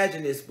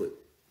 Imagine this, but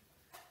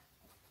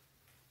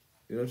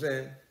you know what I'm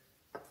saying?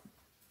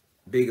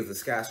 Big as a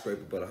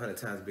skyscraper, but 100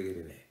 times bigger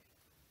than that.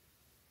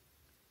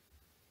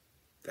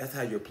 That's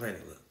how your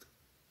planet looked.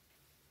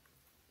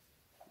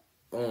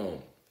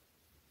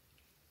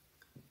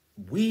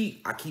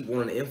 I keep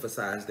wanting to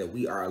emphasize that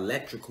we are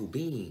electrical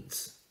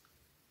beings.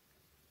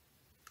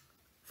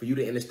 For you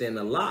to understand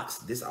the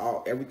Locs,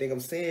 everything I'm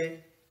saying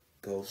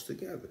goes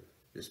together.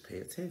 Just pay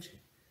attention.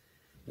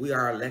 We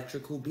are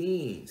electrical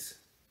beings.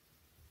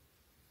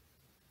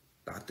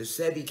 Dr.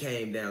 Sebi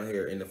came down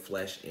here in the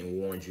flesh and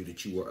warned you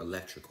that you were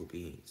electrical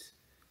beings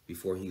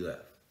before he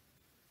left.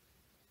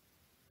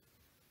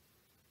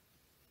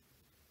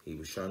 He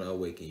was trying to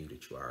awaken you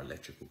that you are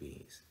electrical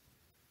beings.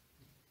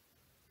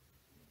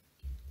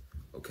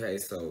 Okay,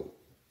 so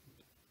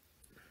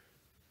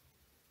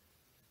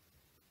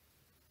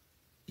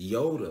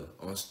Yoda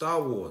on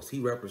Star Wars, he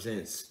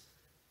represents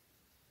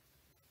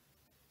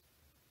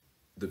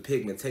the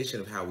pigmentation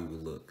of how we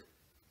would look.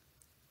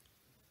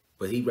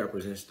 But he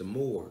represents the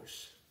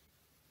Moors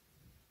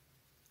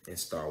in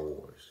Star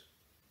Wars.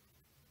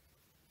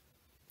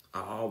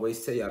 I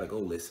always tell y'all to go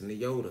listen to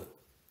Yoda.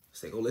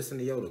 Say, go listen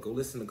to Yoda.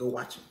 Go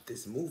watch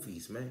these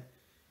movies, man.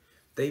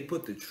 They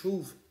put the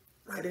truth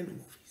right in the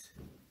movies.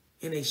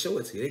 And they show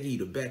it to you. They give you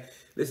the back.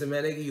 Listen,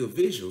 man, they give you a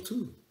visual,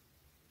 too.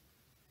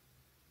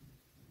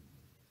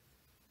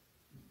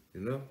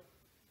 You know?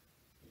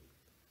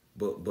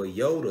 But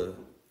Yoda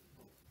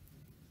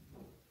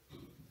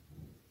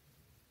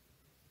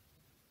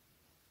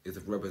is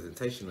a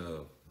representation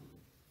of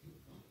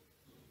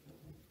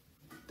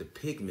the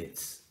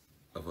pigments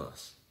of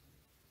us.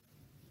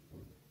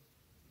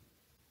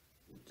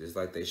 Just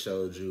like they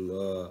showed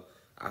you,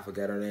 I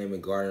forgot her name in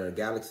Guardian of the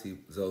Galaxy,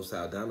 Zoe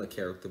Saldana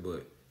character,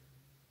 but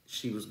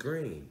she was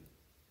green.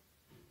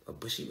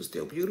 But she was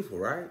still beautiful,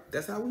 right?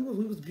 That's how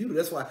we was beautiful.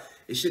 That's why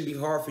it shouldn't be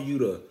hard for you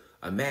to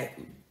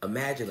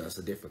imagine us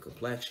a different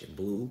complexion.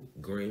 Blue,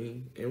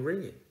 green, and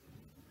red.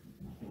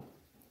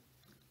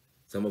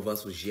 Some of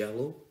us was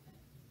yellow.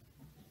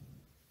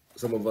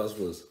 Some of us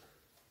was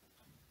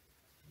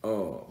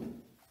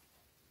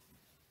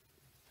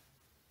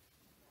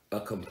a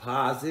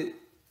composite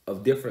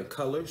of different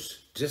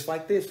colors, just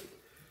like this.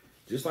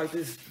 Just like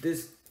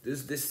this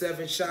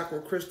 7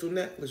 chakra crystal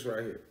necklace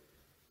right here.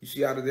 You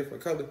see all the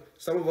different colors.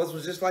 Some of us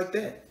was just like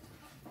that.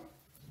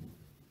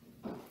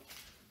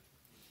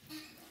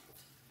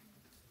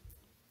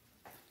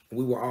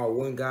 We were all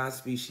one God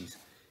species.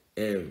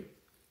 And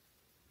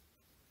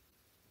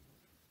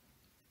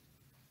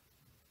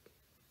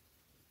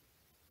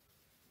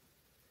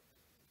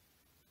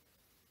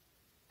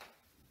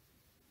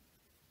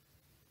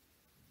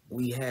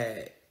we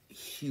had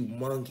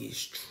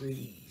humongous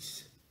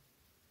trees.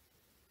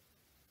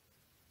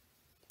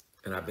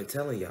 And I've been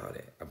telling y'all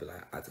that.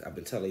 I've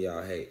been telling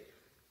y'all, hey,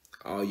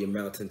 all your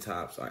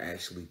mountaintops are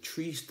actually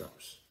tree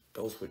stumps.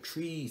 Those were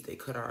trees. They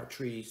cut our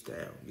trees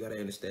down. You got to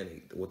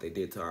understand what they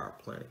did to our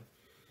planet.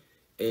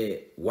 And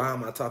why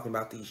am I talking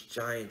about these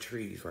giant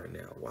trees right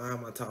now? Why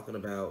am I talking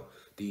about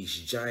these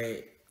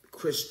giant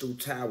crystal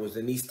towers?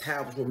 And these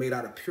towers were made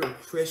out of pure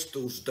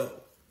crystals, though.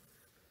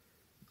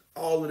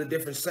 All of the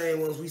different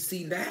same ones we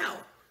see now,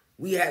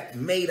 we had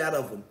made out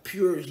of a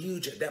pure,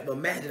 huge.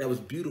 Imagine that was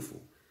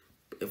beautiful.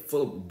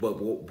 Full,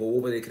 but what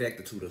were they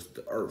connected to?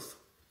 The earth.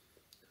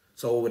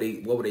 So what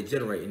were they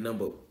generating?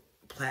 Number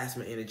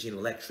plasma energy and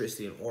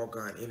electricity and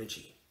orgone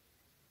energy.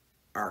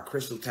 Our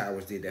crystal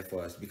towers did that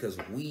for us because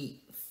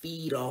we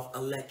feed off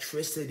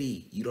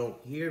electricity. You don't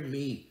hear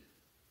me.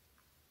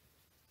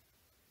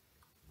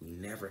 We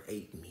never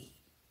ate meat.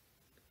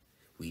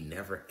 We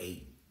never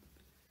ate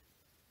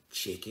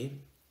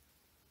chicken,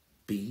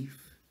 beef.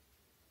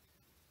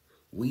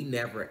 We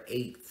never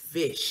ate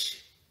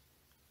fish.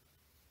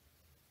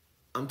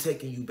 I'm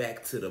taking you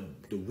back to the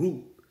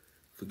root.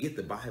 Forget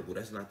the Bible.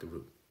 That's not the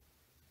root.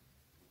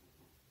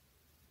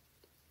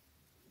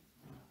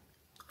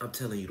 I'm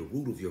telling you the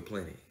root of your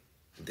planet,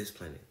 this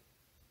planet,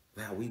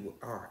 how we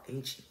are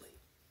anciently.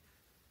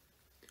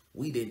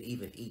 We didn't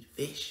even eat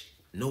fish.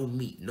 No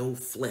meat, no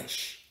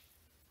flesh.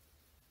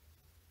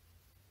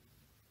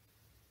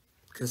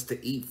 Because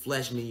to eat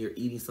flesh means you're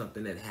eating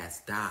something that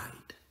has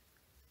died.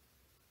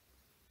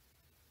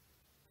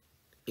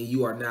 And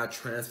you are now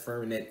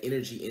transferring that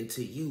energy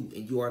into you,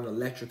 and you are an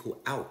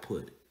electrical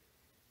output.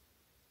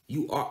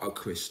 You are a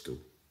crystal.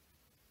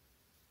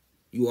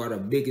 You are the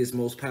biggest,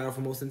 most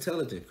powerful, most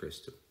intelligent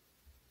crystal.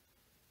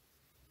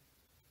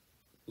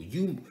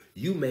 You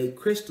made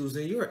crystals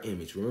in your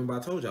image. Remember I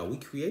told y'all, we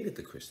created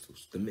the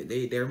crystals.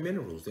 They're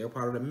minerals. They're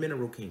part of the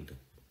mineral kingdom.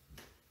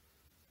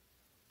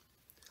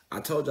 I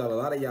told y'all, a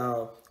lot of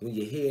y'all, when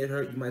your head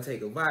hurt, you might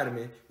take a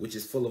vitamin, which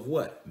is full of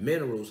what?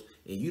 Minerals,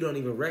 and you don't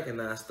even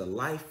recognize the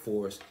life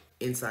force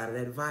inside of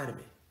that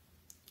vitamin.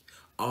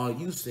 All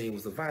you seen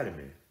was a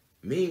vitamin.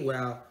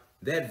 Meanwhile,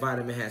 that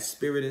vitamin has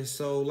spirit and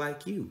soul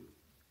like you.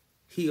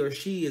 He or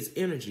she is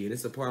energy, and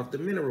it's a part of the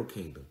mineral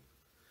kingdom.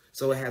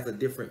 So it has a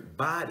different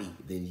body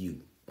than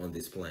you on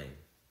this plane.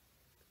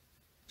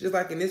 Just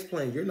like in this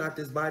plane, you're not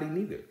this body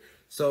neither.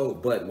 So,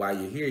 but while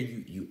you're here,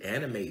 you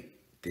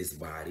animate this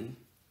body.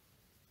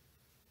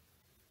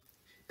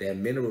 That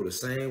mineral the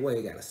same way,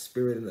 it got a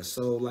spirit and a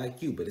soul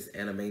like you, but it's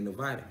animating the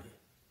vitamin.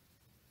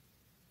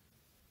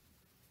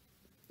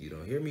 You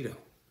don't hear me though.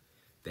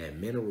 That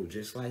mineral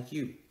just like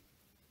you.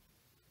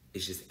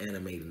 It's just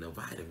animating the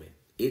vitamin.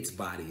 Its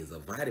body is a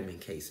vitamin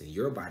casing.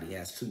 Your body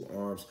has 2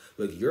 arms.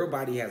 Look, your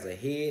body has a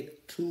head,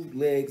 2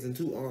 legs, and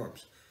 2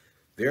 arms.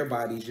 Their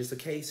body is just a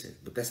casing,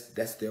 but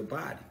that's their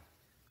body.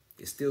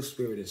 It's still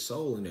spirit and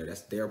soul in there.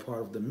 That's their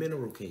part of the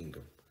mineral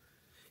kingdom.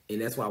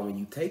 And that's why when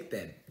you take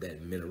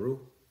that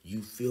mineral,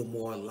 you feel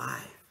more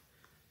alive.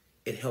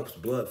 It helps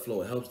blood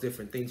flow. It helps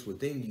different things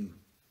within you.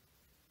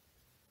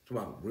 It's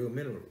about real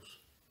minerals.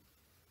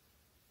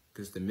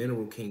 Because the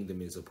mineral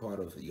kingdom is a part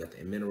of, you got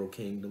the mineral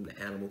kingdom,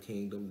 the animal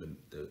kingdom,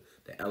 the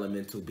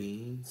elemental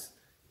beings.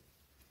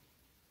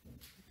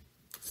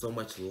 So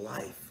much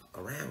life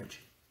around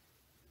you.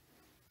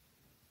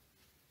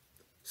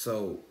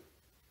 So,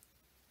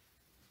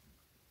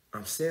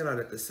 I'm saying all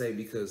that to say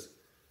because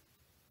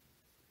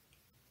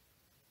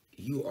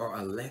you are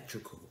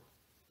electrical.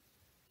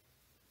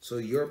 So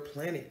your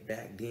planet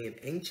back then,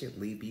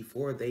 anciently,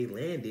 before they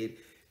landed,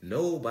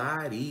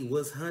 nobody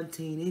was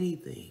hunting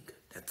anything.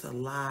 That's a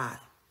lie.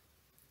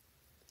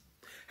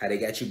 How they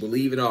got you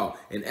believing all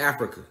in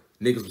Africa,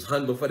 niggas was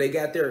hunting before they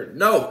got there?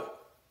 No.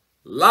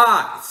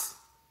 Lies.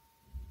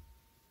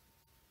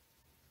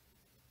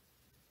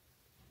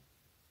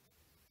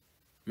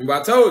 Remember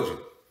I told you,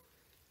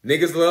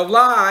 niggas love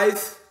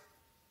lies.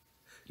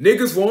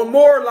 Niggas want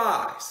more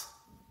lies.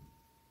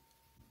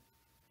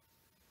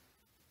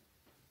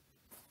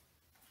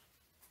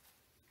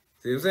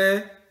 See what I'm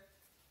saying?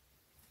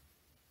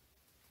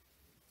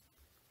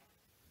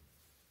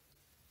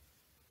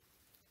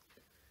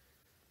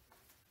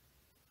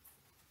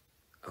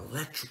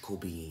 Electrical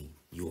being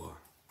you are.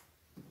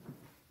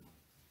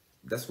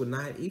 That's what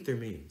nine ether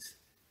means.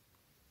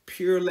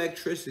 Pure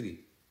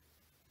electricity.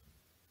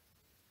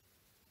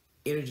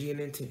 Energy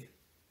and intent.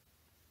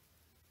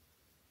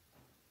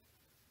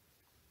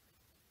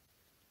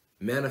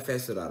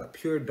 Manifested out of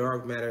pure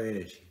dark matter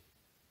energy.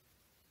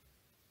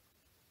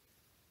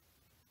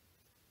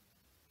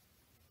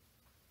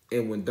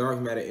 And when dark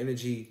matter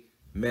energy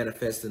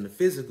manifests in the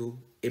physical,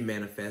 it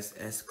manifests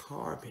as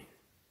carbon.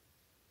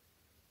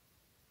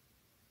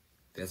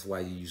 That's why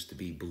you used to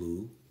be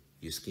blue.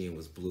 Your skin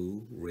was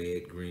blue,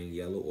 red, green,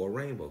 yellow, or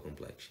rainbow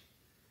complexion.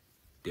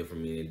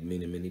 Different,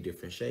 many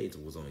different shades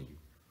was on you.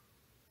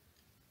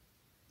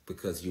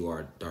 Because you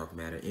are dark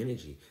matter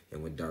energy.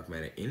 And when dark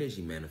matter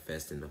energy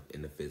manifests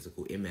in the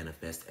physical, it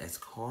manifests as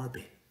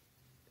carbon.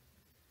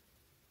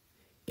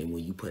 And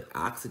when you put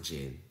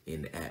oxygen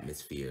in the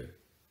atmosphere,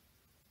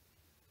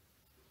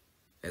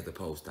 as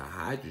opposed to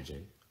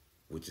hydrogen,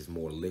 which is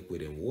more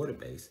liquid and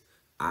water-based,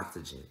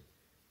 oxygen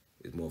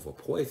is more of a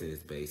poisonous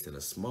base and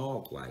a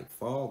smog-like,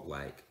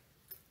 fog-like.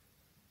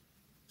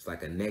 It's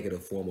like a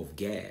negative form of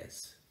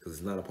gas because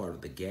it's not a part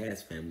of the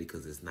gas family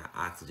because it's not,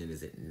 oxygen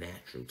isn't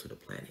natural to the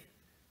planet.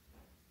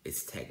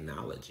 It's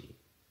technology.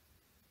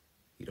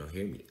 You don't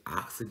hear me?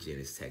 Oxygen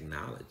is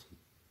technology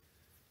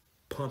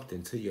pumped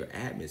into your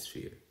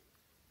atmosphere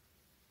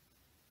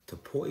to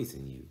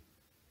poison you.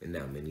 And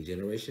now many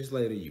generations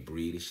later, you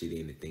breathe the shit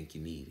in and think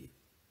you need it.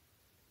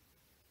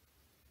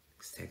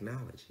 It's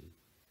technology.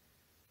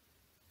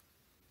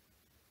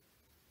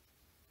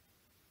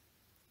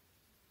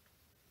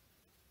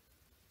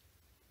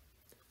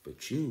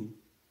 But you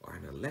are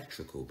an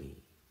electrical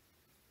being.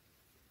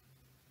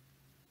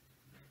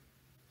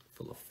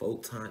 full of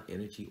photon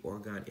energy,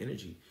 orgone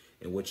energy.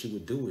 And what you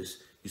would do is,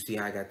 you see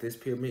how I got this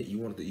pyramid?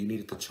 You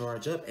needed to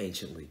charge up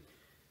anciently.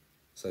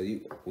 So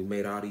we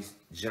made all these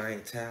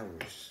giant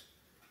towers,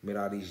 made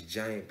all these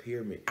giant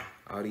pyramid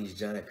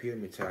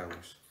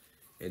towers.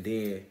 And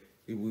then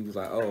we was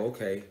like, oh,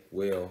 okay,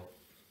 well,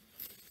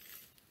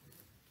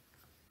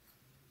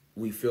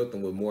 we filled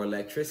them with more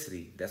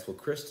electricity. That's where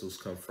crystals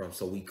come from.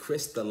 So we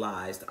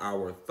crystallized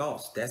our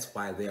thoughts. That's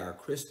why they are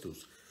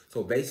crystals.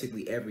 So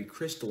basically every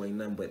crystal ain't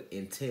nothing but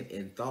intent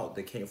and thought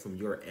that came from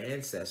your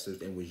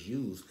ancestors and was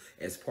used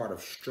as part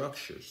of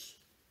structures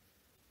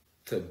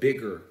to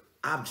bigger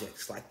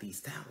objects like these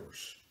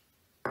towers.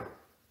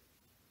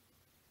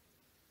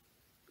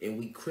 And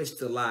we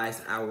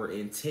crystallize our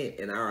intent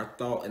and our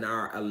thought and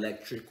our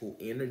electrical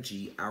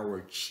energy,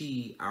 our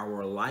chi,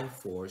 our life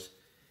force,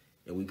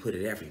 and we put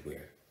it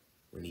everywhere.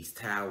 In these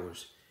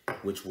towers,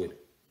 which would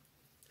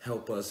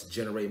help us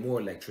generate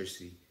more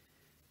electricity.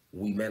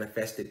 We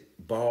manifested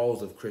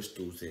balls of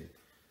crystals in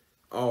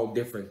all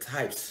different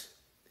types,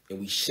 and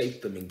we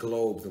shaped them in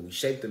globes, and we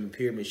shaped them in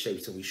pyramid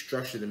shapes, and we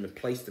structured them and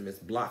placed them as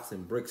blocks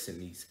and bricks in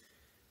these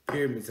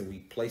pyramids, and we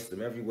placed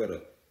them everywhere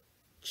to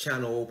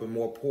channel open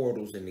more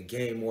portals and to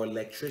gain more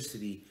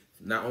electricity,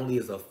 not only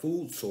as a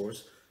food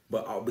source,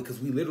 but because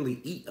we literally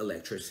eat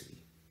electricity,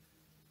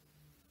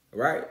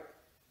 right?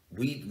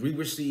 We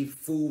receive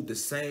food the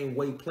same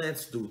way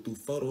plants do, through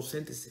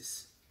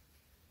photosynthesis.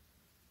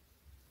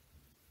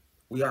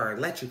 We are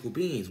electrical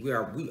beings. We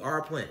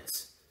are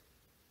plants.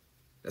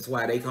 That's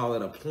why they call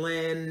it a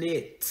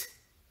planet.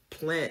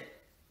 Plant-based.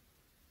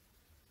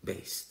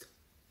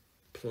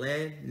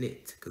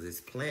 Planet, because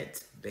it's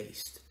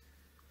plant-based.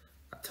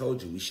 I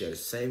told you we share the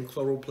same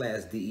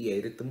chloroplast DEA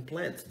that them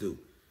plants do.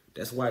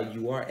 That's why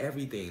you are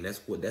everything. That's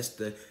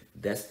the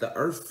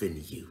earth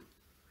in you.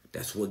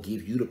 That's what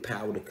gives you the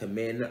power to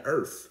command the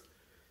earth.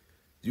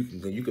 You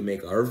can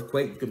make an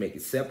earthquake. You can make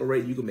it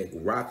separate. You can make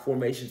rock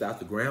formations out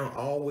the ground,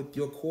 all with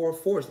your core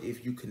force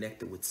if you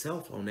connect it with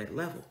self on that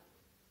level. I'm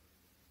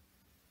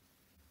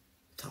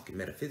talking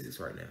metaphysics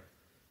right now.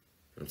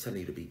 I'm telling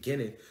you the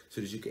beginning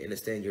so that you can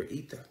understand your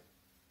ether.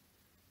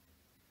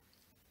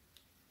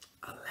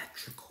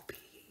 Electrical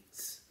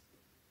beings.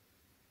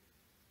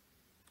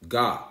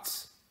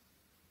 Gods.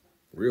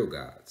 Real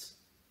gods.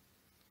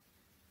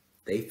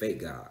 They fake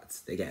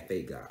gods. They got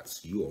fake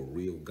gods. You are a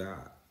real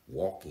God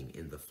walking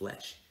in the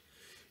flesh.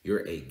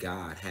 You're a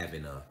God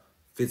having a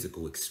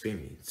physical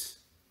experience.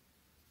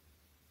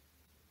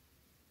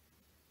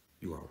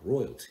 You are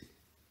royalty,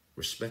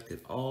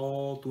 respected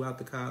all throughout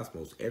the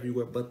cosmos,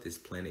 everywhere but this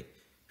planet,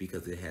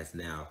 because it has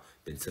now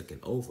been taken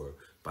over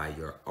by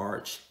your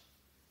arch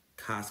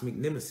cosmic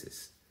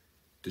nemesis,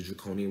 the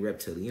Draconian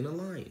Reptilian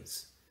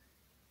Alliance,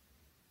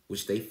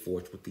 which they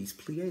forged with these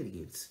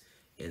Pleiadians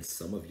and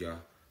some of your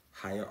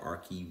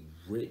hierarchy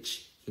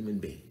rich human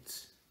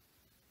beings.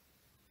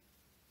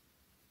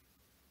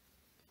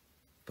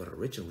 But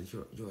originally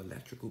you're an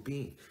electrical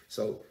being.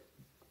 So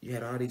you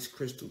had all these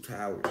crystal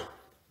towers.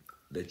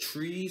 The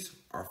trees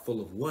are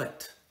full of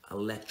what?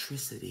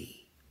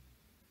 Electricity.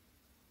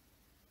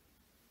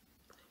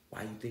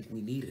 Why do you think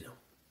we needed them?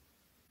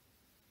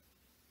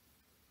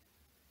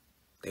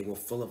 They were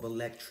full of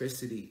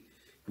electricity.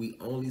 We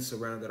only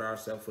surrounded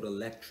ourselves with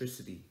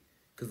electricity.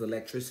 Because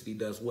electricity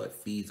does what?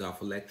 Feeds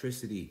off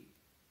electricity.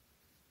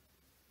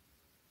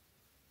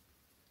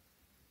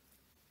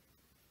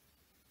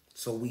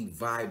 So we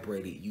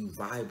vibrated. You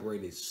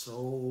vibrated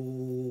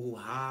so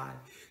high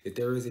that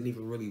there isn't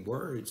even really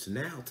words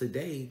now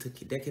today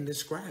that can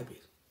describe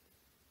it.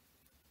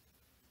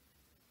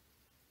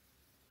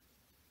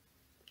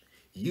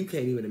 You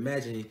can't even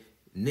imagine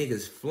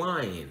niggas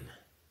flying.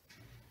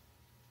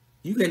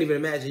 You can't even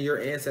imagine your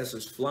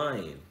ancestors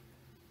flying.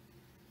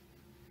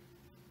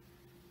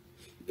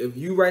 If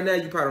you right now,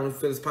 you probably don't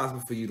feel it's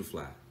possible for you to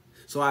fly.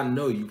 So I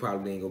know you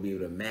probably ain't gonna be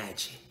able to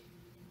imagine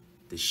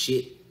the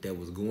shit that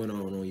was going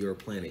on your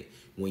planet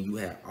when you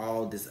had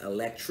all this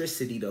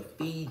electricity to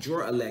feed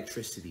your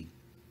electricity.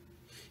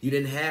 You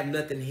didn't have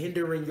nothing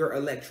hindering your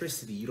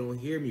electricity. You don't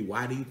hear me.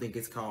 Why do you think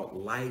it's called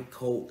light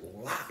code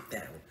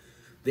lockdown?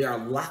 They are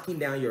locking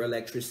down your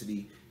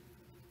electricity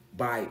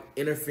by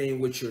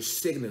interfering with your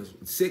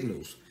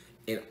signals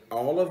and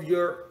all of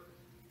your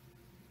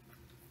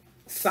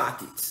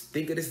sockets.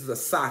 Think of this as a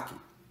socket.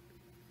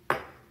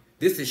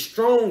 This is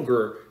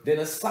stronger than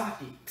a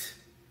socket.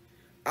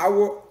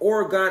 Our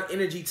orgone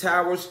energy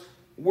towers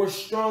were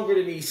stronger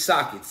than these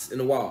sockets in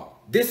the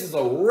wall. This is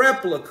a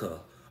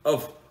replica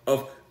of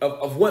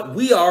what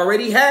we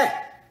already had.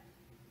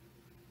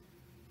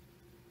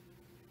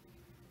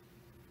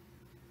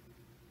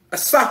 A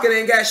socket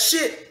ain't got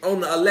shit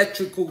on the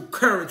electrical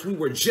currents we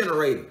were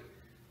generating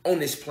on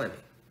this planet.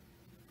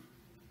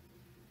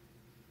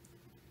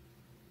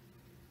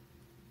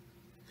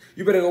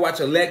 You better go watch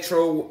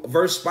Electro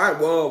vs. Spider,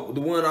 well, the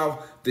one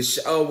off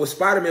the with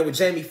Spider-Man with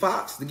Jamie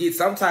Foxx to get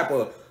some type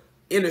of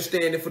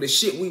understanding for the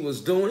shit we was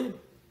doing.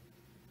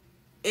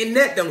 And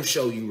that don't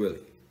show you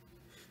really.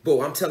 But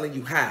I'm telling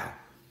you how.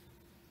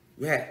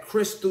 We had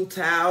crystal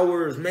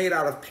towers made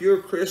out of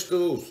pure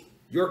crystals.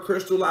 your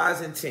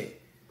crystallized intent,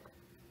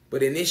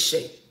 but in this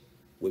shape,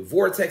 with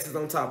vortexes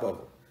on top of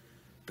it.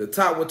 The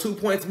top where 2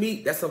 points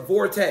meet, that's a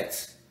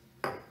vortex.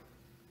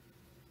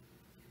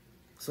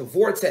 It's a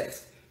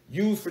vortex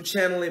used for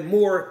channeling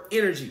more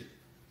energy.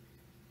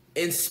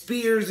 And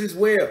spears as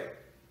well.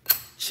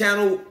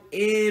 Channel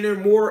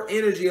more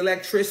energy,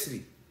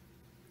 electricity.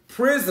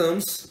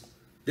 Prisms,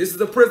 this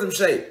is a prism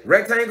shape.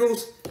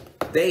 Rectangles,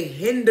 they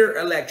hinder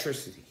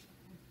electricity.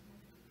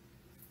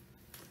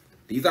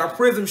 These are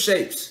prism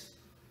shapes.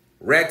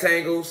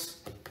 Rectangles.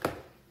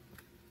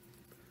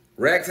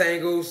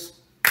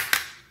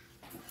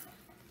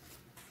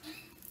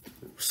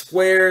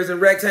 Squares and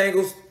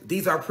rectangles,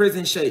 these are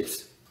prism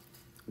shapes.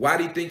 Why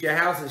do you think your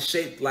house is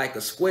shaped like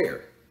a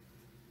square?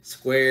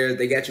 Squares,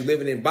 they got you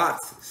living in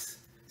boxes.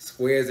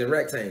 Squares and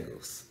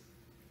rectangles.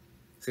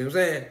 See what I'm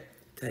saying?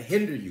 To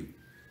hinder you.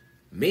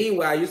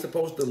 Meanwhile, you're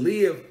supposed to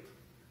live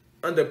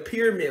under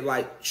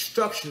pyramid-like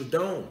structures,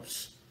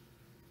 domes.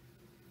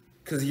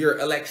 Because your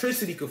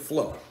electricity could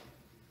flow.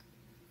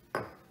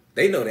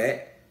 They know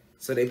that.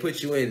 So they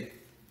put you in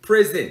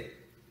prison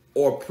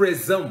or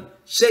prism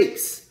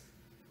shapes,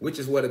 which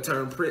is where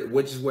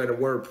the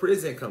word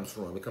prison comes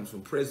from. It comes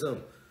from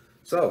prism.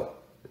 So,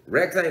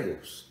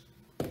 rectangles.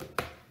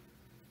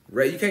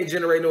 You can't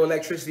generate no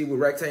electricity with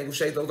rectangle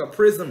shapes. Those are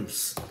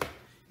prisms.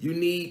 You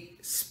need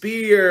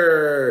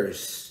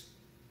spears.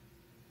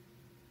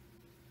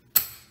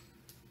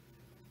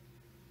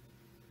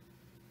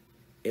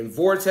 And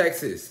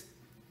vortexes,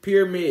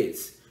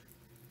 pyramids.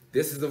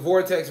 This is the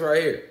vortex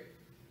right here.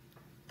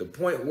 The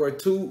point where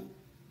 2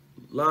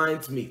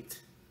 lines meet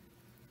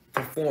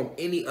to form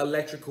any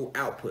electrical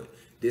output.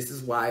 This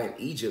is why in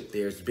Egypt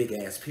there's big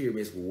ass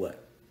pyramids with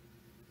what?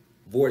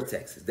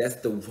 Vortexes. That's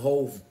the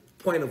whole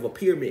point of a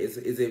pyramid.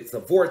 It's a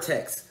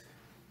vortex.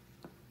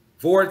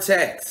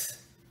 Vortex.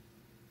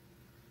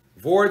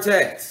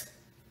 Vortex.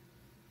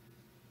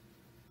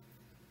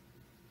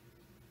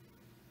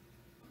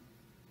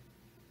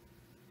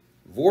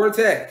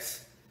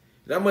 Vortex.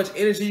 You know how much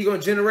energy you're going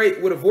to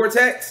generate with a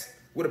vortex?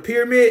 With a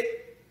pyramid?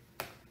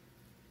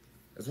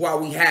 That's why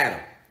we had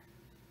them.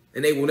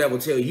 And they will never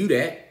tell you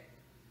that.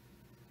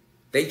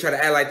 They try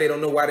to act like they don't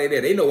know why they're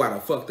there. They know why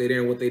the fuck they're there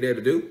and what they're there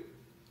to do.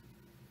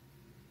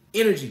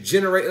 Energy.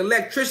 Generate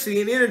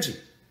electricity and energy.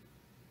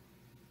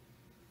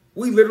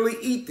 We literally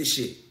eat the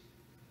shit.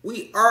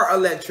 We are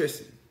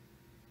electricity.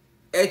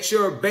 At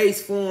your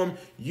base form,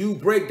 you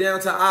break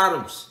down to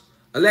atoms.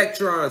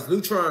 Electrons,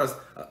 neutrons,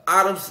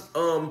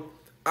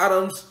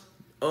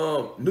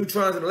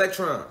 neutrons and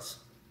electrons.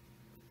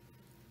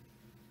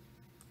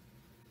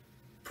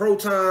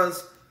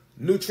 Protons,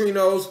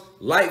 neutrinos,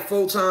 light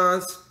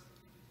photons.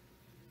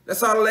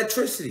 That's all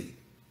electricity.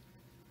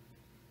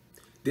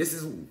 This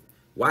is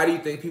why do you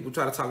think people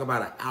try to talk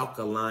about an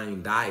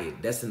alkaline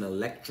diet? That's an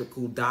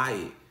electrical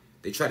diet.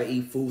 They try to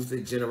eat foods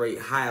that generate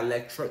high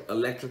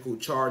electrical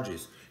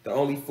charges. The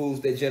only foods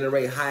that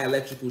generate high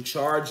electrical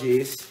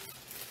charges,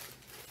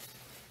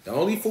 the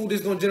only food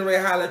that's going to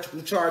generate high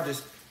electrical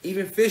charges,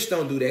 even fish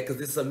don't do that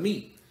because it's a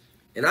meat.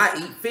 And I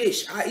eat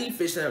fish. I eat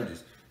fish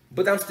sandwiches.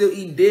 But I'm still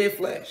eating dead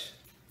flesh.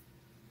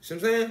 See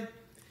what I'm saying?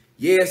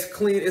 Yeah, it's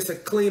clean. It's a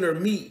cleaner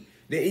meat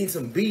than eating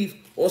some beef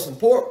or some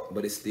pork,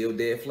 but it's still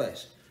dead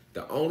flesh.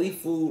 The only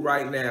food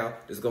right now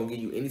that's going to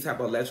give you any type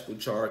of electrical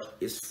charge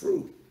is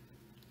fruit.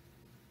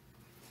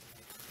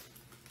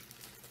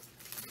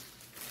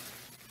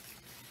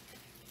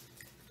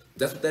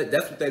 That's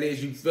what that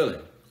is you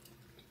feeling.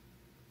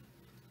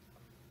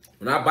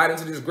 When I bite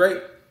into this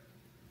grape,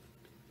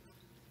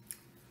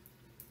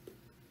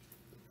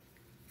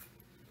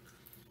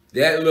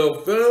 that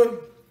little feeling,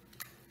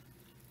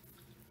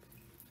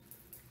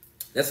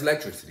 that's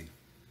electricity.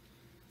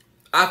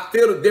 I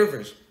feel the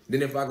difference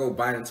than if I go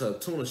bite into a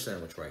tuna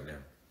sandwich right now.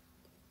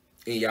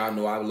 And y'all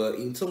know I love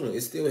eating tuna.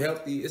 It's still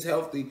healthy. It's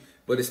healthy,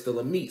 but it's still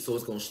a meat, so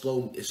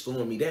it's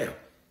slowing me down.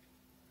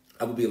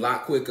 I would be a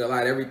lot quicker, a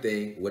lot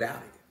everything without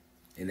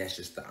it. And that's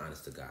just the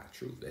honest to God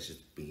truth. That's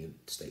just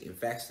stating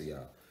facts to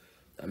y'all.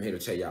 I'm here to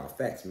tell y'all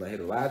facts. I'm not here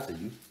to lie to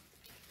you.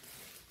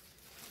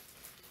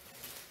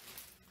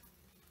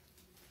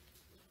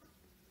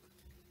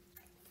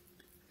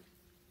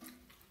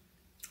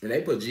 And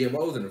they put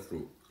GMOs in the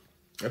fruit.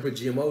 They put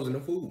GMOs in the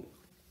food.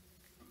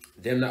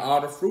 Then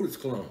all the fruit is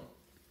cloned.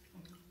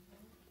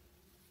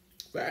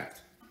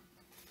 Fact.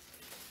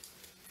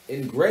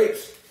 And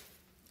grapes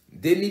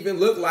didn't even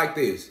look like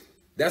this.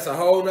 That's a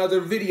whole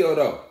nother video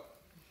though.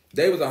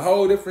 They was a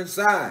whole different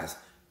size.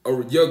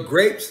 Your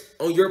grapes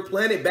on your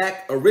planet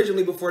back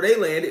originally before they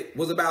landed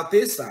was about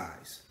this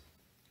size.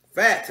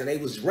 Facts. And they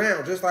was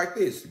round just like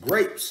this.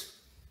 Grapes.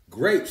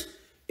 Grapes.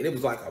 And it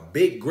was like a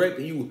big grape.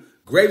 And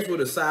grapes were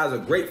the size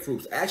of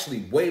grapefruits. Actually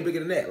way bigger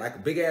than that.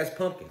 Like big ass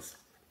pumpkins.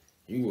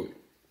 You would.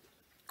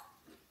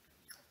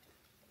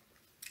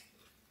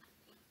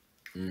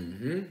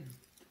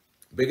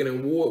 Bigger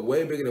than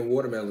way bigger than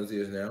watermelons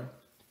is now.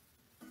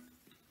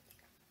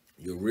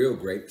 Your real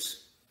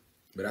grapes.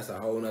 But that's a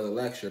whole nother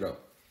lecture though.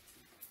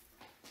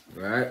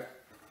 Right?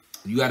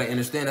 You got to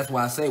understand. That's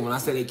why I say, when I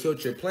say they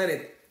killed your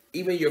planet,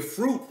 Even your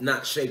fruit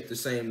not shaped the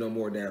same no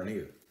more down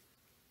here.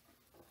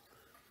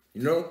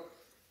 You know?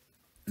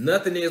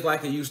 Nothing is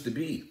like it used to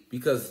be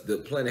because the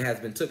planet has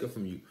been taken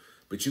from you.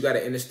 But you got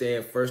to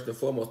understand first and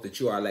foremost that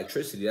you are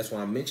electricity. That's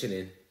why I'm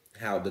mentioning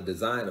how the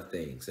design of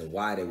things and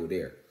why they were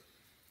there.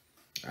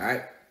 All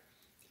right?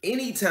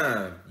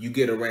 Anytime you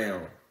get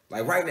around,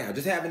 like right now,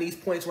 just having these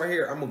points right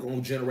here, I'm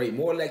going to generate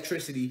more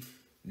electricity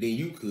than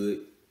you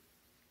could.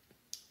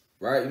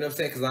 Right? You know what I'm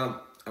saying? Because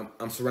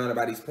I'm surrounded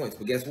by these points.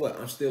 But guess what?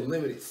 I'm still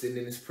limited sitting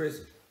in this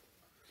prison.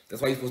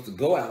 That's why you're supposed to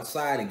go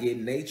outside and get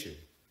in nature.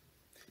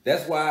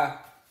 That's why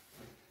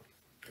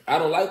I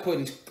don't like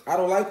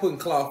putting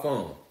cloth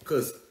on,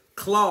 because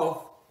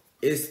cloth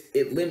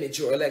it limits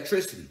your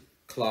electricity.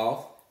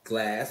 Cloth,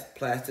 glass,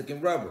 plastic,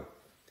 and rubber.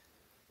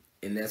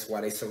 And that's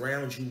why they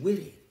surround you with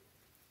it.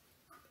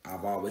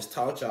 I've always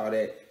taught y'all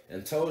that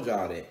and told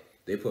y'all that.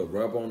 They put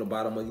rubber on the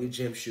bottom of your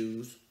gym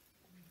shoes.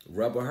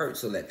 Rubber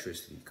hurts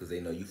electricity because they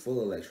know you full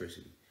of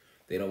electricity.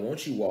 They don't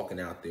want you walking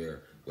out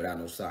there without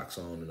no socks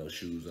on and no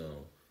shoes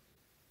on.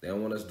 They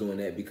don't want us doing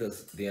that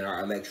because then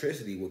our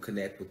electricity will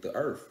connect with the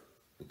earth,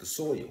 with the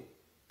soil.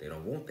 They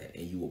don't want that,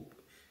 and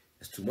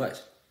it's too much.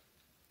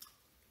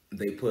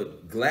 They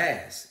put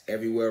glass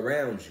everywhere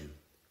around you.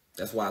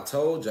 That's why I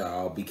told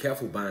y'all, be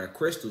careful buying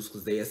crystals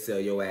because they'll sell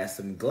your ass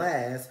some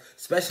glass,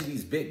 especially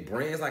these big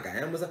brands like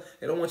Amazon.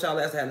 They don't want y'all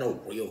ass to have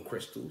no real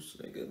crystals,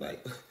 nigga.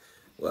 Like,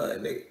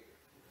 what, nigga?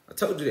 I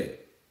told you that. You know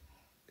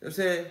what I'm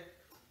saying?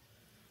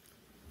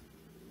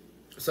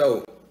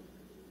 So,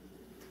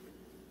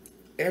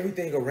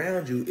 everything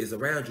around you is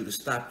around you to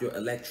stop your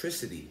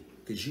electricity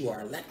because you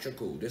are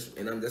electrical. That's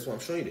why I'm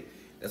showing you.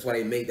 That's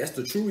why that's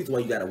the true reason why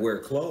you got to wear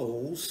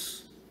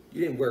clothes.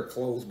 You didn't wear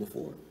clothes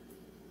before.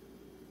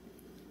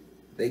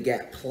 They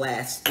got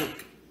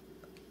plastic,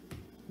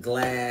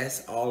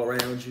 glass all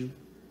around you,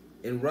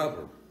 and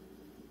rubber.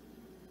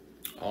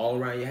 All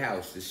around your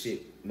house. This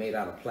shit made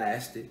out of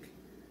plastic,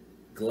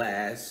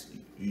 glass.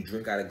 You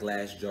drink out of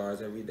glass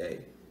jars every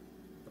day.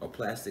 Or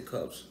plastic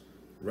cups,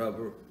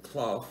 rubber,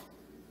 cloth.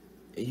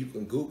 And you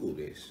can Google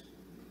this.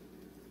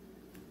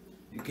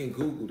 You can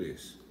Google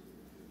this.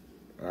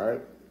 All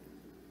right?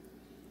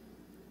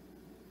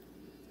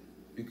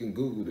 You can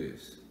Google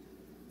this.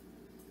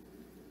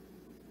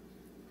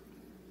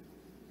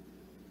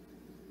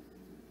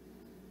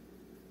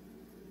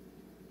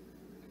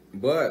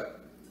 But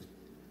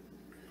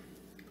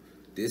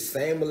this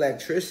same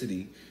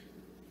electricity,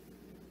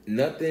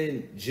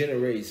 nothing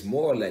generates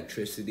more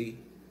electricity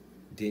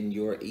than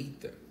your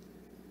ether.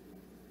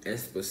 And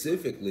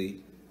specifically,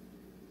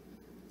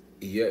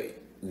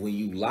 when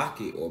you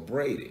lock it or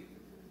braid it.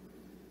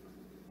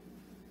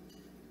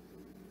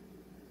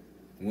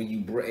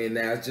 And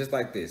now it's just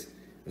like this.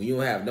 When you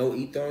don't have no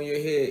ether on your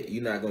head,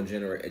 you're not going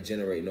to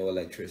generate no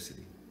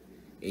electricity.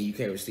 And you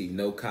can't receive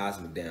no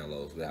cosmic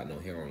downloads without no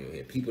hair on your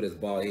head. People that's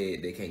bald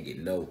head, they can't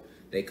get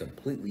they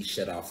completely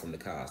shut off from the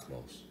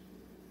cosmos.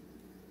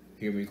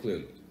 Hear me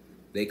clearly.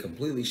 They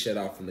completely shut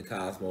off from the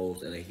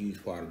cosmos and a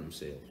huge part of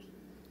themselves.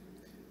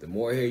 The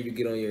more hair you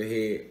get on your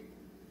head,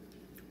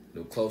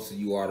 the closer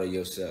you are to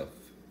yourself.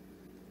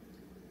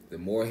 The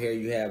more hair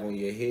you have on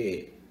your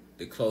head,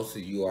 the closer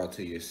you are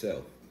to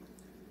yourself.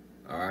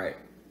 All right?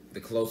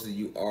 The closer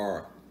you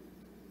are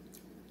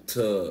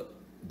to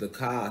the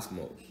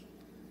cosmos.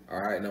 All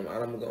right? Now,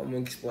 I'm going to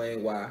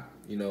explain why,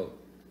 you know.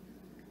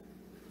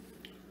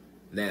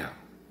 Now,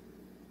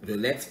 the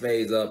next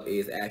phase up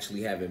is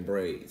actually having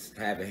braids.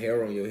 Having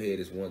hair on your head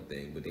is one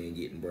thing, but then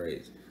getting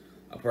braids.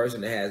 A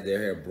person that has their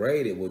hair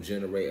braided will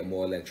generate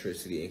more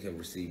electricity and can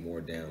receive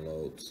more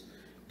downloads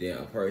than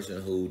a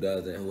person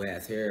who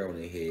has hair on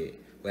their head,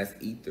 who has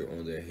ether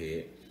on their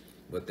head,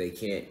 but they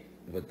can't,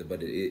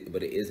 but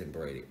it isn't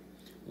braided.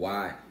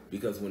 Why?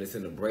 Because when it's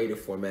in a braided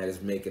format,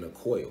 it's making a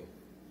coil.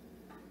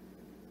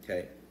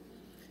 Okay.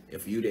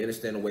 And for you to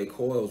understand the way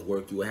coils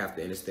work, you will have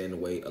to understand the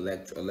way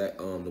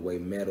the way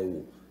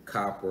metal,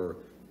 copper,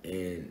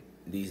 and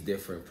these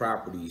different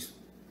properties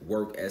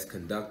work as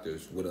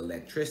conductors with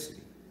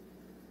electricity.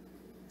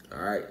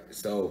 All right,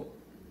 so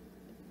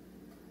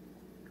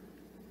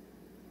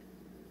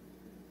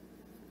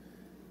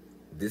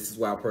this is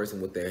why a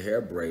person with their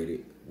hair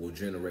braided will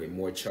generate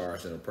more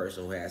charge than a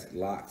person who has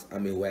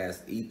who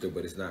has ether,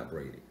 but it's not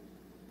braided.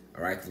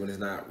 All right, because when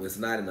it's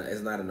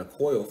not in a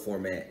coil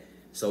format,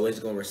 so it's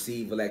gonna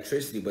receive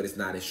electricity, but it's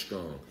not as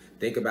strong.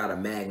 Think about a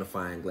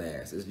magnifying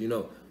glass.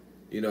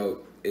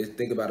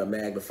 Think about a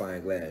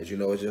magnifying glass. You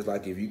know, it's just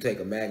like if you take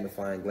a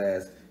magnifying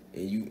glass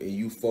and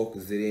you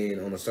focus it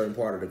in on a certain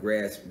part of the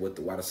grass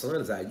while the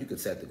sun is out, you can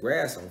set the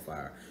grass on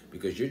fire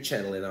because you're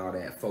channeling all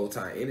that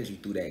photon energy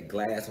through that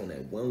glass on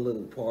that one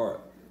little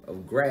part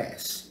of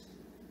grass.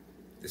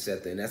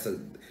 And that's I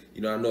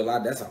know a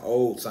lot. That's an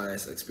old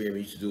science experiment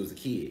you used to do as a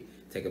kid.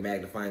 Take a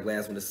magnifying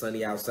glass when it's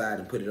sunny outside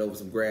and put it over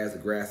some grass. The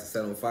grass is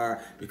set on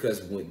fire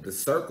because when the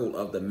circle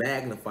of the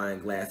magnifying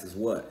glass is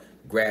what?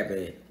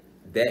 Grabbing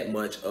that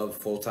much of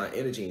photon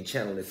energy and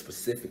channeling it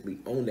specifically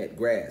on that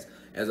grass,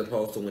 as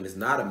opposed to when it's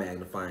not a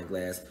magnifying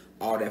glass,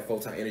 all that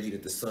photon energy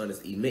that the sun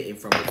is emitting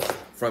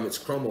from its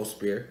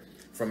chromosphere,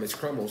 from its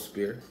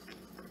chromosphere,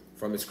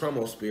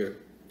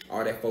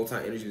 all that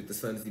photon energy that the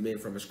sun is emitting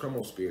from its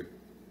chromosphere,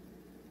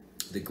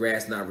 the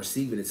grass not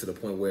receiving it to the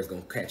point where it's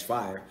gonna catch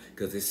fire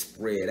because it's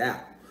spread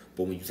out.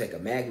 But when you take a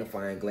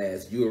magnifying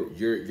glass,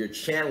 you're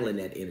channeling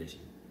that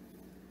energy.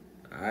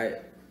 All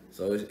right,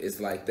 so it's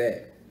like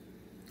that.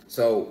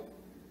 So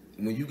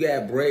when you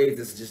got braids,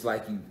 it's just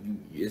like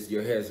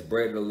your hair's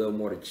braided a little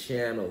more to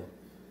channel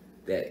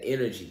that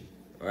energy.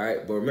 All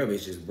right, but remember,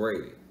 it's just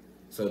braided.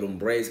 So them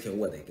braids can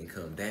what? They can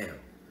come down.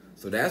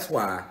 So that's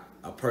why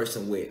a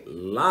person with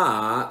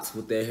locks,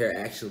 with their hair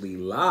actually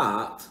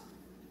locked,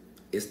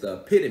 is the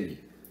epitome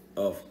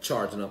of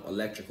charging up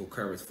electrical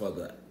currents for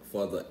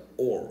the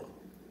aura.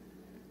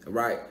 All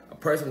right, a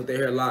person with their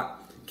hair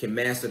locked can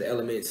master the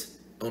elements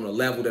on a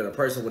level that a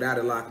person without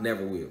a lock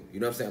never will. You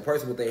know what I'm saying? A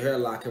person with their hair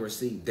locked can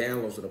receive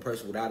downloads that a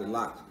person without a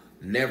lock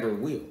never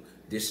will.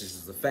 This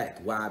is a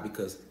fact. Why?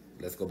 Because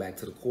let's go back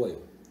to the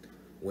coil.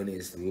 When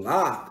it's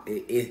locked,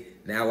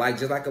 now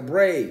just like a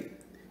braid.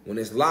 When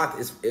it's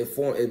locked,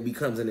 it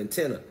becomes an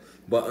antenna.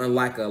 But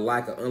unlike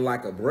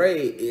a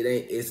braid,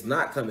 it's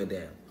not coming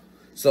down.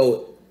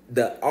 So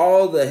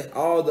all the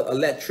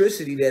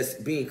electricity that's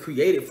being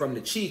created from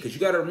the chi, because you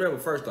got to remember,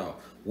 first off,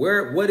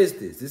 what is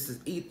this? This is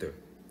ether.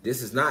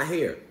 This is not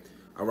hair.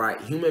 All right,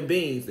 the human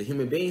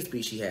being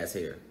species has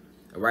hair.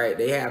 All right,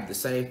 they have the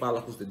same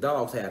follicles the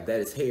dogs have. That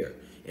is hair,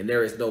 and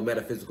there is no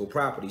metaphysical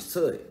properties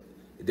to it.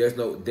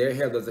 Their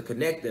hair doesn't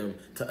connect them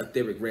to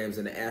etheric realms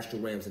and the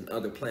astral realms and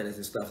other planets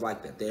and stuff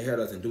like that. Their hair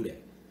doesn't do that.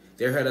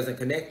 Their hair doesn't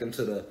connect them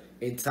to the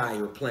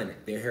entire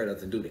planet. Their hair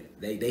doesn't do that.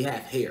 They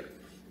have hair.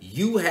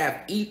 You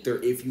have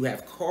ether if you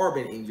have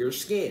carbon in your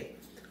skin.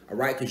 All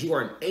right, because you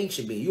are an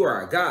ancient being. You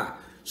are a god.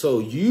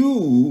 So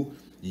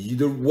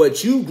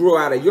what you grow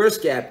out of your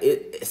scalp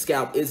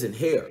isn't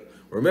hair.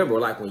 Remember,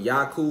 like when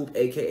Yakub,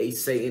 aka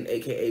Satan,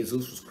 aka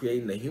Zeus, was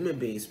creating the human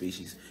being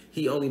species,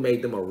 he only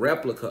made them a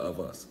replica of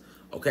us.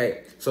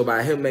 Okay, so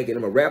by him making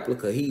them a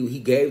replica, he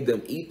gave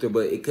them ether,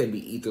 but it couldn't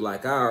be ether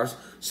like ours.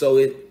 So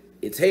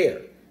it's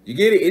hair. You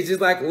get it? It's just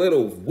like a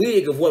little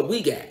wig of what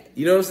we got.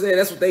 You know what I'm saying?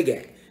 That's what they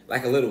got.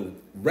 Like a little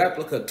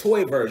replica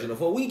toy version of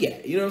what we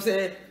got. You know what I'm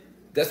saying?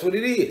 That's what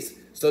it is.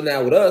 So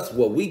now with us,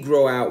 what we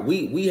grow out,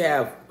 we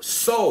have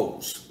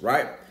souls,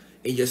 right?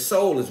 And your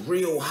soul is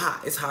real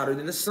hot. It's hotter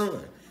than the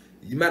sun.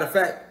 As a matter of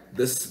fact,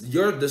 the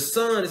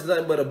sun is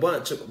nothing but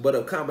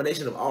a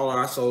combination of all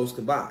our souls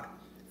combined.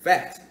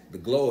 Facts. The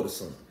glow of the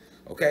sun.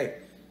 Okay?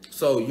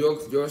 So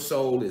your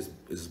soul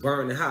is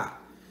burning hot.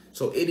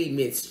 So it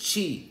emits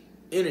chi,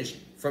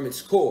 energy, from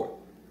its core.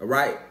 All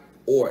right?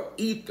 Or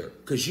ether,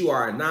 because you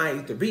are a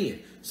non-ether being.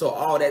 So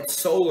all that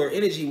solar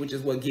energy, which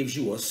is what gives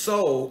you a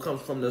soul,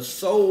 comes from the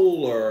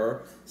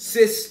solar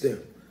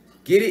system.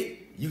 Get it?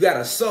 You got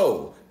a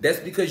soul. That's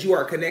because you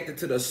are connected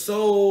to the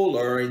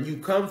solar and you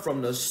come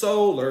from the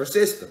solar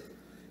system.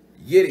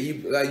 Get it?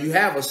 You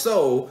have a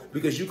soul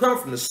because you come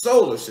from the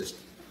solar system.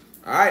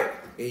 All right?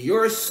 And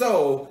your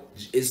soul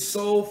is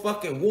so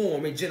fucking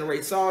warm, it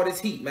generates all this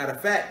heat. Matter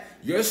of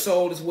fact, your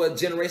soul is what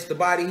generates the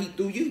body heat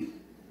through you.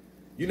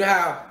 You know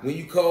how when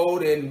you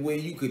cold and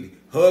when you could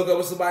hug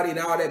over somebody and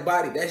all that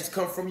body, that's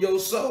come from your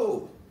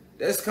soul.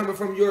 That's coming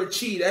from your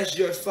chi. That's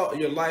your soul,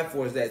 your life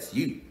force. That's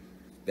you.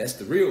 That's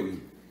the real you.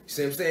 You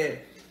see what I'm saying?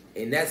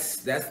 And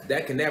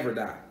that can never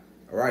die.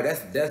 All right,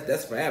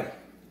 that's forever.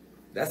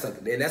 That's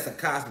a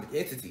cosmic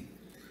entity.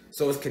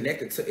 So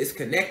it's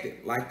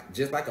connected like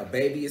just like a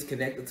baby is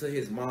connected to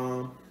his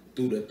mom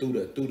through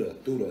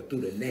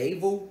the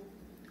navel.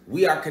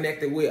 We are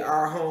connected with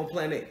our home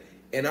planet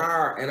and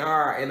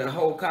the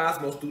whole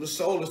cosmos through the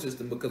solar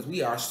system because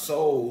we are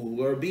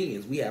solar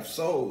beings. We have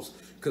souls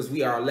because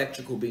we are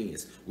electrical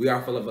beings. We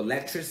are full of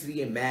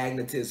electricity and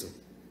magnetism.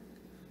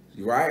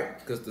 Right?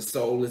 Because the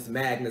soul is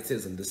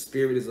magnetism. The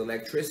spirit is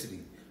electricity.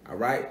 All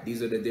right?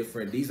 These are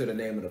the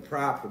name of the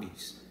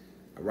properties.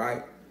 All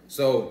right?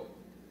 So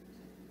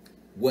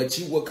what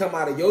will come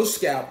out of your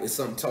scalp is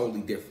something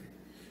totally different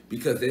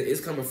because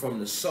it's coming from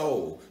the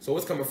soul. So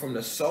it's coming from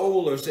the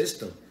solar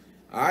system.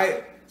 All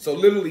right? So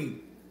literally,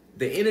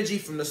 the energy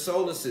from the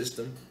solar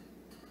system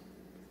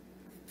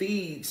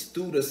feeds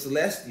through the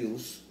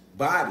celestials'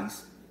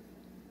 bodies.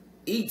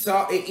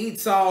 It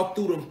eats all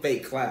through them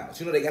fake clouds.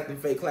 You know they got them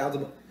fake clouds.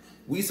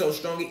 We so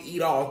strong it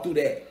eat all through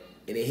that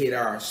and it hit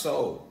our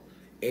soul.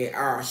 And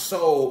our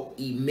soul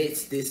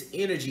emits this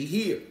energy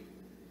here.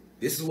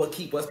 This is what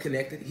keeps us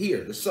connected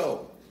here, the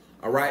soul.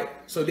 All right?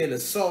 So then the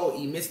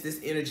soul emits this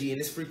energy and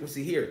this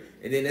frequency here.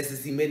 And then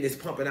this emitting, this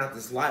pumping out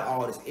this light,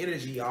 all this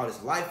energy, all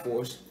this life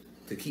force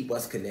to keep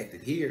us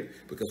connected here.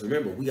 Because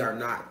remember,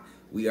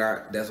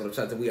 that's what I'm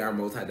trying to say, we are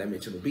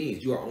multidimensional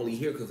beings. You are only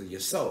here because of your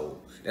soul.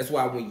 That's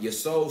why when your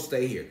soul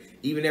stay here,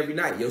 even every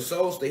night, your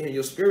soul stay here and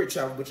your spirit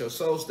travels, but your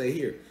soul stay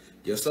here.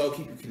 Your soul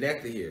keep you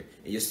connected here.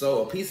 And your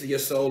soul, a piece of your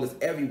soul is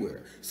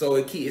everywhere. So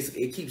it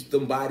keeps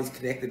them bodies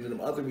connected in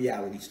them other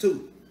realities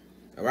too.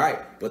 All right?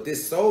 But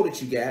this soul that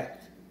you got,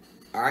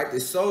 all right,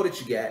 this soul that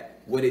you got,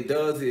 what it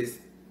does is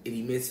it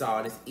emits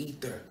all this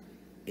ether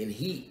and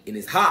heat, and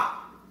it's hot.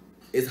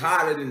 It's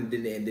hotter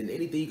than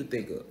anything you could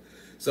think of.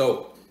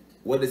 So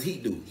what does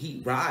heat do?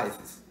 Heat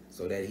rises.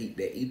 So that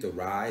ether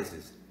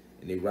rises,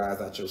 and it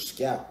rises out your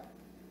scalp,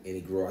 and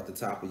it grow out the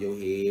top of your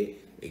head.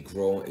 It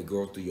grow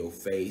through your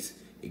face.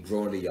 It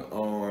grow into your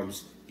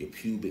arms, your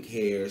pubic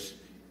hairs,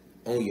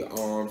 on your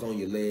arms, on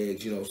your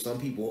legs. You know, some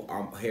people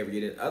are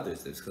heavier than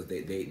others. It's because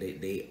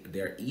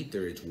their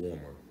ether is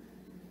warmer.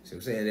 See what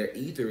I'm saying? Their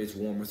ether is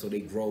warmer, so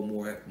they grow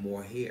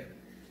more hair. You know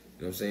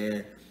what I'm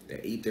saying?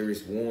 Their ether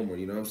is warmer.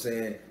 You know what I'm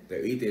saying?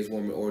 Their ether is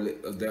warmer, or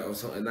it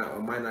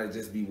might not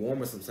just be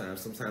warmer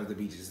sometimes. Sometimes it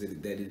be just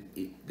that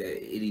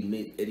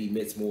it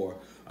emits more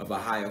of a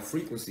higher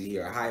frequency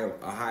here, a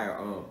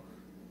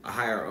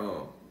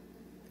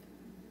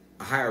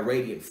higher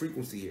radiant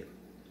frequency here.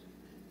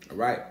 All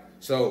right.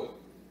 So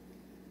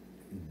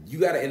you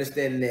got to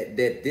understand that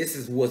this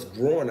is what's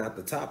growing out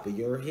the top of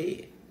your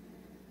head.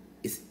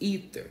 It's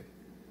ether.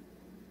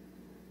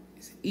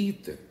 It's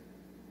ether.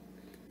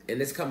 And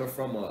it's coming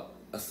from a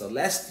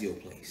celestial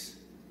place.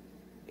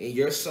 And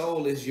your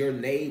soul is your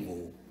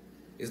navel.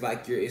 It's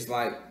like your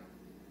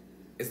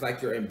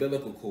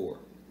umbilical cord.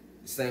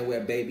 The same way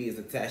a baby is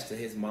attached to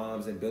his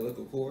mom's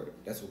umbilical cord.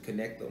 That's what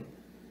connects them.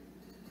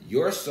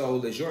 Your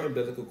soul is your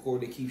umbilical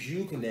cord that keeps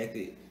you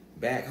connected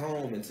back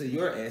home into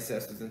your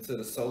ancestors, into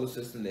the solar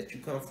system that you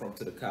come from,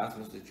 to the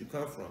cosmos that you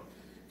come from.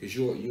 Because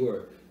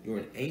you're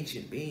an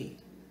ancient being.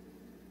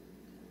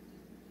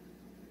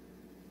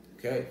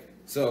 Okay?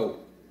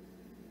 So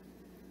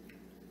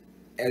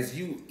as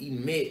you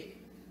emit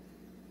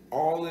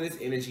all of this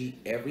energy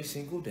every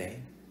single day,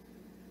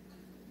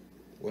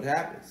 what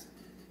happens?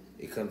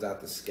 It comes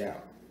out the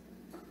scalp.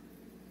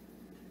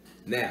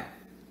 Now,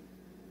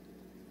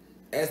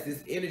 as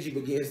this energy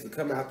begins to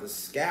come out the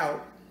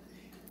scalp,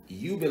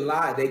 you've been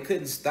lied. They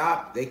couldn't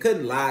stop. They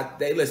couldn't lie.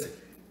 They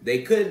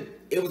couldn't.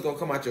 It was going to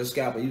come out your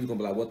scalp and you was going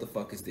to be like, what the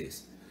fuck is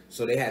this?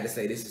 So they had to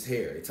say, this is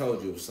hair. They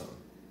told you it was something.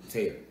 It's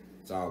hair.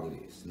 It's all it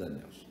is.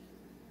 Nothing else.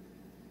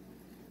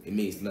 It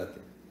means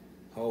nothing.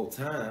 Whole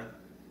time,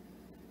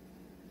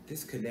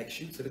 this connects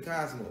you to the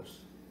cosmos.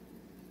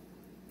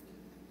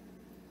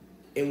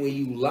 And when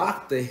you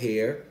lock the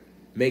hair,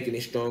 making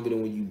it stronger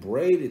than when you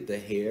braided the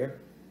hair,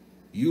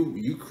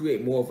 you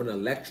create more of an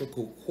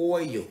electrical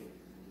coil,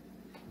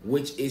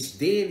 which is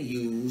then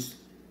used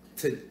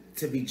to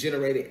be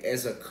generated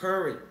as a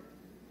current.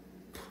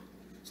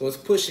 So it's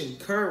pushing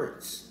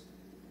currents.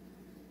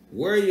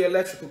 Where are your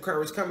electrical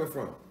currents coming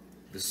from?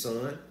 The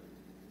sun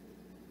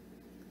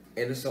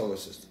and the solar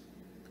system,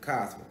 the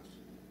cosmos.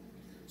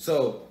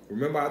 So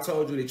remember I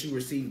told you that you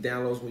receive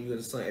downloads when you're in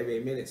the sun every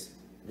 8 minutes?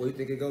 What do you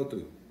think it go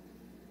through?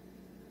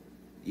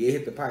 Yeah, it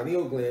hit the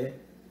pineal gland,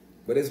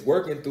 but it's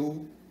working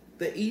through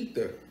the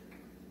ether.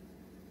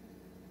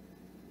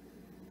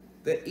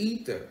 The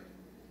ether.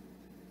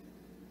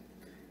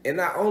 And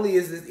not only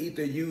is this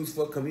ether used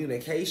for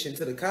communication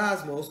to the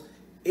cosmos,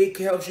 it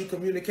helps you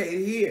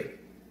communicate here.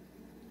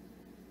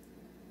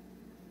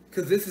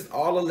 Because this is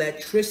all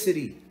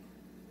electricity.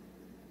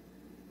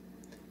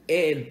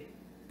 And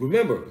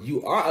remember,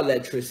 you are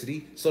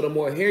electricity, so the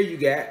more hair you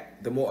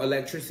got, the more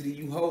electricity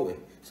you hold.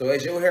 So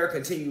as your hair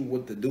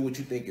continues to do what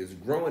you think is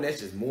growing,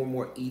 that's just more and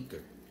more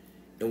ether.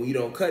 And when you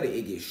don't cut it,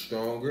 it gets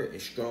stronger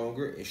and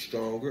stronger and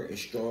stronger and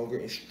stronger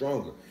and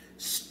stronger.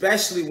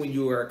 Especially when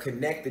you are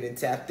connected and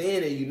tapped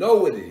in and you know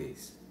what it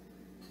is.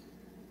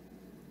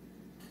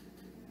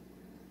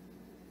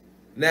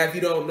 Now, if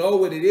you don't know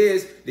what it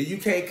is, then you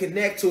can't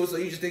connect to it, so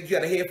you just think you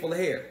got a head full of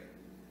hair.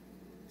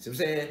 See what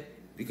I'm saying?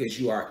 Because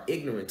you are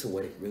ignorant to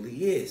what it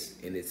really is,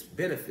 and its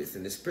benefits,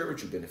 and its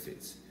spiritual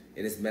benefits,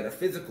 and its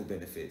metaphysical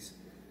benefits.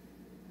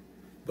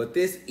 But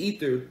this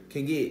ether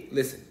can get,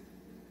 listen,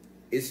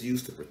 it's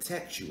used to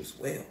protect you as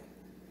well.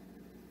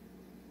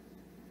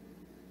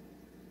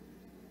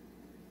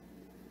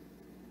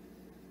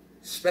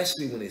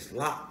 Especially when it's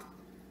locked.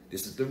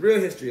 This is the real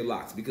history of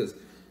locks, because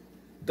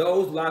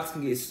those locks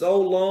can get so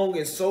long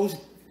and so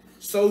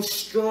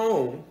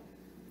strong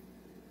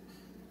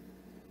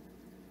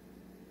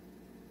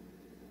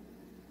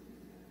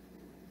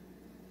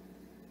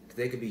that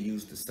they could be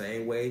used the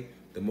same way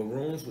the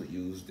Maroons would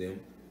use them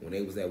when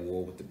they was at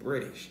war with the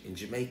British in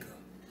Jamaica.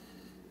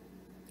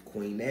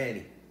 Queen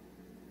Nanny.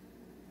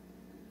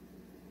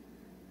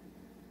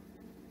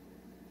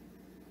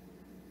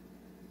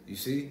 You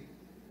see?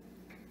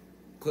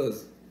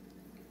 Because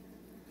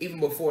even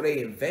before they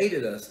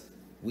invaded us,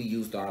 we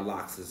used our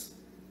locks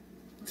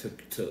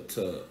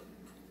to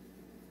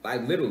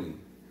like literally,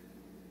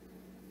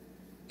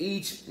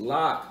 each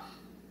lock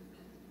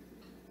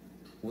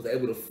was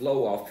able to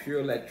flow off pure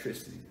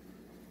electricity.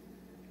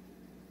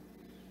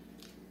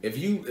 If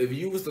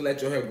you was to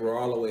let your hair grow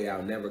all the way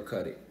out, never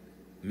cut it,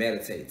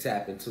 meditate,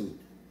 tap into it,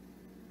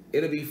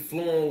 it'll be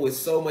flowing with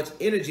so much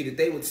energy that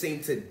they would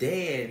seem to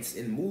dance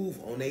and move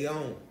on their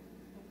own.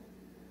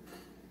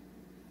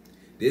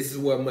 This is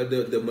where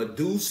the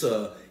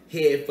Medusa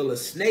head full of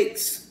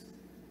snakes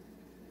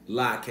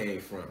lie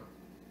came from.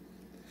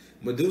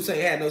 Medusa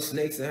ain't had no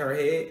snakes in her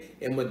head,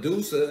 and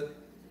Medusa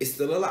is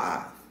still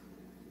alive.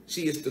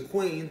 She is the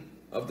queen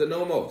of the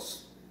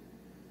Nomos.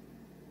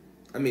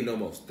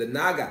 The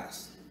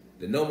Nagas.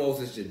 The Nomos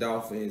is your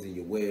dolphins and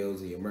your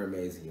whales and your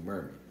mermaids and your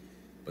mermen.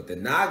 But the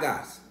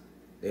Nagas,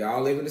 they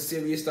all live in the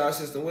Sirius star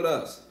system with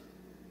us.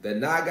 The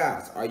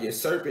Nagas are your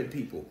serpent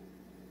people.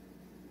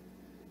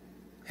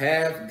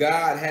 Half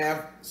God,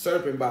 half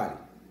serpent body.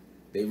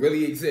 They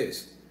really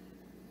exist.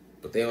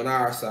 But they on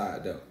our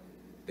side though.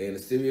 They in the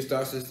Sirius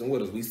star system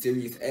with us. We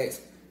Sirius X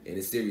and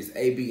it's Sirius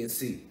A, B, and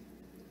C.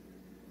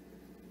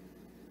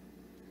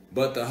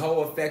 But the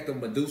whole effect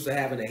of Medusa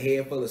having a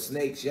head full of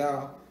snakes,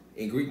 y'all,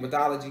 in Greek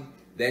mythology,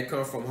 that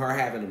comes from her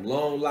having them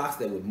long locks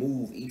that would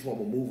move. Each one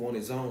would move on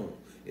its own.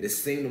 It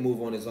just seemed to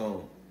move on its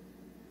own.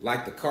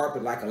 Like the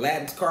carpet, like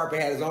Aladdin's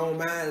carpet had its own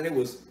mind,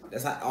 and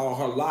that's how all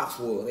her locks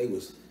were. They were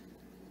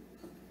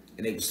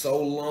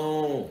so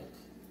long.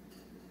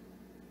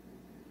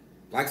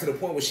 Like to the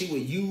point where she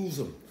would use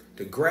them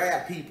to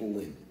grab people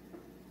and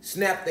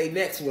snap their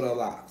necks with her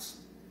locks.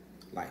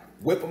 Like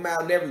whip them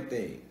out and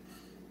everything.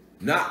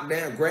 Knock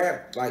down,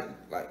 grab, like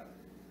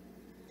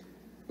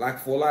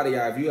for a lot of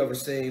y'all, if you ever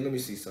seen, let me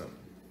see something.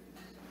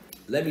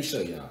 Let me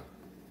show y'all.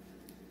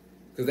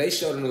 Because they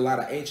showed in a lot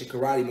of ancient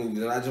karate movies,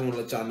 and I just want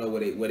to let y'all know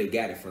where they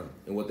got it from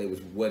and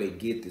where they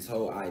get this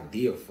whole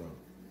idea from.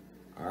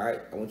 All right?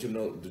 I want you to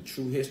know the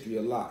true history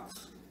of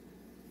locks.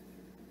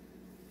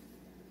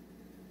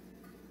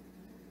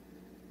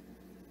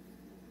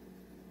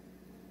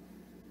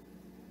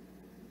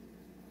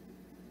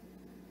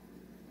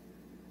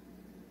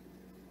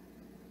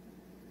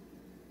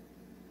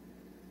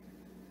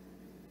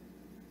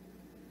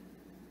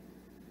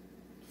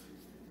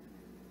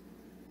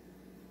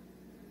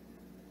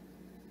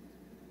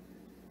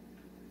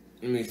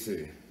 Let me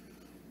see.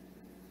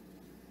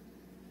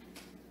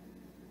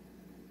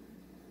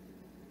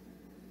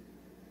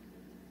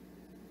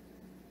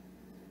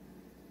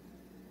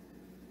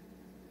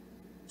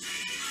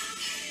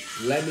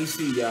 Let me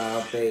see,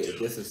 y'all, if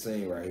this is a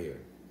scene right here.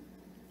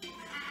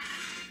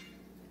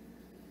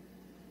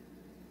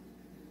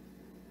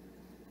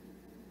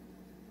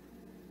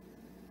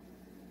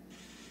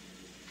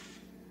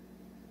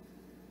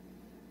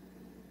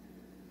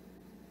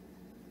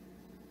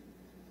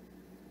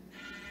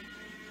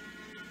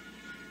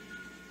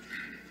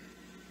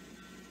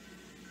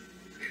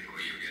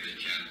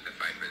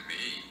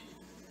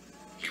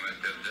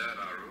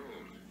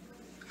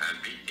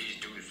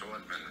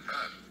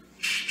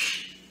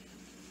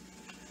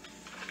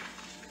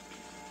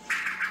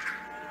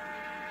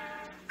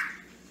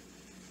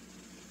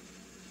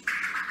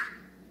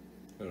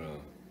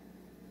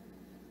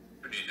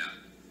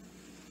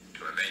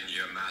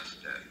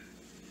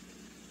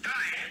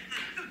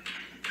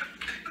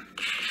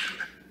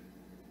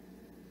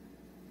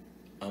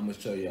 I'm gonna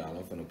show y'all.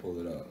 I'm finna pull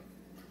it up.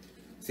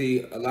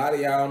 See, a lot of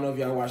y'all, I don't know if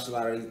y'all watched a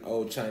lot of these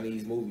old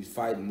Chinese movies,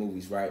 fighting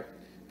movies, right?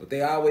 But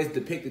they always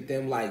depicted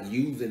them like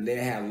using, they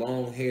had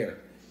long hair,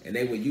 and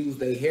they would use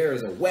their hair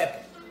as a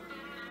weapon.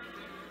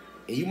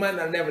 And you might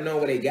not never know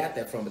where they got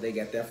that from, but they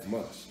got that from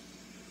us.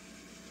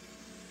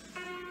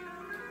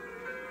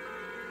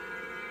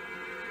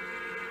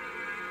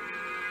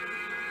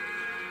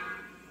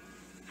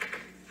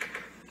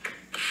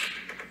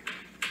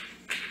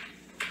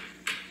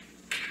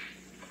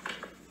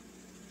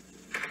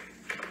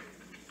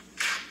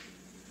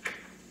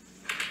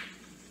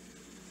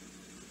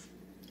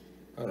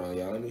 Hold on,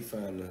 y'all. Let me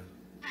find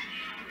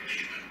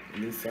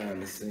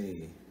the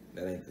scene.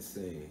 That ain't the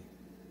scene.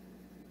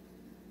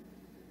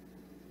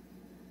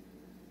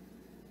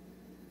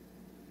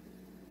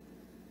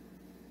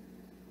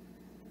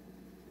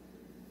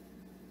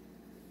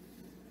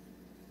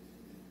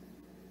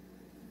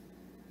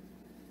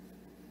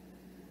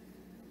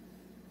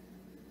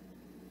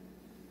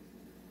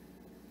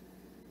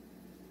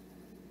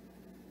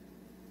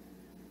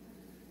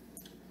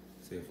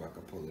 See if I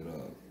can pull it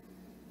up.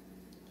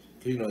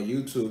 You know,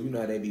 YouTube, you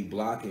know how they be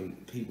blocking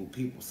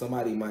people.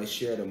 Somebody might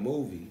share the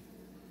movie,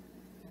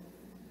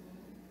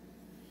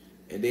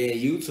 and then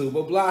YouTube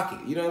will block it.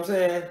 You know what I'm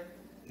saying?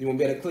 You won't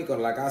be able to click on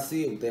it. Like I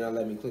see it, but then I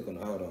let me click on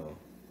it. Hold on.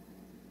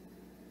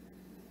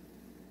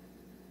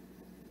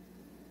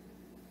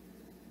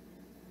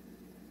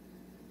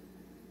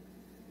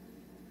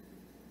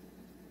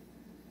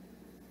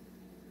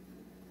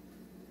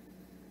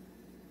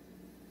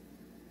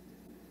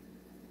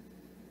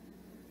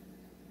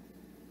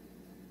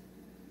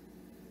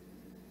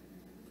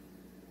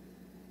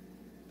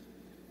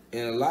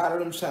 And a lot of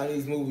them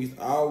Chinese movies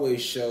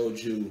always showed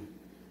you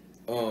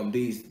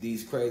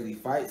these crazy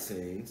fight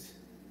scenes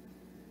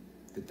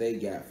that they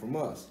got from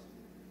us.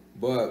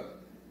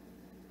 But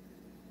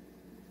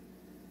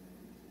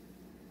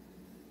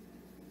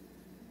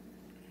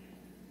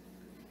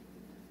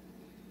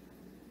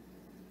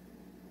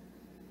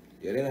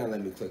yeah, they're not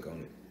letting me click on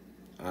it.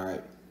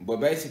 Alright. But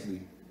basically,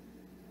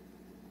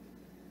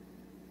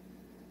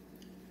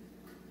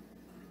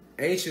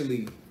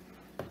 anciently,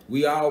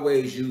 we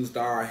always used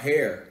our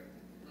hair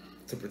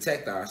to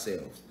protect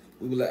ourselves.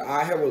 We were like,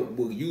 our hair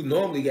you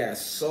normally got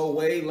so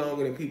way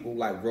longer than people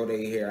like grow their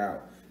hair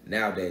out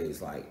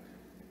nowadays, like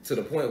to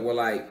the point where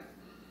like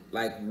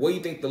where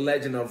you think the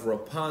legend of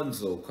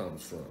Rapunzel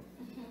comes from?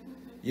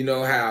 You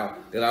know how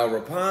they're like,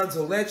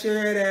 Rapunzel, let your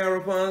hair down,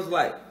 Rapunzel.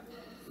 Like,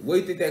 where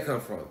do you think that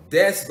come from?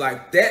 That's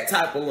like that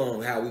type of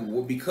long, how we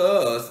will,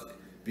 because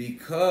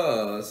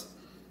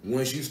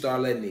once you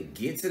start letting it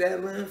get to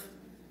that length,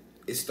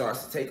 it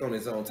starts to take on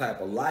its own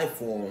type of life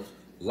force,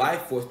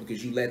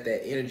 because you let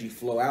that energy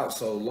flow out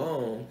so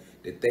long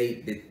that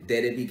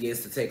it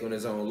begins to take on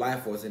its own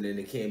life force, and then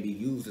it can be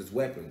used as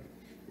weaponry,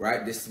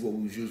 right? This is what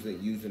we was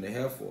using the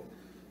hair for,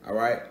 all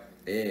right?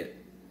 And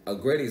a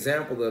great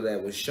example of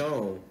that was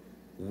shown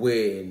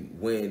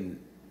when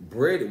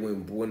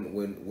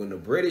the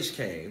British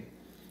came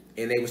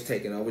and they was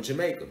taking over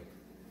Jamaica.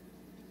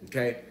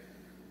 Okay,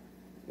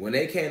 when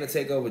they came to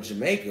take over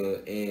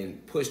Jamaica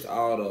and pushed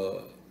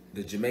all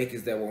the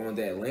Jamaicans that were on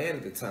that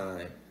land at the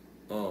time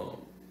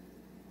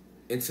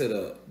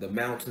into the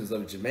mountains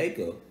of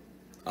Jamaica,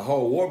 a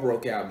whole war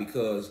broke out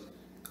because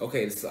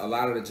a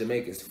lot of the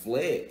Jamaicans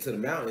fled to the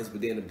mountains,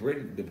 but then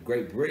the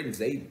Great Britons,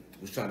 they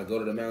was trying to go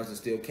to the mountains and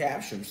still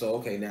capture them.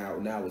 So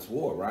now it's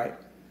war, right?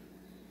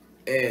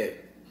 And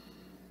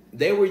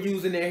they were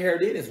using their hair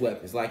then as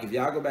weapons. Like, if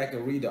y'all go back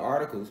and read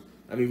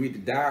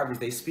the diaries,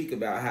 they speak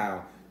about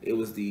how it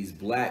was these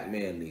black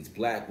men, these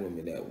black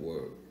women that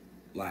were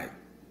like,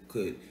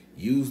 could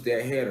use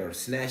their hair to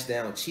snatch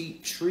down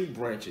cheap tree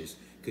branches,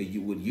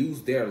 would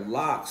use their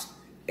locks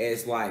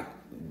as like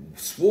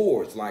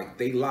swords. Like,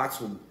 they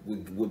locks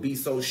would be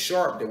so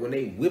sharp that when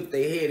they whip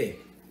their head and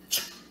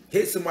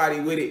hit somebody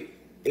with it,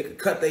 it could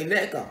cut their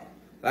neck off.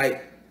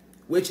 Like,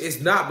 which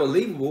is not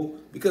believable,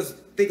 because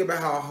think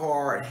about how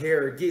hard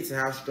hair gets and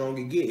how strong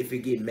it gets if it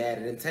get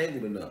matted and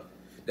tangled enough.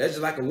 That's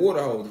just like a water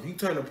hose. If you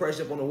turn the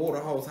pressure up on the water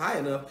hose high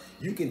enough,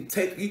 you can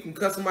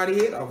cut somebody's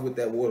head off with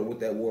that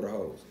water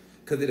hose,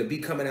 because it'll be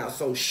coming out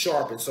so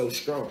sharp and so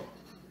strong.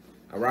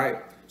 All right,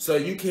 so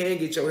you can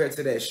get your hair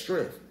to that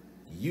strength.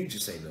 You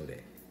just ain't know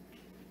that,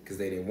 because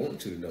they didn't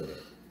want you to know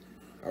that.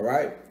 All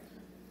right,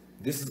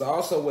 this is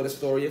also where the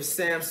story of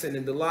Samson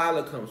and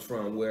Delilah comes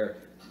from, where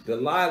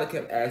Delilah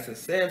kept asking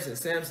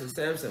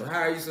Samson,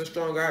 how are you so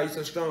strong? How are you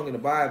so strong in the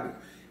Bible?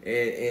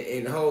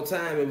 And the whole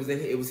time it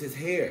was his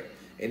hair.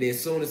 And then as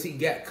soon as he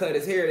cut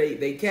his hair,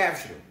 they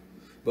captured him.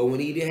 But when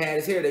he didn't have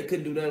his hair, they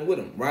couldn't do nothing with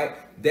him, right?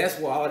 That's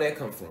where all that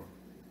come from.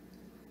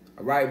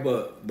 All right,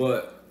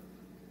 but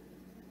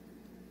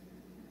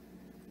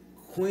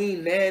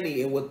Queen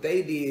Nanny and what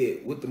they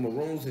did with the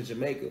Maroons in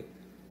Jamaica,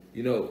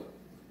 you know,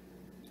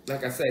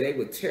 like I say, they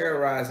were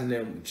terrorizing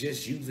them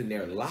just using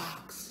their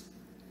locks.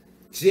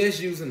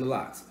 Just using the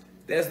locks.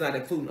 That's not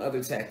including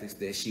other tactics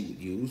that she would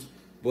use.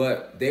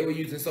 But they were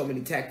using so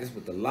many tactics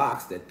with the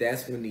locks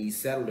that's when these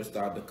settlers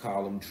started to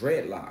call them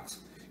dreadlocks,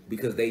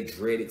 because they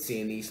dreaded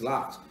seeing these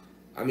locks.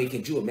 I mean,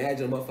 can you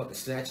imagine a motherfucker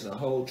snatching a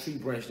whole tree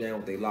branch down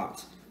with their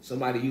locks?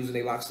 Somebody using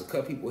their locks to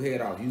cut people's head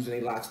off, using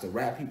their locks to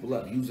wrap people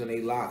up, using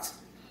their locks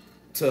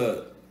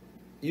to,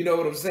 you know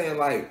what I'm saying?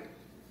 Like,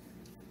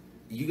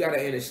 you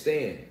gotta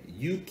understand,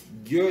 you're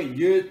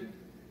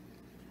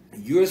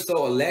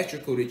so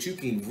electrical that you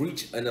can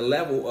reach a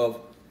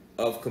level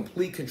of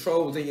complete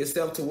control within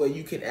yourself to where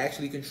you can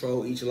actually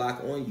control each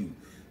lock on you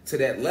to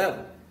that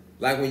level.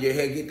 Like, when your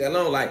hair get that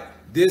long, like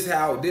this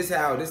how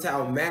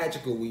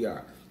magical we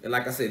are. And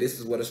like I said, this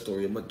is where the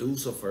story of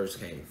Medusa first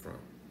came from.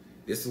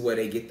 This is where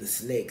they get the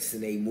snakes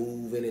and they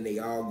moving and they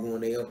all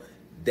going their own.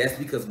 That's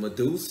because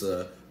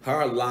Medusa,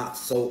 her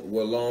locks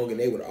were long and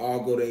they would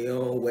all go their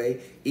own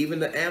way. Even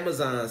the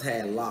Amazons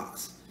had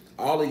locks.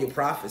 All of your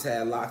prophets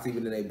had locks,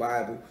 even in their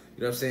Bible.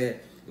 You know what I'm saying?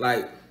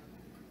 Like,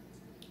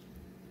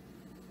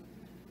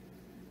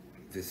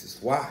 this is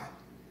why,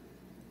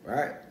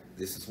 right?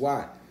 This is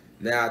why.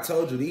 Now, I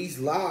told you these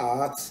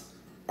locks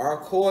are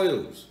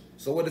coils.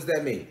 So what does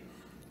that mean?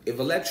 If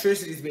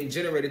electricity is being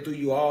generated through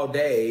you all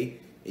day,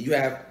 and you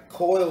have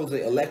coils,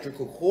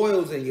 electrical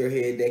coils in your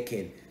head that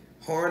can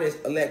harness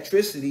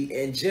electricity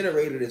and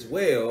generate it as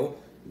well,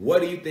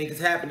 what do you think is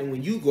happening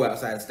when you go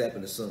outside and step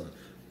in the sun?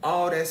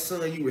 All that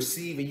sun you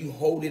receive and you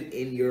hold it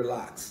in your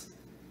locks.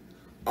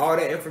 All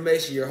that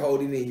information you're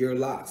holding in your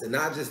locks, and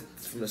not just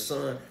from the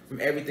sun, from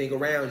everything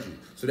around you.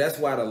 So that's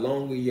why the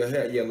longer your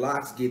hair, your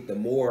locks get, the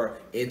more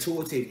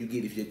intuitive you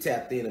get if you're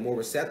tapped in, the more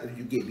receptive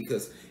you get,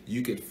 because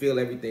you can feel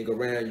everything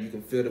around you. You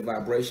can feel the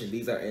vibration.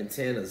 These are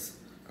antennas,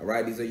 all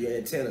right? These are your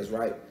antennas,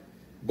 right?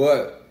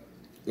 But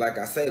like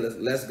I say,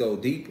 let's go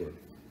deeper.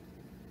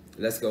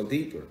 Let's go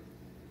deeper.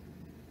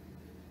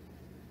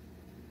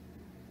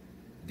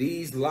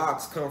 These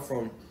locks come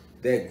from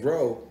that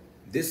grow.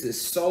 This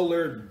is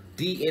solar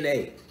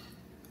DNA.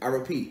 I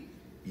repeat,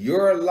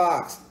 your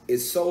locks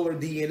is solar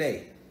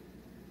DNA,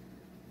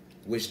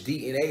 which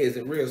DNA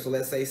isn't real. So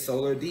let's say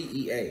solar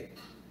DEA.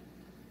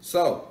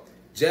 So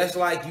just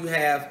like you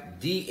have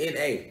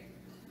DNA,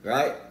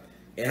 right?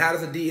 And how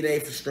does a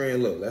DNA for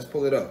strand look? Let's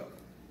pull it up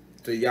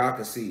so y'all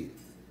can see it,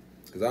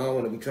 because I don't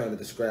want to be trying to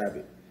describe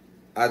it.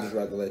 I just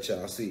rather let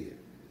y'all see it.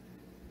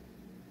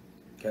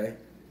 Okay?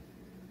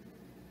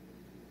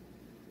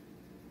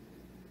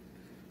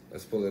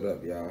 Let's pull it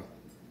up, y'all.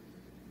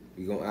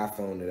 We gonna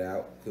iPhone it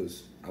out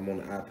because I'm on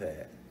the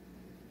iPad.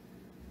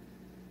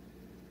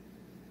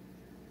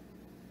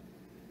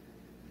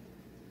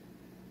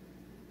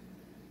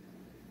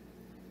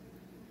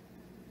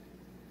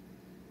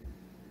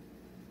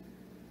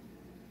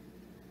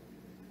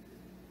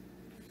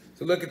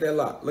 So look at that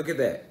lock. Look at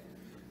that.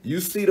 You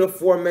see the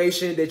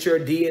formation that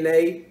your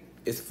DNA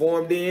is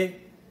formed in?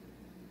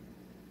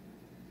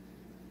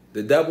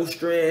 The double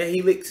strand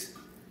helix.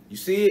 You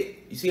see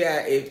it? You see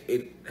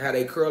how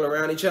they curl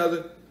around each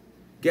other?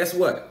 Guess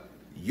what?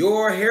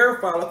 Your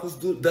hair follicles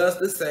does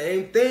the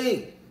same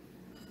thing.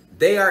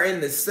 They are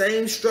in the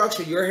same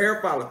structure, your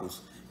hair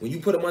follicles. When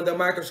you put them under a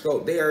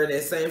microscope, they are in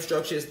that same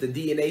structure as the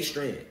DNA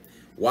strand.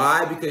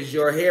 Why? Because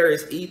your hair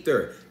is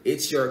ether.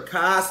 It's your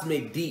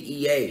cosmic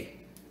DEA.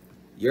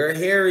 Your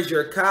hair is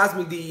your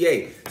cosmic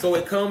DEA. So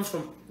it comes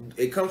from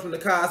the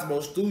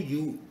cosmos through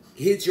you,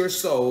 hits your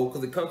soul,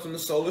 because it comes from the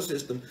solar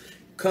system,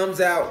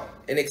 comes out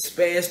and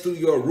expands through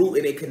your root,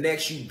 and it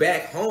connects you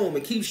back home.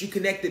 It keeps you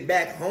connected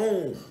back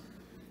home.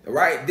 All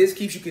right? This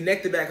keeps you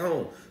connected back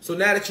home. So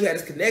now that you had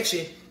this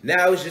connection,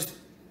 now it's just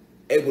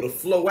able to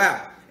flow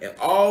out. And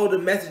all the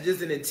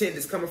messages and intent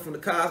that's coming from the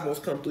cosmos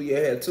come through your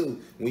head too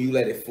when you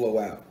let it flow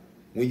out.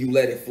 When you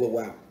let it flow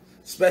out.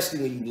 Especially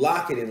when you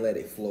lock it and let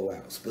it flow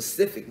out.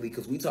 Specifically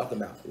because we talking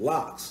about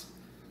locks.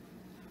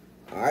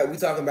 All right? We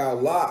talking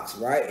about locks,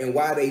 right? And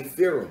why they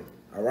fear them.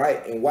 All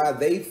right? And why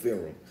they fear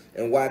them.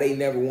 And why they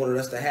never wanted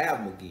us to have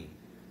them again.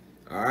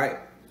 All right?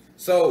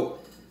 So,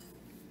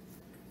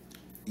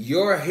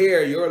 your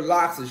hair, your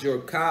locks is your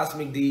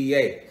cosmic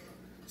DEA.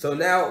 So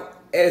now,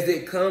 as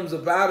it comes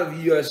up out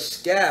of your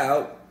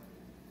scalp,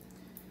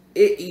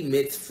 it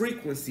emits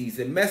frequencies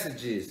and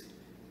messages.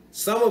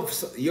 Some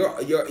of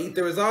your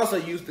ether is also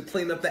used to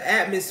clean up the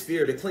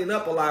atmosphere, to clean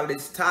up a lot of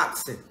this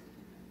toxin.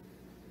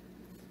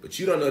 But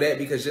you don't know that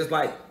because just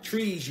like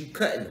trees, you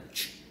cutting them.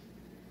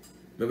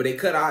 Remember, they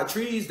cut our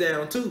trees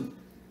down too.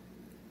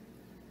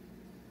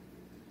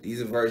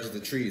 These are versions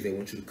of trees. They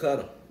want you to cut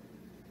them.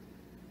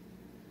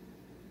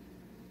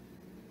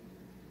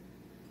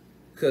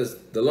 Because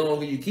the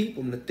longer you keep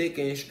them, the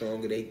thicker and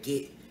stronger they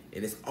get.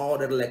 And it's all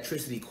that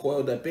electricity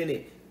coiled up in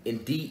it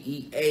in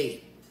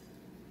DEA.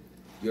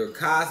 Your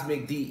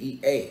cosmic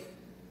DEA.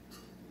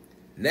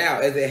 Now,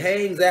 as it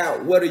hangs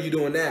out, what are you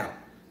doing now?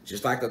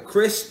 Just like a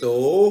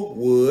crystal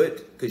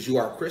would, because you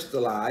are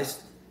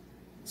crystallized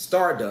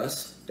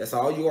stardust. That's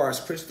all you are, is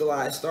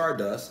crystallized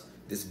stardust.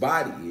 This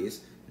body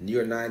is. And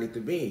you're a non-ether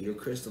being. You're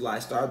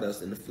crystallized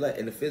stardust in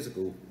the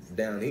physical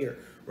down here,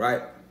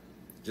 right?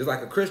 Just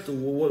like a crystal,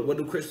 what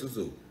do crystals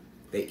do?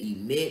 They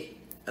emit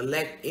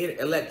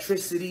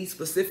electricity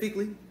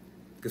specifically.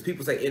 Because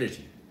people say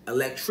energy.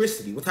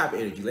 Electricity. What type of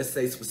energy? Let's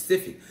say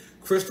specific.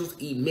 Crystals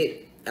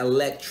emit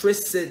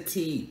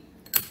electricity.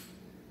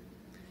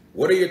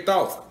 What are your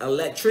thoughts?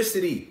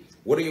 Electricity.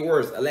 What are your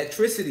words?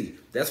 Electricity.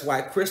 That's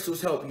why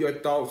crystals help your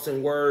thoughts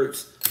and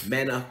words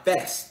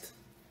manifest.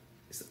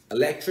 It's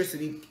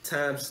electricity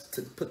times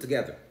to put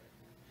together.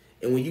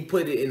 And when you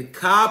put it in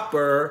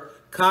copper,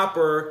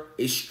 copper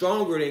is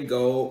stronger than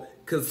gold,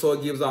 so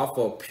it gives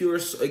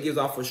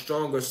off a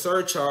stronger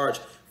surcharge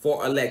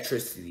for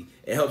electricity.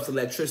 It helps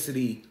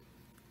electricity.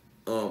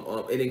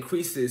 It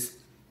increases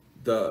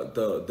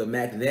the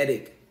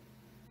magnetic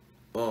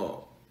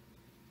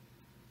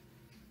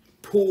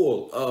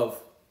pull of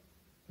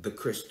the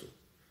crystal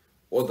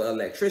or the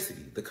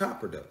electricity. The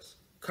copper does.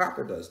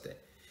 Copper does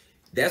that.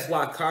 That's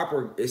why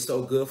copper is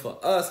so good for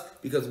us,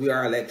 because we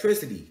are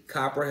electricity.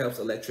 Copper helps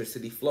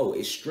electricity flow.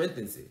 It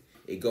strengthens it.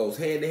 It goes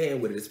hand in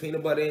hand with it. It's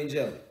peanut butter and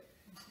jelly.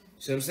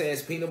 See what I'm saying?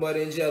 It's peanut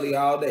butter and jelly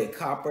all day.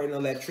 Copper and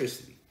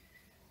electricity.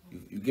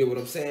 You get what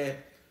I'm saying?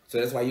 So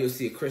that's why you'll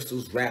see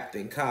crystals wrapped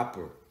in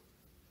copper.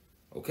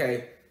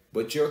 Okay?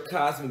 But your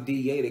cosmic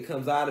DEA that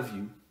comes out of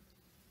you,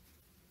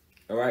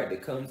 all right,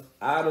 that comes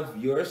out of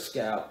your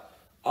scalp,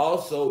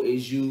 also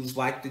is used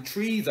like the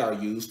trees are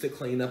used to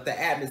clean up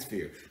the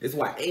atmosphere. That's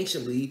why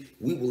anciently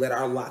we will let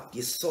our lock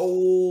get so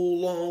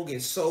long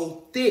and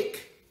so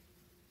thick.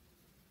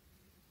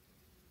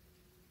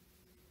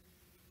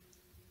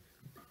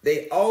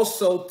 They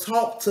also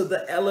talk to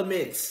the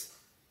elements.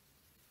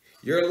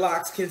 Your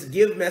locks can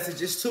give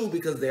messages too,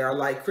 because they are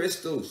like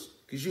crystals,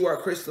 because you are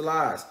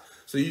crystallized.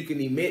 So you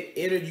can emit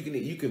energy,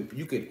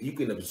 you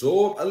can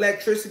absorb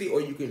electricity,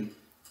 or you can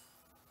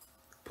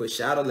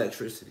push out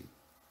electricity.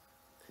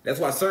 That's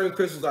why certain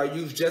crystals are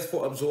used just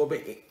for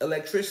absorbing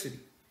electricity.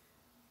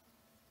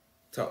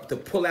 To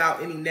pull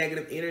out any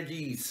negative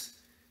energies.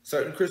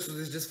 Certain crystals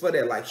is just for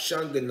that, like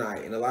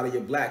shunganite, and a lot of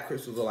your black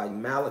crystals are like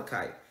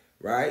malachite,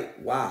 right?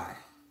 Why?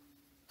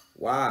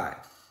 Why?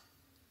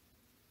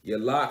 Your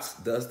locks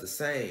does the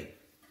same.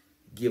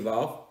 Give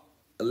off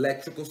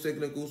electrical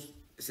signals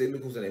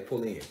and they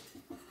pull in.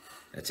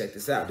 Now check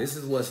this out. This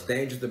is what's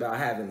dangerous about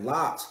having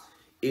locks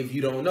if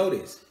you don't know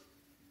this.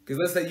 Because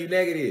let's say you're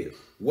negative.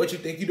 What you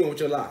think you're doing with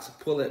your locks?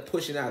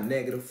 Pushing out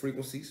negative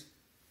frequencies.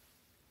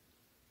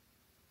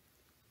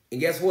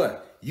 And guess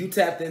what? You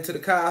tapped into the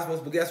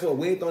cosmos, but guess what?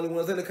 We ain't the only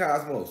ones in the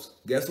cosmos.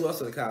 Guess who else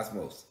in the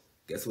cosmos?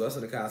 Guess who else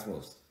in the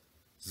cosmos?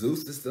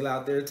 Zeus is still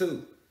out there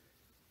too.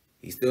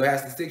 He still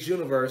has the sixth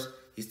universe.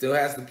 He still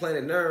has the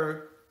planet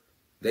Nern.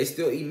 They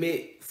still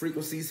emit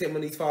frequencies, him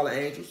and these fallen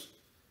angels.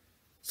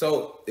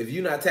 So if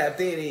you're not tapped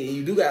in and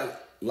you do got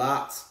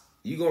locks,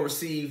 you're going to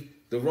receive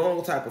the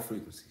wrong type of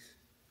frequencies.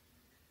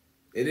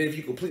 And then if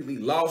you completely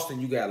lost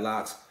and you got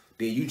locks,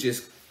 then you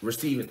just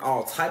receiving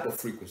all type of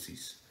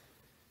frequencies.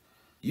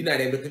 You're not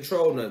able to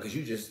control none because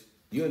you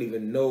don't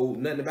even know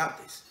nothing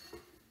about this.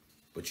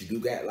 But you do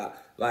got locks.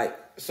 Like,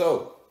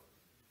 so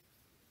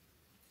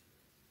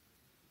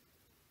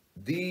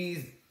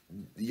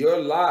your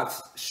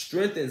locks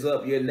strengthens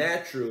up your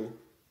natural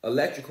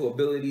electrical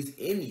abilities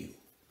in you.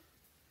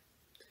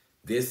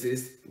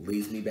 This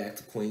leads me back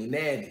to Queen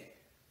Nanny.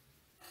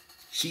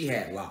 She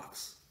had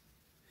locks.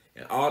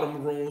 And all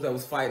them rooms that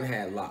was fighting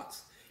had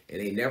locks. And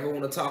they never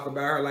want to talk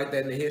about her like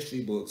that in the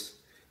history books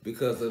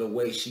because of the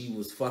way she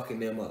was fucking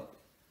them up.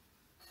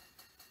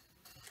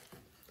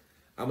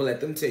 I'm going to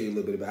let them tell you a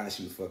little bit about how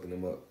she was fucking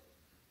them up.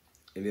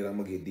 And then I'm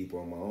going to get deeper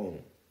on my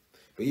own.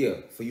 But yeah,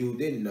 for you who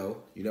didn't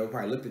know, you never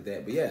probably looked at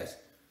that. But yes,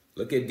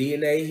 look at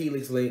DNA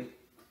helix link.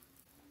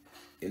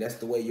 And that's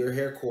the way your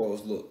hair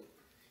coils look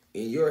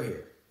in your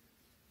hair.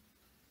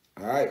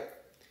 All right?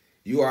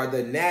 You are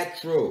the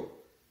natural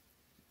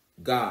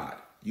God.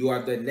 You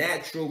are the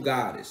natural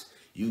goddess.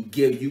 You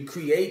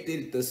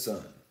created the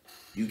sun.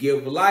 You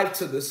give life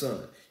to the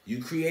sun.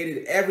 You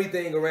created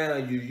everything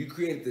around you. You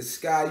created the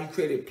sky. You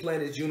created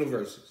planets,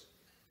 universes.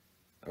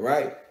 All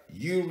right?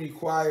 You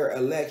require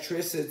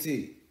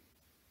electricity.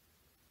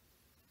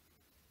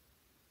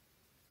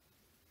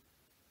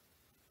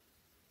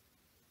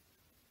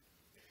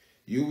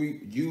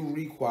 You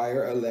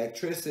require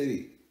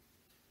electricity.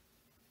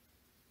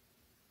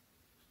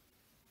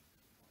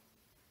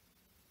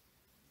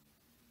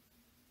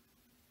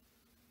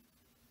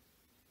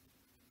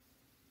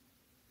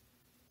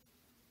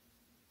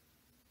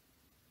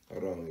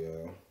 Hold on,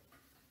 y'all.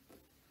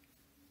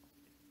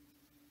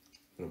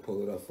 I'm gonna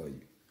pull it up for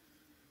you.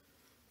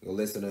 You'll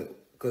listen to,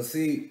 cause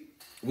see,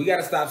 we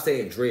gotta stop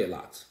saying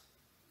dreadlocks.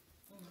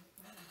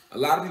 A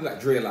lot of people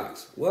got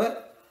dreadlocks.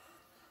 What?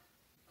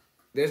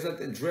 There's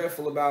nothing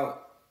dreadful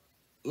about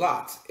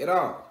locks at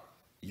all.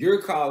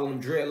 You're calling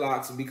them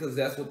dreadlocks because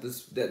that's what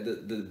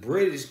the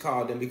British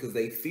called them because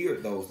they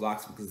feared those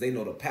locks because they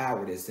know the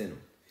power that's in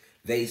them.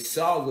 They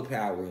saw the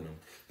power in them.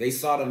 They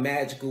saw the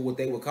magical, what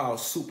they would call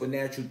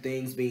supernatural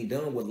things being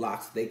done with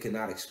locks they could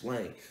not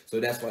explain. So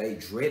that's why they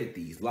dreaded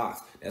these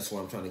locks. That's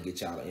what I'm trying to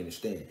get y'all to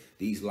understand.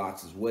 These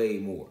locks is way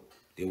more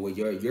than what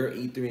your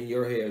ether in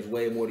your hair is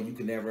way more than you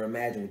can ever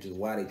imagine, which is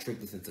why they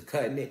tricked us into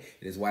cutting it.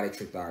 And it's why they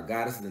tricked our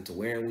goddesses into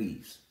wearing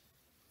weaves.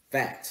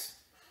 Facts.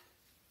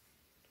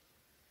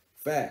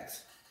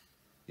 Facts.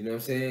 You know what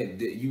I'm saying?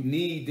 You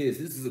need this.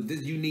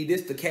 You need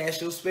this to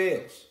cast your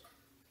spells.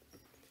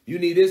 You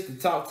need this to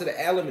talk to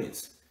the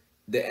elements.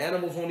 The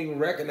animals won't even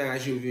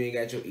recognize you if you ain't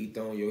got your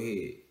ether on your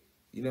head.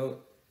 You know?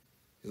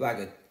 It's like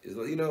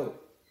you know.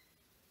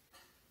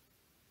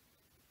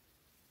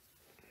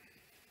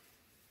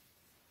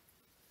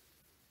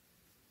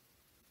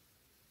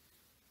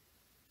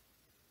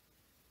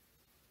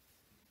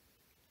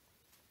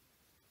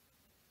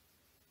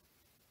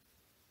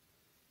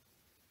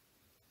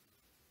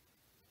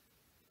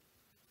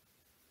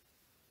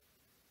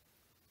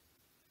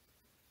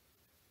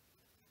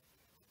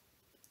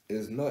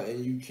 There's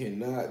nothing you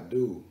cannot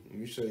do. Let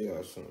me show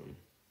y'all something.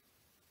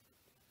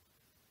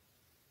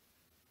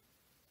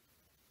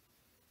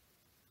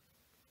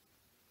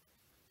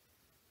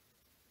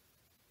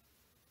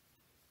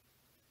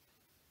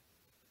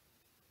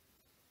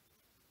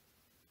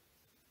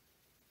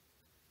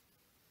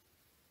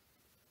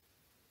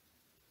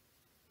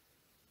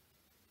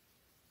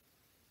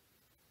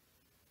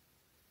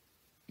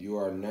 You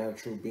are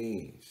natural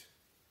beings.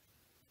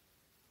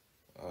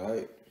 All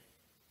right?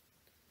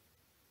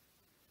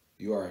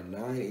 You are a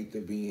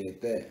non-ether being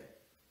at that.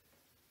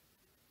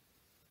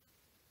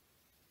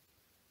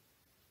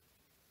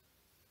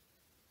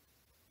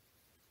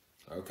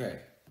 Okay.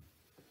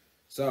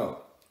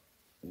 So,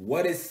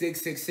 what is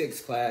 666,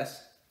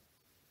 class?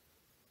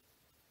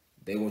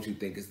 They want you to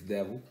think it's the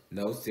devil.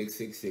 No,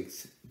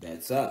 666,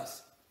 that's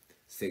us.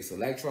 6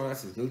 electrons,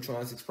 6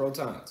 neutrons, 6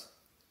 protons.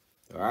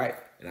 All right?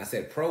 And I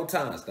said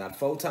protons, not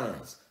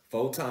photons.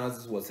 Photons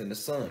is what's in the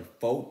sun.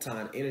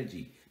 Photon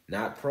energy,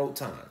 not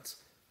protons.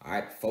 All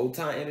right?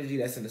 Photon energy,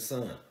 that's in the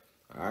sun.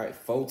 All right?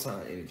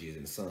 Photon energy is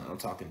in the sun. I'm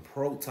talking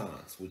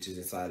protons, which is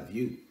inside of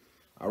you.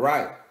 All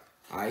right?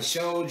 I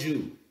showed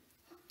you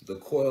the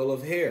coil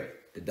of hair,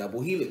 the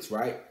double helix,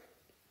 right?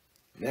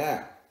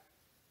 Now,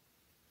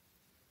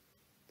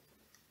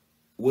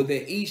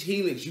 within each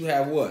helix, you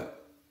have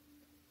what?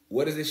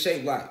 What is it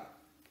shaped like?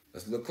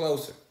 Let's look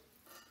closer.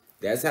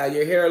 That's how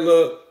your hair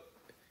look.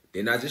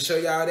 Didn't I just show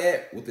y'all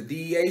that with the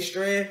DEA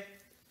strand?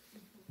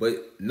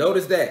 But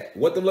notice that.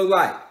 What them look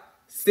like?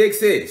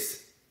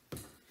 6s.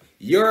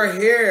 Your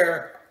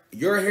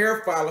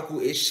hair follicle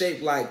is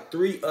shaped like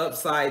 3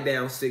 upside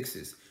down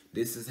 6s.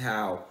 This is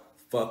how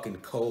fucking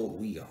cold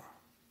we are.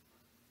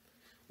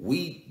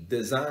 We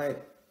design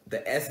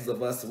the essence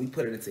of us and we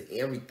put it into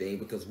everything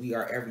because we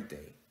are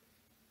everything.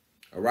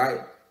 All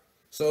right?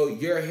 So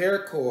your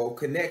hair coil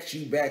connects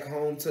you back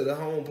home to the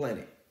home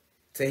planet,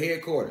 to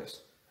headquarters.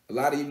 A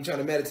lot of you trying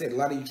to meditate. A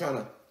lot of you trying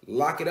to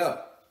lock it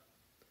up.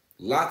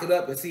 Lock it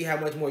up and see how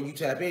much more you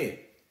tap in.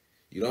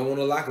 You don't want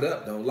to lock it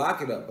up. Don't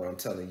lock it up. But I'm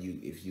telling you,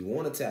 if you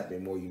want to tap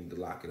in more, you need to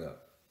lock it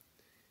up.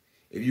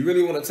 If you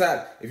really want to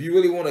tap, if you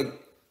really want to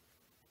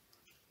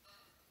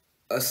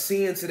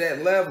ascend to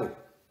that level,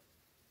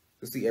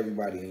 because see,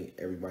 everybody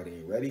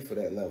ain't ready for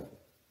that level.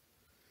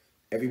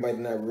 Everybody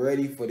not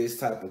ready for this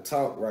type of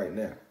talk right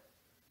now.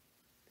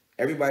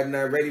 Everybody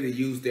not ready to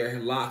use their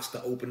locks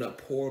to open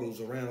up portals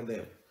around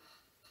them.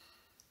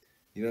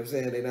 You know what I'm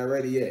saying? They're not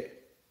ready yet.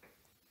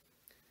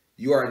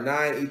 You are a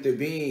 9 ether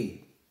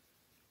being.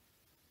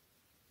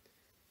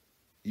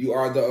 You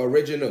are the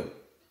original.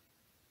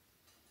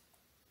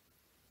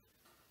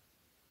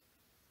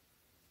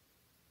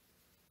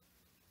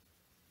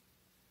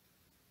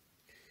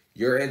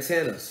 Your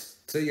antennas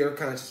to your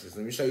consciousness.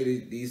 Let me show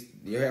you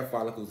your hair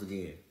follicles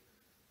again.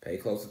 Pay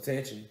close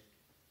attention.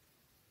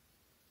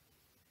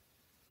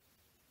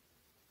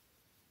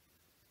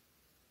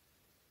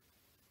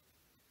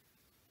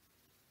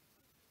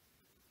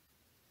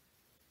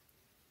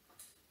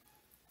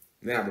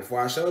 Now,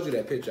 before I showed you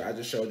that picture, I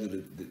just showed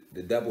you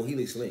the double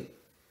helix link.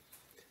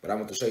 But I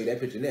want to show you that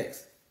picture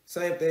next.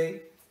 Same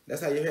thing.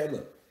 That's how your hair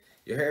look.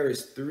 Your hair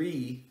is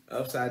 3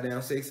 upside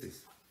down 6s.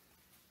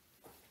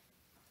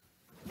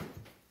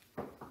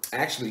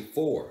 Actually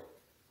 4.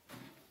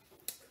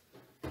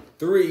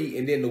 3,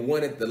 and then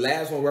the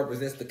last one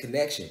represents the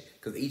connection,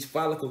 because each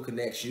follicle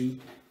connects you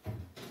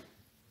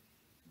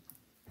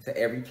to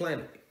every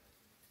planet.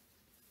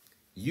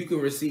 You can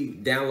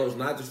receive downloads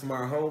not just from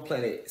our home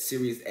planet,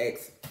 Sirius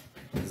X,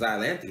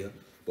 Xylanthia,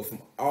 but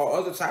from all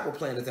other type of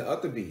planets and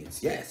other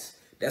beings. Yes,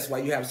 that's why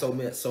you have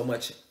so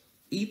much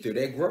ether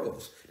that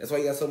grows. That's why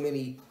you got so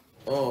many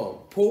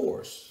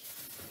pores,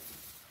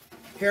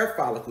 hair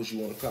follicles,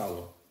 you want to call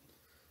them.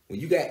 When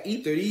you got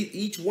ether,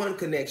 each one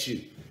connects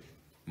you.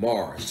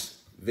 Mars,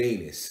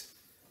 Venus,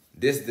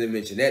 this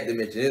dimension, that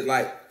dimension. It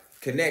like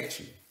connects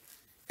you.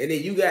 And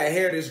then you got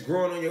hair that's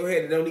growing on your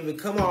head that don't even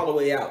come all the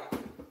way out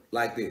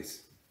like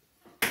this.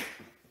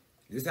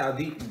 This is how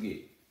deep you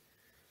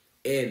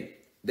get. And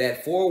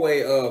that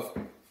 4-way of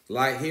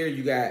light here,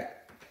 you got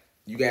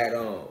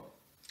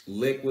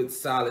liquid,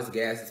 solids,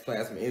 gases,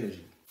 plasma,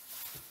 energy.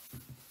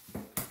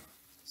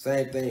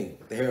 Same thing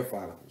with the hair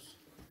follicles.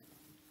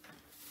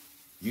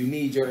 You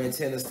need your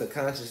antennas to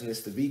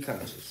consciousness to be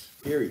conscious.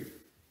 Period.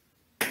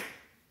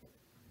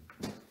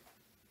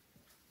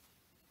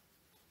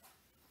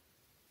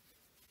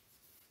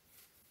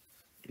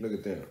 Look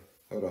at them.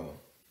 Hold on.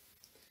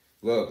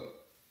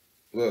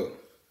 Look.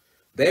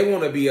 They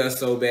want to be us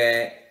so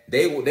bad.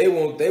 They want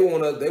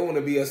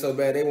to be us so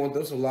bad. They want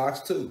them some locks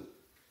too,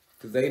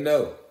 cause they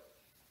know.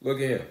 Look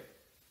at him.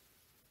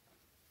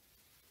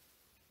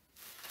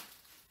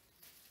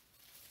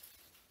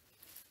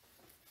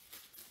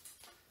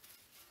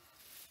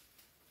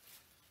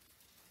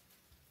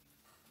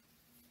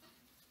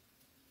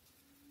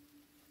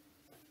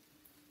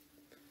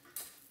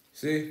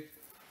 See?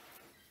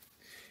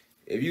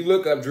 If you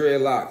look up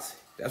dreadlocks,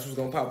 that's what's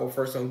gonna pop up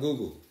first on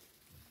Google.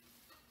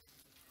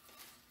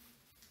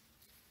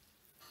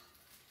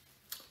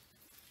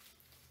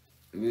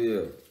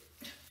 Yeah.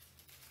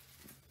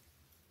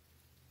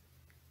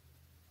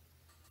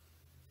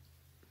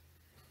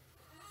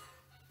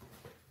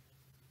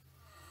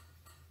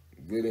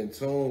 Get in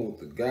tune with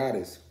the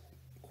goddess,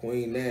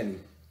 Queen Nanny.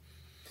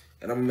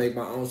 And I'm gonna make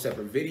my own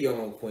separate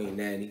video on Queen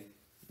Nanny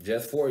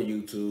just for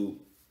YouTube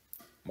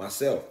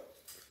myself.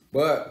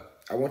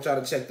 But I want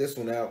y'all to check this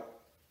one out,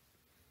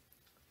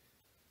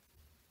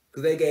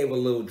 because they gave a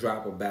little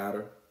drop about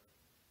her.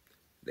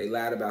 They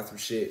lied about some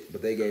shit,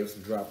 but they gave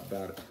some drop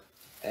about it.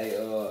 Hey,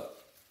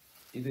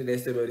 you think they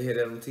still better hear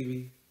that on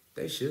TV?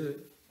 They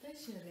should. They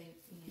should.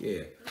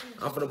 Yeah.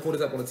 I'm gonna pull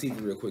this up on the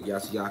TV real quick, y'all,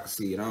 so y'all can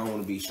see it. I don't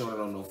want to be showing it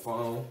on no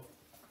phone.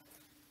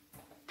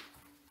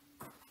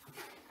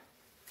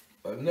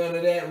 But none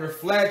of that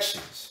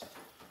reflections.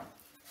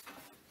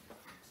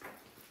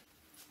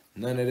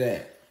 None of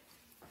that.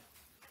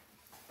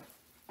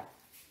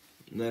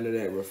 None of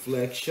that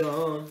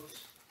reflections.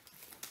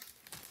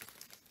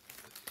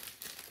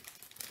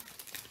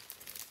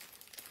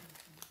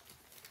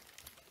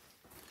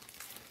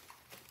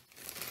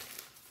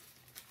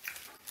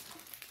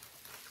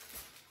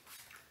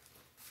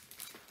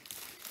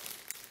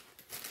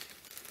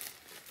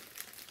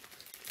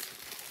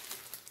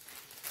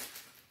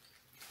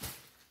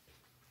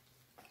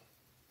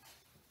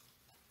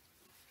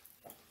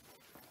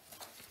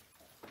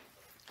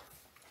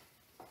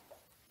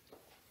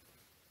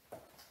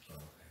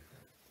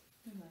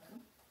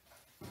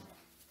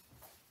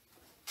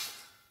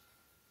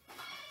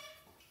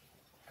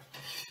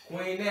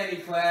 Queen Nanny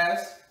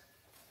class.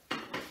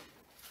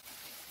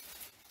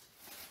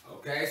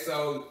 Okay,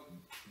 so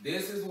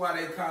this is why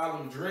they call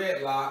them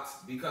dreadlocks,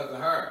 because of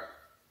her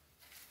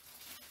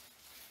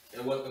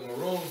and what the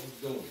Maroons was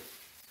doing.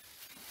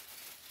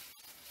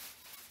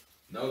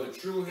 Know the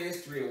true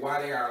history of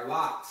why they are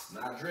locks,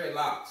 not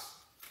dreadlocks.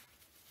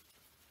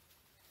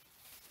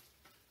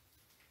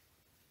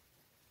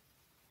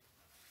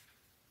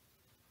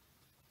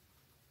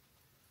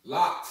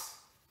 Locks,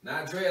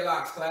 not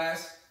dreadlocks,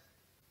 class.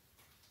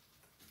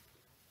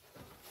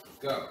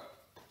 Go.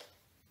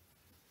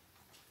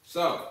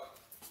 So,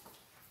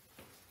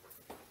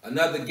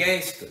 another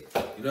gangster.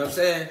 You know what I'm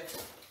saying?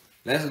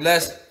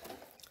 Let's.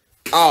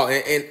 Oh,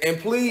 and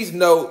please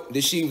note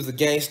that she was a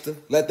gangster.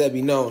 Let that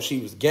be known. She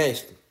was a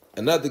gangster.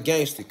 Another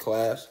gangster,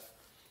 class.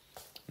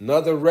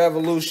 Another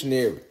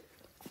revolutionary.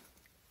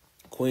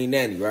 Queen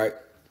Nanny, right?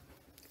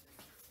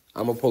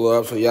 I'm gonna pull her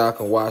up so y'all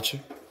can watch her.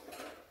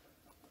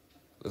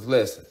 Let's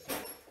listen.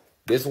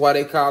 This is why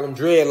they call them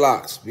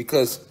dreadlocks,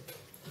 because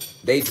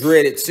they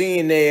dreaded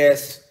seeing their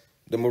ass,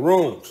 the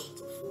Maroons.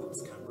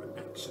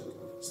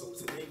 So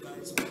today,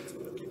 guys, we're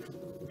looking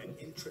at an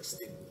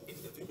interesting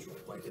individual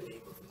by the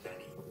name of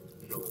Nanny.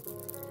 No,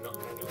 not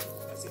Nanny,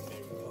 as in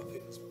Mary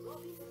Poppins.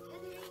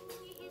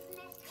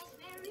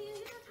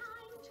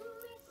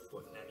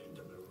 But Nanny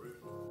the Maroon,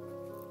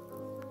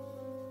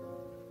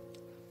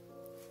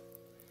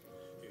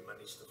 who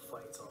managed to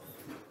fight off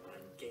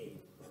and gain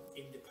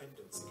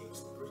independence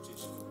against the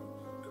British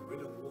through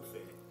guerrilla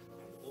warfare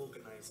and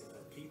organizing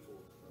her people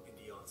in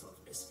the art of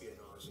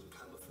espionage and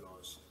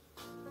camouflage.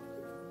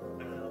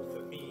 Now,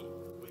 for me,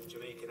 with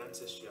Jamaican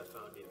ancestry, I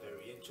found it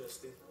very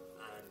interesting,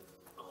 and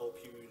I hope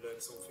you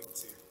learned something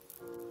too.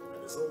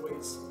 And as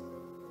always,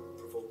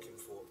 provoking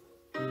thought.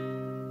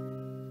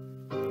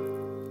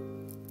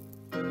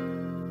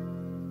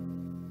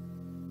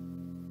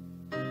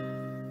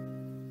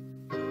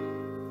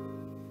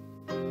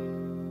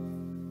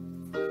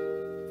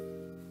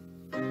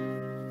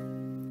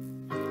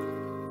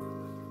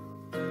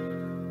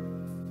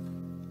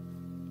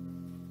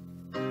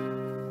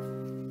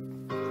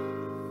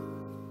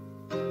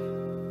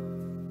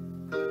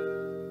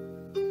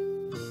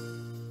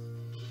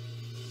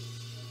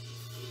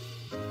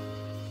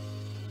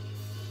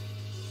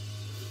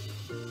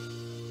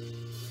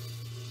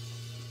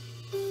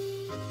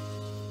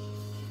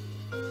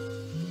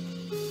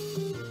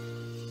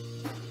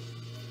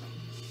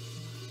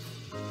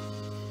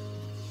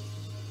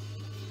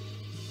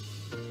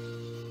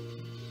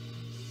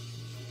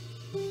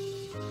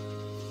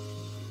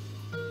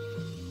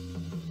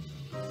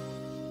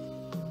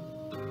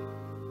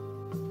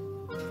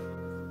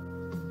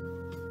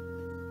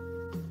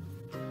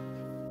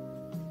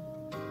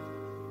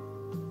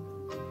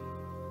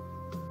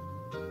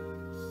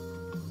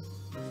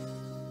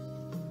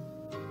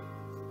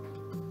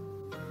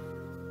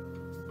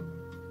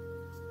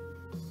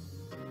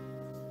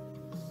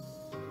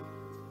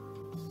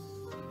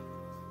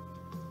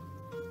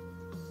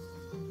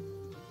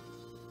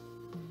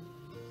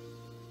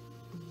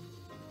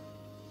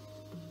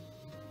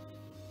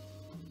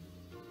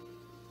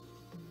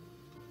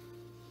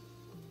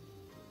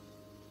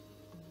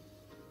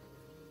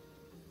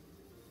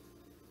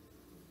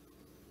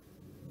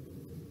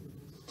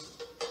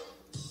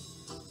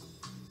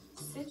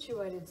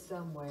 Situated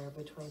somewhere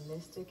between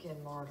mystic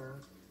and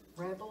martyr,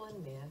 rebel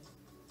and myth,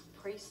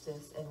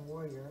 priestess and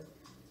warrior,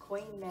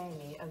 Queen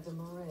Nanny of the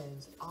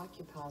Maroons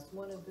occupies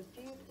one of the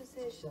few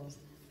positions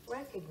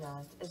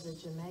recognized as a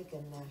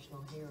Jamaican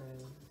national hero.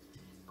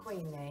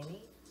 Queen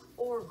Nanny,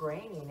 or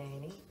Granny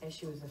Nanny, as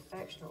she was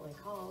affectionately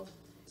called,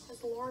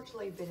 has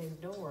largely been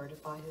ignored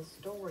by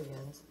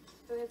historians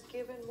who have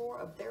given more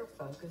of their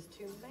focus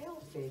to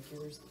male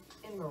figures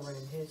in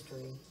Maroon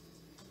history.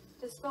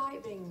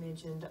 Despite being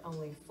mentioned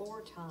only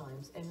 4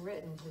 times in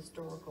written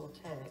historical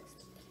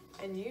text,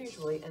 and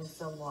usually in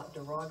somewhat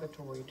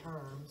derogatory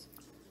terms,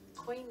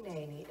 Queen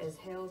Nanny is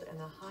held in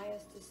the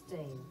highest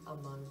esteem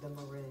among the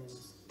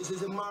Maroons. This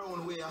is a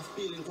Maroon way of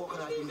peeling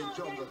coconut in the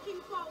jungle.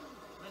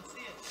 Let's see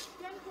it.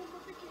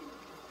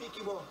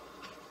 Picky boy.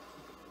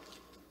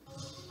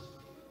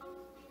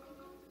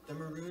 The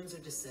Maroons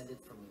are descended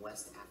from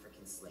West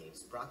African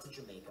slaves brought to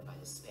Jamaica by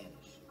the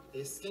Spanish. They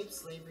escaped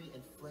slavery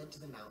and fled to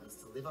the mountains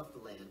to live off the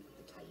land with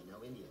the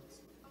Taino Indians.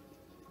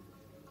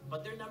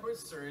 But their numbers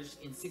surged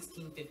in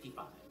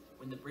 1655,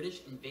 when the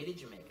British invaded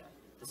Jamaica.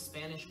 The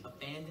Spanish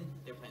abandoned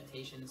their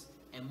plantations,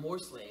 and more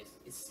slaves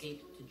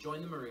escaped to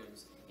join the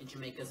Maroons in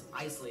Jamaica's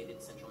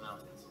isolated Central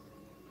Mountains.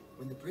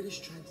 When the British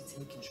tried to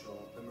take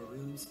control, the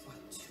Maroons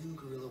fought 2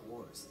 guerrilla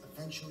wars,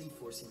 eventually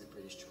forcing the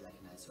British to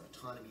recognize their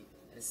autonomy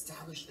and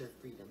establish their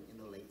freedom in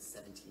the late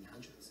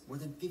 1700s, more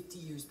than 50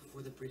 years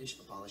before the British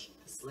abolished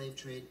the slave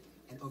trade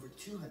and over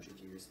 200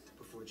 years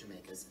before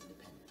Jamaica's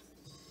independence.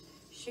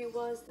 She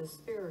was the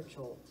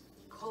spiritual,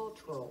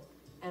 cultural,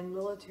 and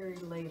military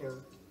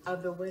leader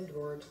of the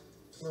Windward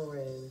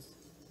Maroons.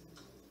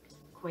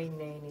 Queen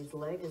Nanny's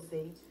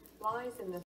legacy lies in the